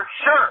better,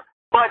 sure,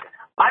 but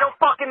I don't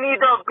fucking need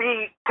to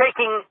be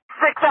taking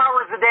 6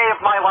 hours a day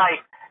of my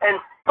life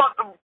and fuck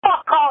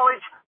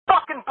college,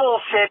 fucking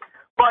bullshit,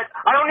 but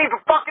I don't need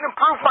to fucking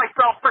improve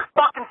myself for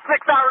fucking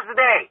 6 hours a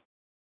day.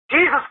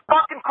 Jesus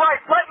fucking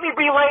Christ, let me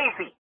be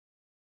lazy.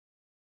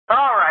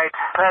 All right,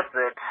 that's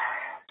it.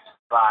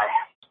 Bye.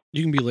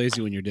 You can be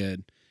lazy when you're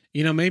dead.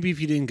 You know, maybe if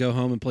you didn't go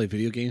home and play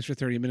video games for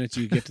 30 minutes,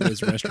 you get to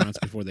those restaurants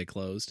before they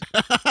closed.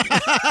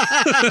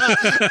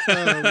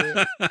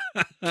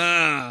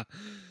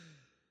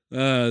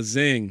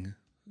 Zing.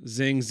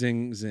 Zing,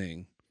 zing,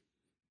 zing.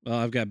 Well,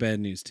 I've got bad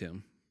news,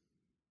 Tim.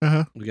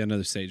 We got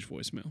another Sage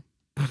voicemail.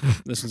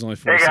 This one's only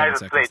 47 Hey guys, it's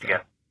seconds. Sage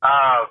again.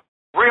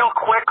 Real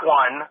quick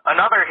one.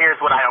 Another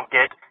here's what I don't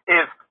get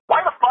is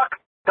why the fuck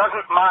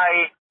doesn't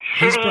my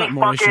He's shitty brought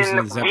more issues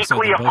to fucking this episode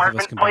weekly than both of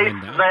us apartment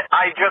combined place now. that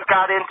I just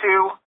got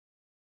into,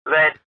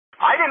 that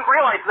I didn't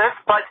realize this,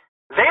 but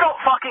they don't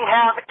fucking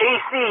have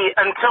AC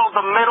until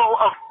the middle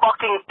of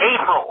fucking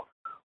April.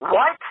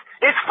 What?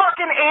 It's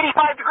fucking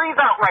 85 degrees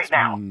out right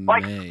now.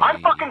 Like, I'm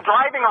fucking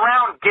driving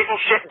around getting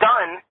shit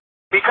done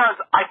because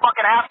I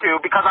fucking have to,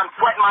 because I'm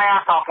sweating my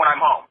ass off when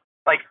I'm home.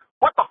 Like,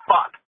 what the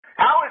fuck?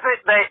 How is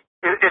it that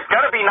it's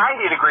gonna be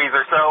 90 degrees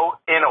or so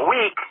in a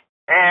week,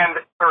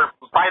 or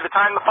by the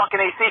time the fucking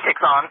AC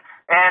kicks on,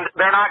 and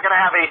they're not gonna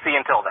have AC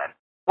until then?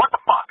 What the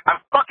fuck? I'm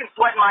fucking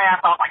sweating my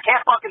ass off. I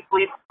can't fucking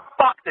sleep.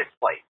 Fuck this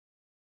place.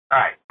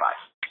 Alright, bye.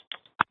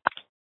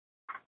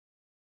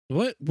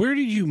 What? Where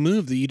did you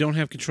move that you don't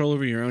have control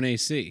over your own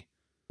AC?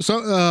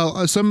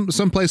 So,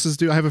 some places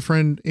do. I have a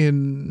friend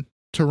in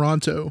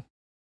Toronto.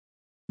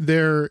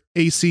 Their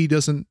AC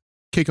doesn't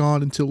kick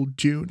on until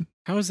June.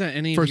 How is that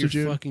any of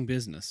your fucking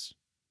business?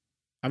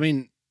 I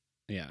mean,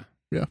 yeah.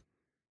 Yeah.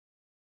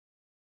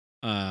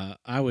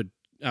 I would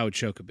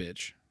choke a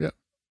bitch. Yeah.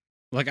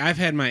 Like, I've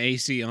had my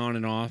AC on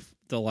and off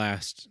the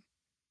last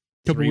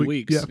Couple 3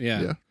 weeks.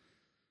 Yeah.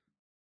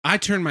 I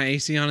turn my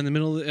AC on in the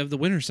middle of the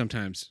winter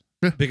sometimes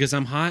because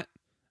I'm hot.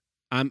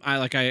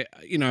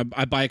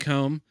 I bike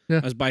home. Yeah.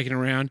 I was biking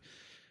around,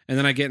 and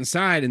then I get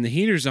inside and the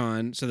heater's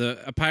on, so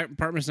the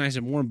apartment's nice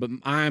and warm, but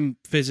I'm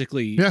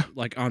physically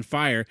like on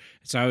fire.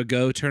 So I would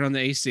go turn on the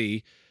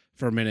AC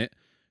for a minute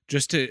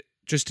just to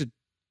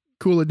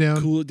cool it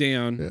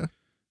down. Yeah.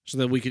 So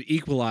that we could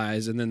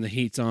equalize, and then the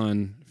heat's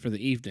on for the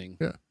evening.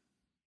 Yeah.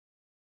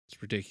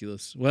 It's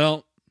ridiculous.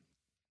 Well,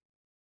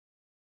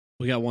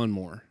 we got one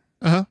more.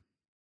 Uh-huh.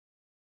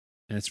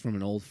 And it's from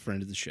an old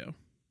friend of the show.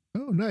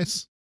 Oh,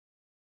 nice.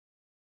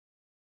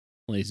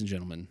 Ladies and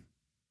gentlemen,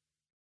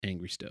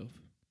 Angry Stove.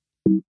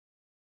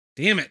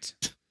 Damn it.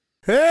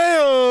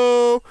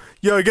 Hey-o!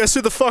 Yo, guess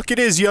who the fuck it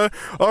is, yo?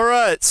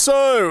 Alright,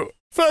 so,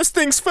 first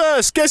things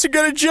first, guess who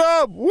got a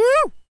job? Woo!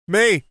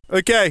 Me.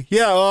 Okay,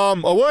 yeah,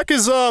 I work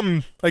as,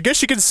 I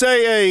guess you could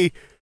say a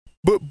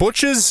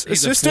butcher's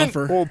He's assistant?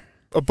 or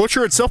a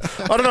butcher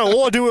itself? I don't know,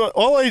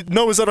 all I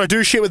know is that I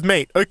do shit with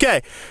meat.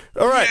 Okay,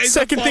 alright,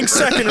 second thing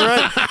second,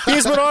 right?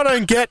 Here's what I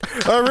don't get.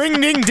 Ring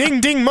ding ding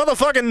ding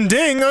motherfucking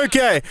ding,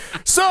 okay.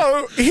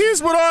 So,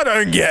 here's what I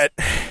don't get.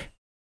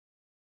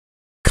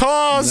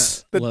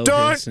 Cars that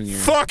don't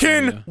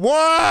fucking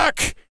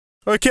work.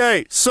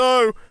 Okay,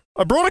 so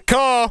I brought a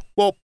car.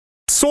 Well,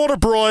 sort of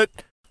brought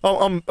it.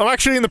 I'm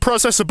actually in the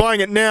process of buying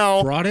it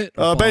now. Brought it?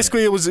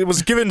 Basically, it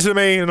was given to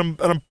me, and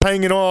I'm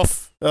paying it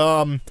off.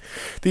 The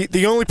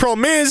only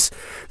problem is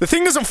the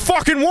thing doesn't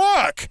fucking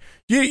work.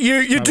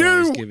 You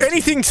do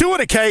anything to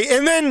it, okay,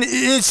 and then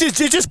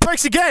it just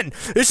breaks again.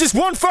 It's just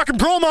one fucking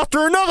problem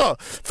after another.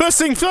 First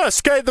thing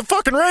first, okay, the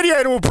fucking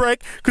radiator will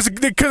break because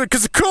the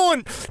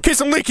coolant keeps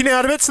on leaking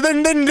out of it. So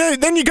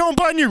then you go and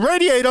buy a new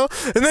radiator,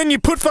 and then you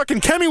put fucking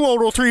Chemi-Weld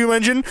all through your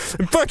engine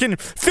and fucking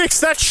fix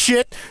that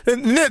shit.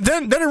 And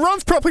then it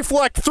runs properly for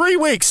like 3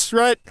 weeks,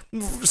 right?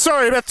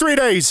 Sorry, about 3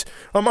 days.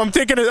 I'm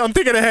thinking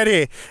ahead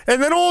here.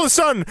 And then all of a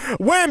sudden,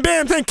 wham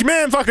bam, thank you,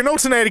 man, fucking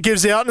alternator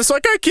gives out, and it's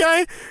like,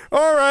 okay,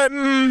 all right.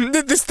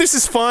 This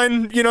is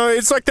fine, you know,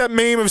 it's like that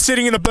meme of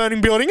sitting in a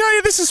burning building, oh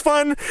yeah, this is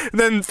fun, and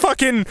then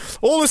fucking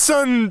all of a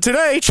sudden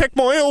today, check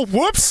my oil,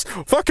 whoops,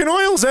 fucking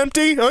oil's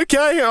empty,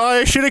 okay,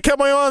 I should have kept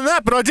my eye on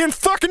that, but I didn't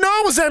fucking know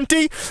it was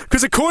empty,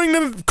 because according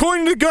to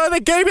the guy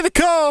that gave me the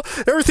car,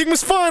 everything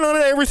was fine on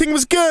it, everything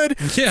was good,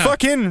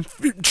 fucking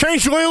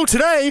changed the oil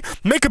today,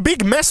 make a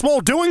big mess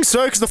while doing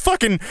so, because the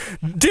fucking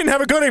didn't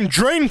have a goddamn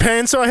drain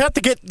pan, so I had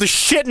to get the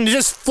shit and it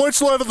just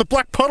floats all over the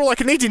black puddle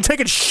like an Indian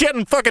taking shit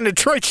in fucking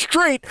Detroit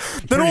Street.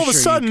 Then all of a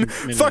sudden,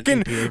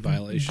 fucking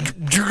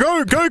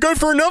go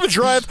for another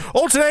drive.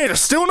 Alternator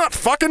still not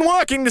fucking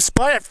working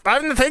despite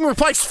having the thing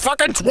replaced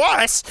fucking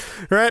twice,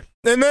 right?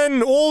 And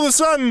then all of a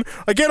sudden,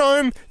 I get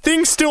home,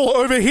 things still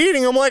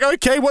overheating. I'm like,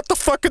 okay, what the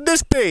fuck could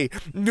this be?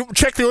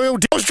 Check the oil.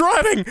 I was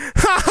driving.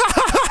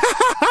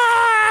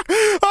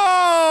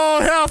 Oh,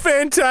 how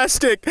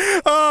fantastic!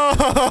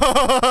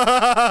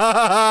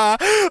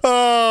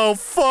 Oh,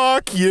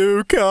 fuck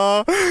you,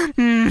 car.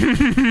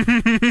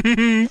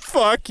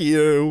 Fuck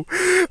you.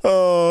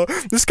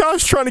 This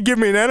car's trying to give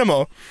me an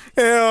enema,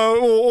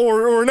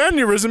 or an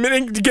aneurysm,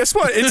 and guess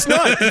what? It's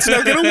not. It's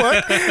not gonna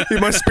work.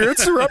 My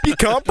spirits are up. You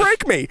can't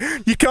break me.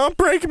 You can't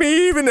break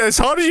me even as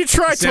hard as you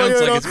try,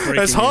 Toyota. Like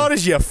as hard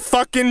as you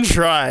fucking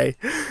try.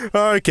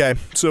 Okay,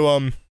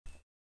 so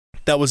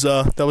that was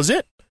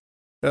it.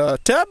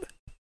 Tab,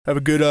 have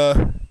a good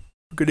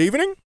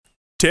evening.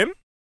 Tim,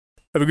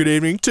 have a good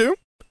evening too.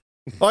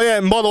 Oh yeah,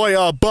 and by the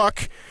way,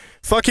 Buck,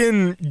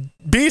 fucking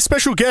be a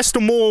special guest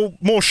on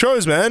more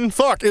shows, man.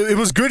 Fuck, it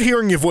was good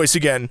hearing your voice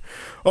again.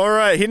 All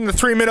right, hitting the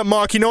 3-minute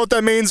mark. You know what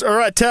that means. All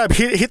right, Tab,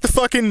 hit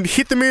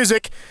the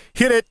music,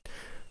 hit it.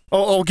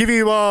 I'll give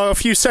you a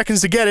few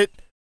seconds to get it.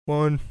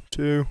 1,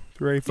 2,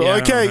 3, 4. Yeah,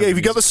 okay, have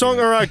you got the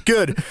song? All right,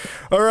 good.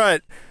 All right.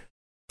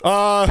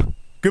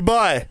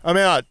 Goodbye. I'm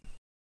out.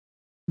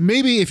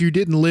 Maybe if you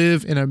didn't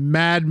live in a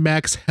Mad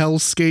Max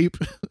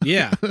hellscape.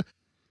 Yeah.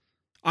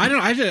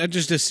 I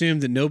just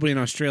assumed that nobody in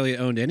Australia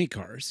owned any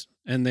cars,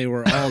 and they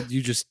were all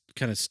you just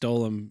kind of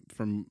stole them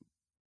from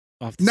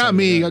off the Not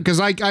me, because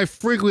I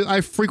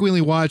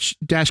frequently watch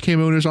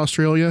Dashcam Owners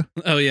Australia.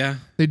 Oh yeah,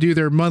 they do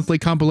their monthly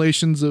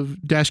compilations of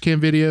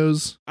Dashcam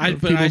videos. I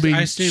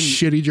assume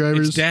shitty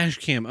drivers. It's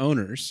Dashcam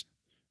owners,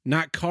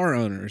 not car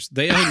owners.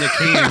 They own the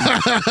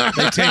cam.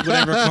 They take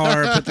whatever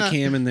car, put the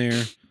cam in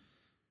there.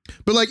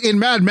 But like in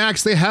Mad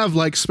Max, they have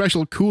like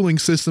special cooling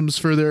systems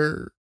for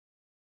their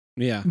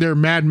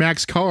Mad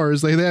Max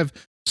cars. They have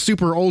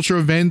super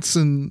ultra vents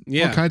and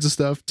all kinds of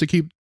stuff to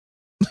keep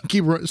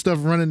stuff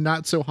running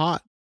not so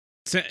hot.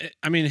 So,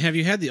 I mean, have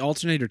you had the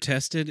alternator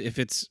tested? If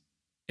you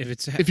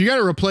got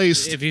it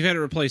replaced, if you've had it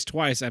replaced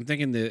twice, I'm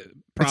thinking the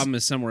problem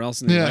is somewhere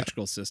else in the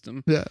electrical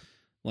system. Yeah,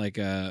 like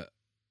a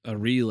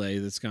relay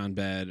that's gone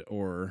bad,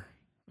 or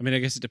I mean, I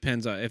guess it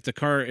depends on if the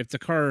car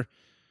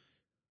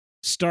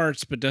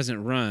starts but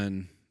doesn't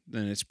run,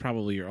 then it's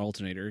probably your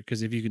alternator.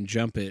 Because if you can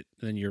jump it,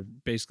 then you're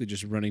basically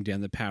just running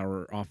down the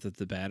power off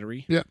the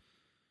battery. Yeah.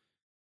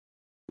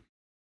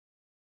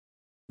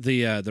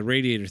 The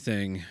radiator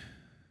thing.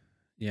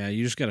 Yeah,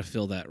 you just got to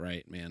fill that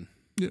right, man.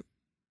 Yep.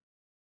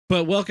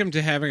 But welcome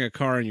to having a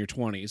car in your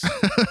 20s.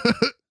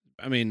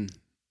 I mean,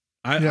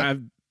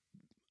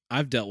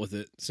 I've dealt with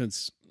it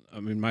since.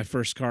 I mean, my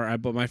first car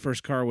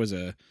was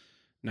a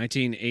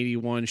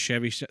 1981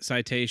 Chevy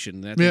Citation.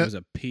 That thing was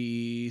a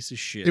piece of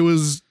shit. It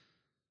was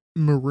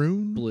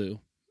maroon, blue.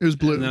 It was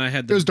blue. And then I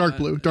had it was dark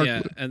blue.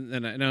 Blue. And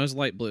then it was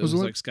light blue. It was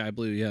like sky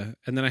blue. Yeah.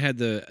 And then I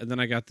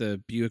got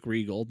the Buick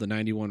Regal, the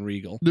 91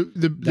 Regal.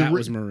 That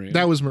was maroon.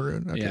 That was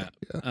maroon. Okay.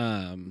 Yeah.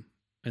 And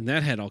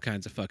that had all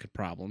kinds of fucking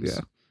problems.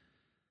 Yeah.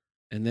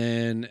 And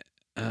then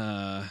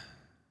I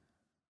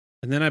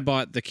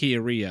bought the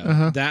Kia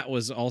Rio. That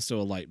was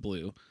also a light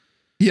blue.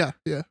 Yeah.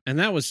 Yeah. And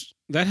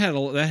that had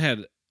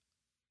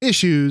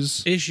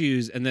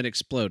issues, and then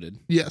exploded.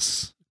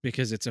 Yes.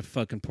 Because it's a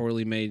fucking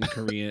poorly made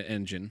Korean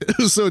engine. It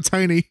was so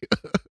tiny.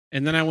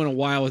 And then I went a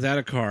while without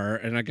a car,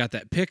 and I got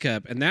that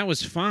pickup, and that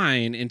was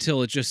fine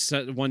until it just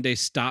one day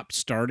stopped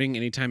starting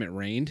anytime it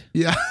rained.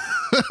 Yeah.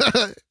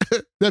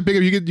 That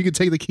pickup, you could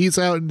take the keys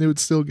out and it would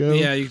still go.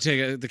 Yeah, you could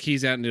take the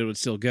keys out and it would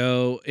still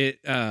go. I'd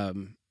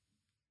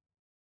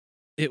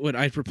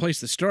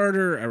replace the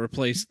starter, I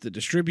replaced the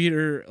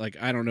distributor. Like,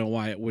 I don't know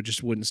why it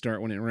wouldn't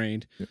start when it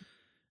rained. Yeah.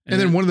 And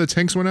then one of the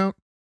tanks went out,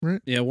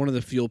 right? Yeah, one of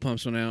the fuel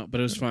pumps went out, but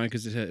it was fine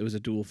because it was a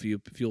dual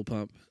fuel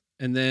pump.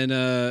 And then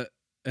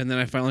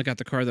I finally got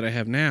the car that I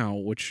have now,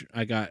 which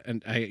I got,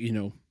 and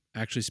I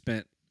actually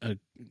spent a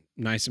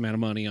nice amount of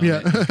money on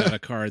it. I got a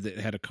car that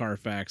had a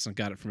Carfax and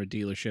got it from a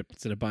dealership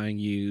instead of buying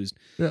used.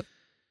 Yeah,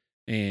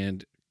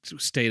 and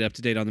stayed up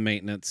to date on the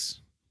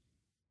maintenance.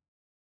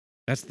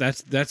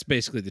 That's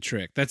basically the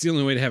trick. That's the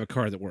only way to have a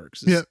car that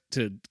works. Is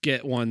to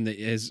get one that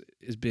has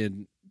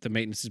been, the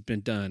maintenance has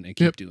been done, and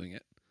keep doing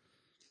it.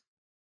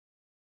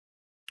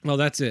 Well,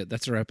 that's it.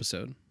 That's our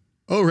episode.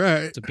 All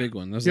right. It's a big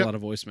one. There's a lot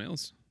of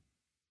voicemails.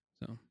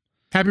 So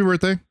happy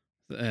birthday.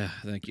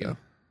 Thank you.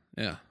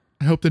 Yeah.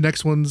 I hope the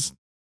next one's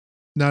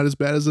not as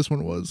bad as this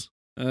one was.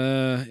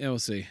 Yeah, we'll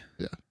see.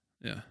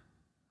 Yeah.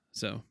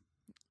 So,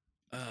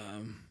 I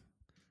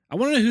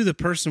want to know who the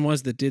person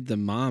was that did the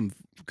mom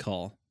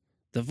call.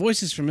 The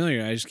voice is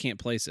familiar. I just can't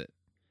place it.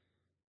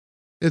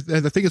 I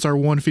think it's our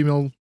one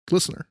female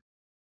listener.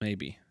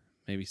 Maybe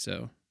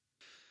so.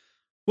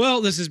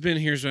 Well, this has been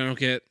Here's What I Don't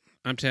Get.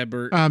 I'm Tad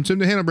Burt. I'm Tim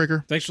the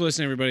Handlebreaker. Thanks for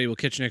listening, everybody. We'll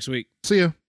catch you next week. See ya.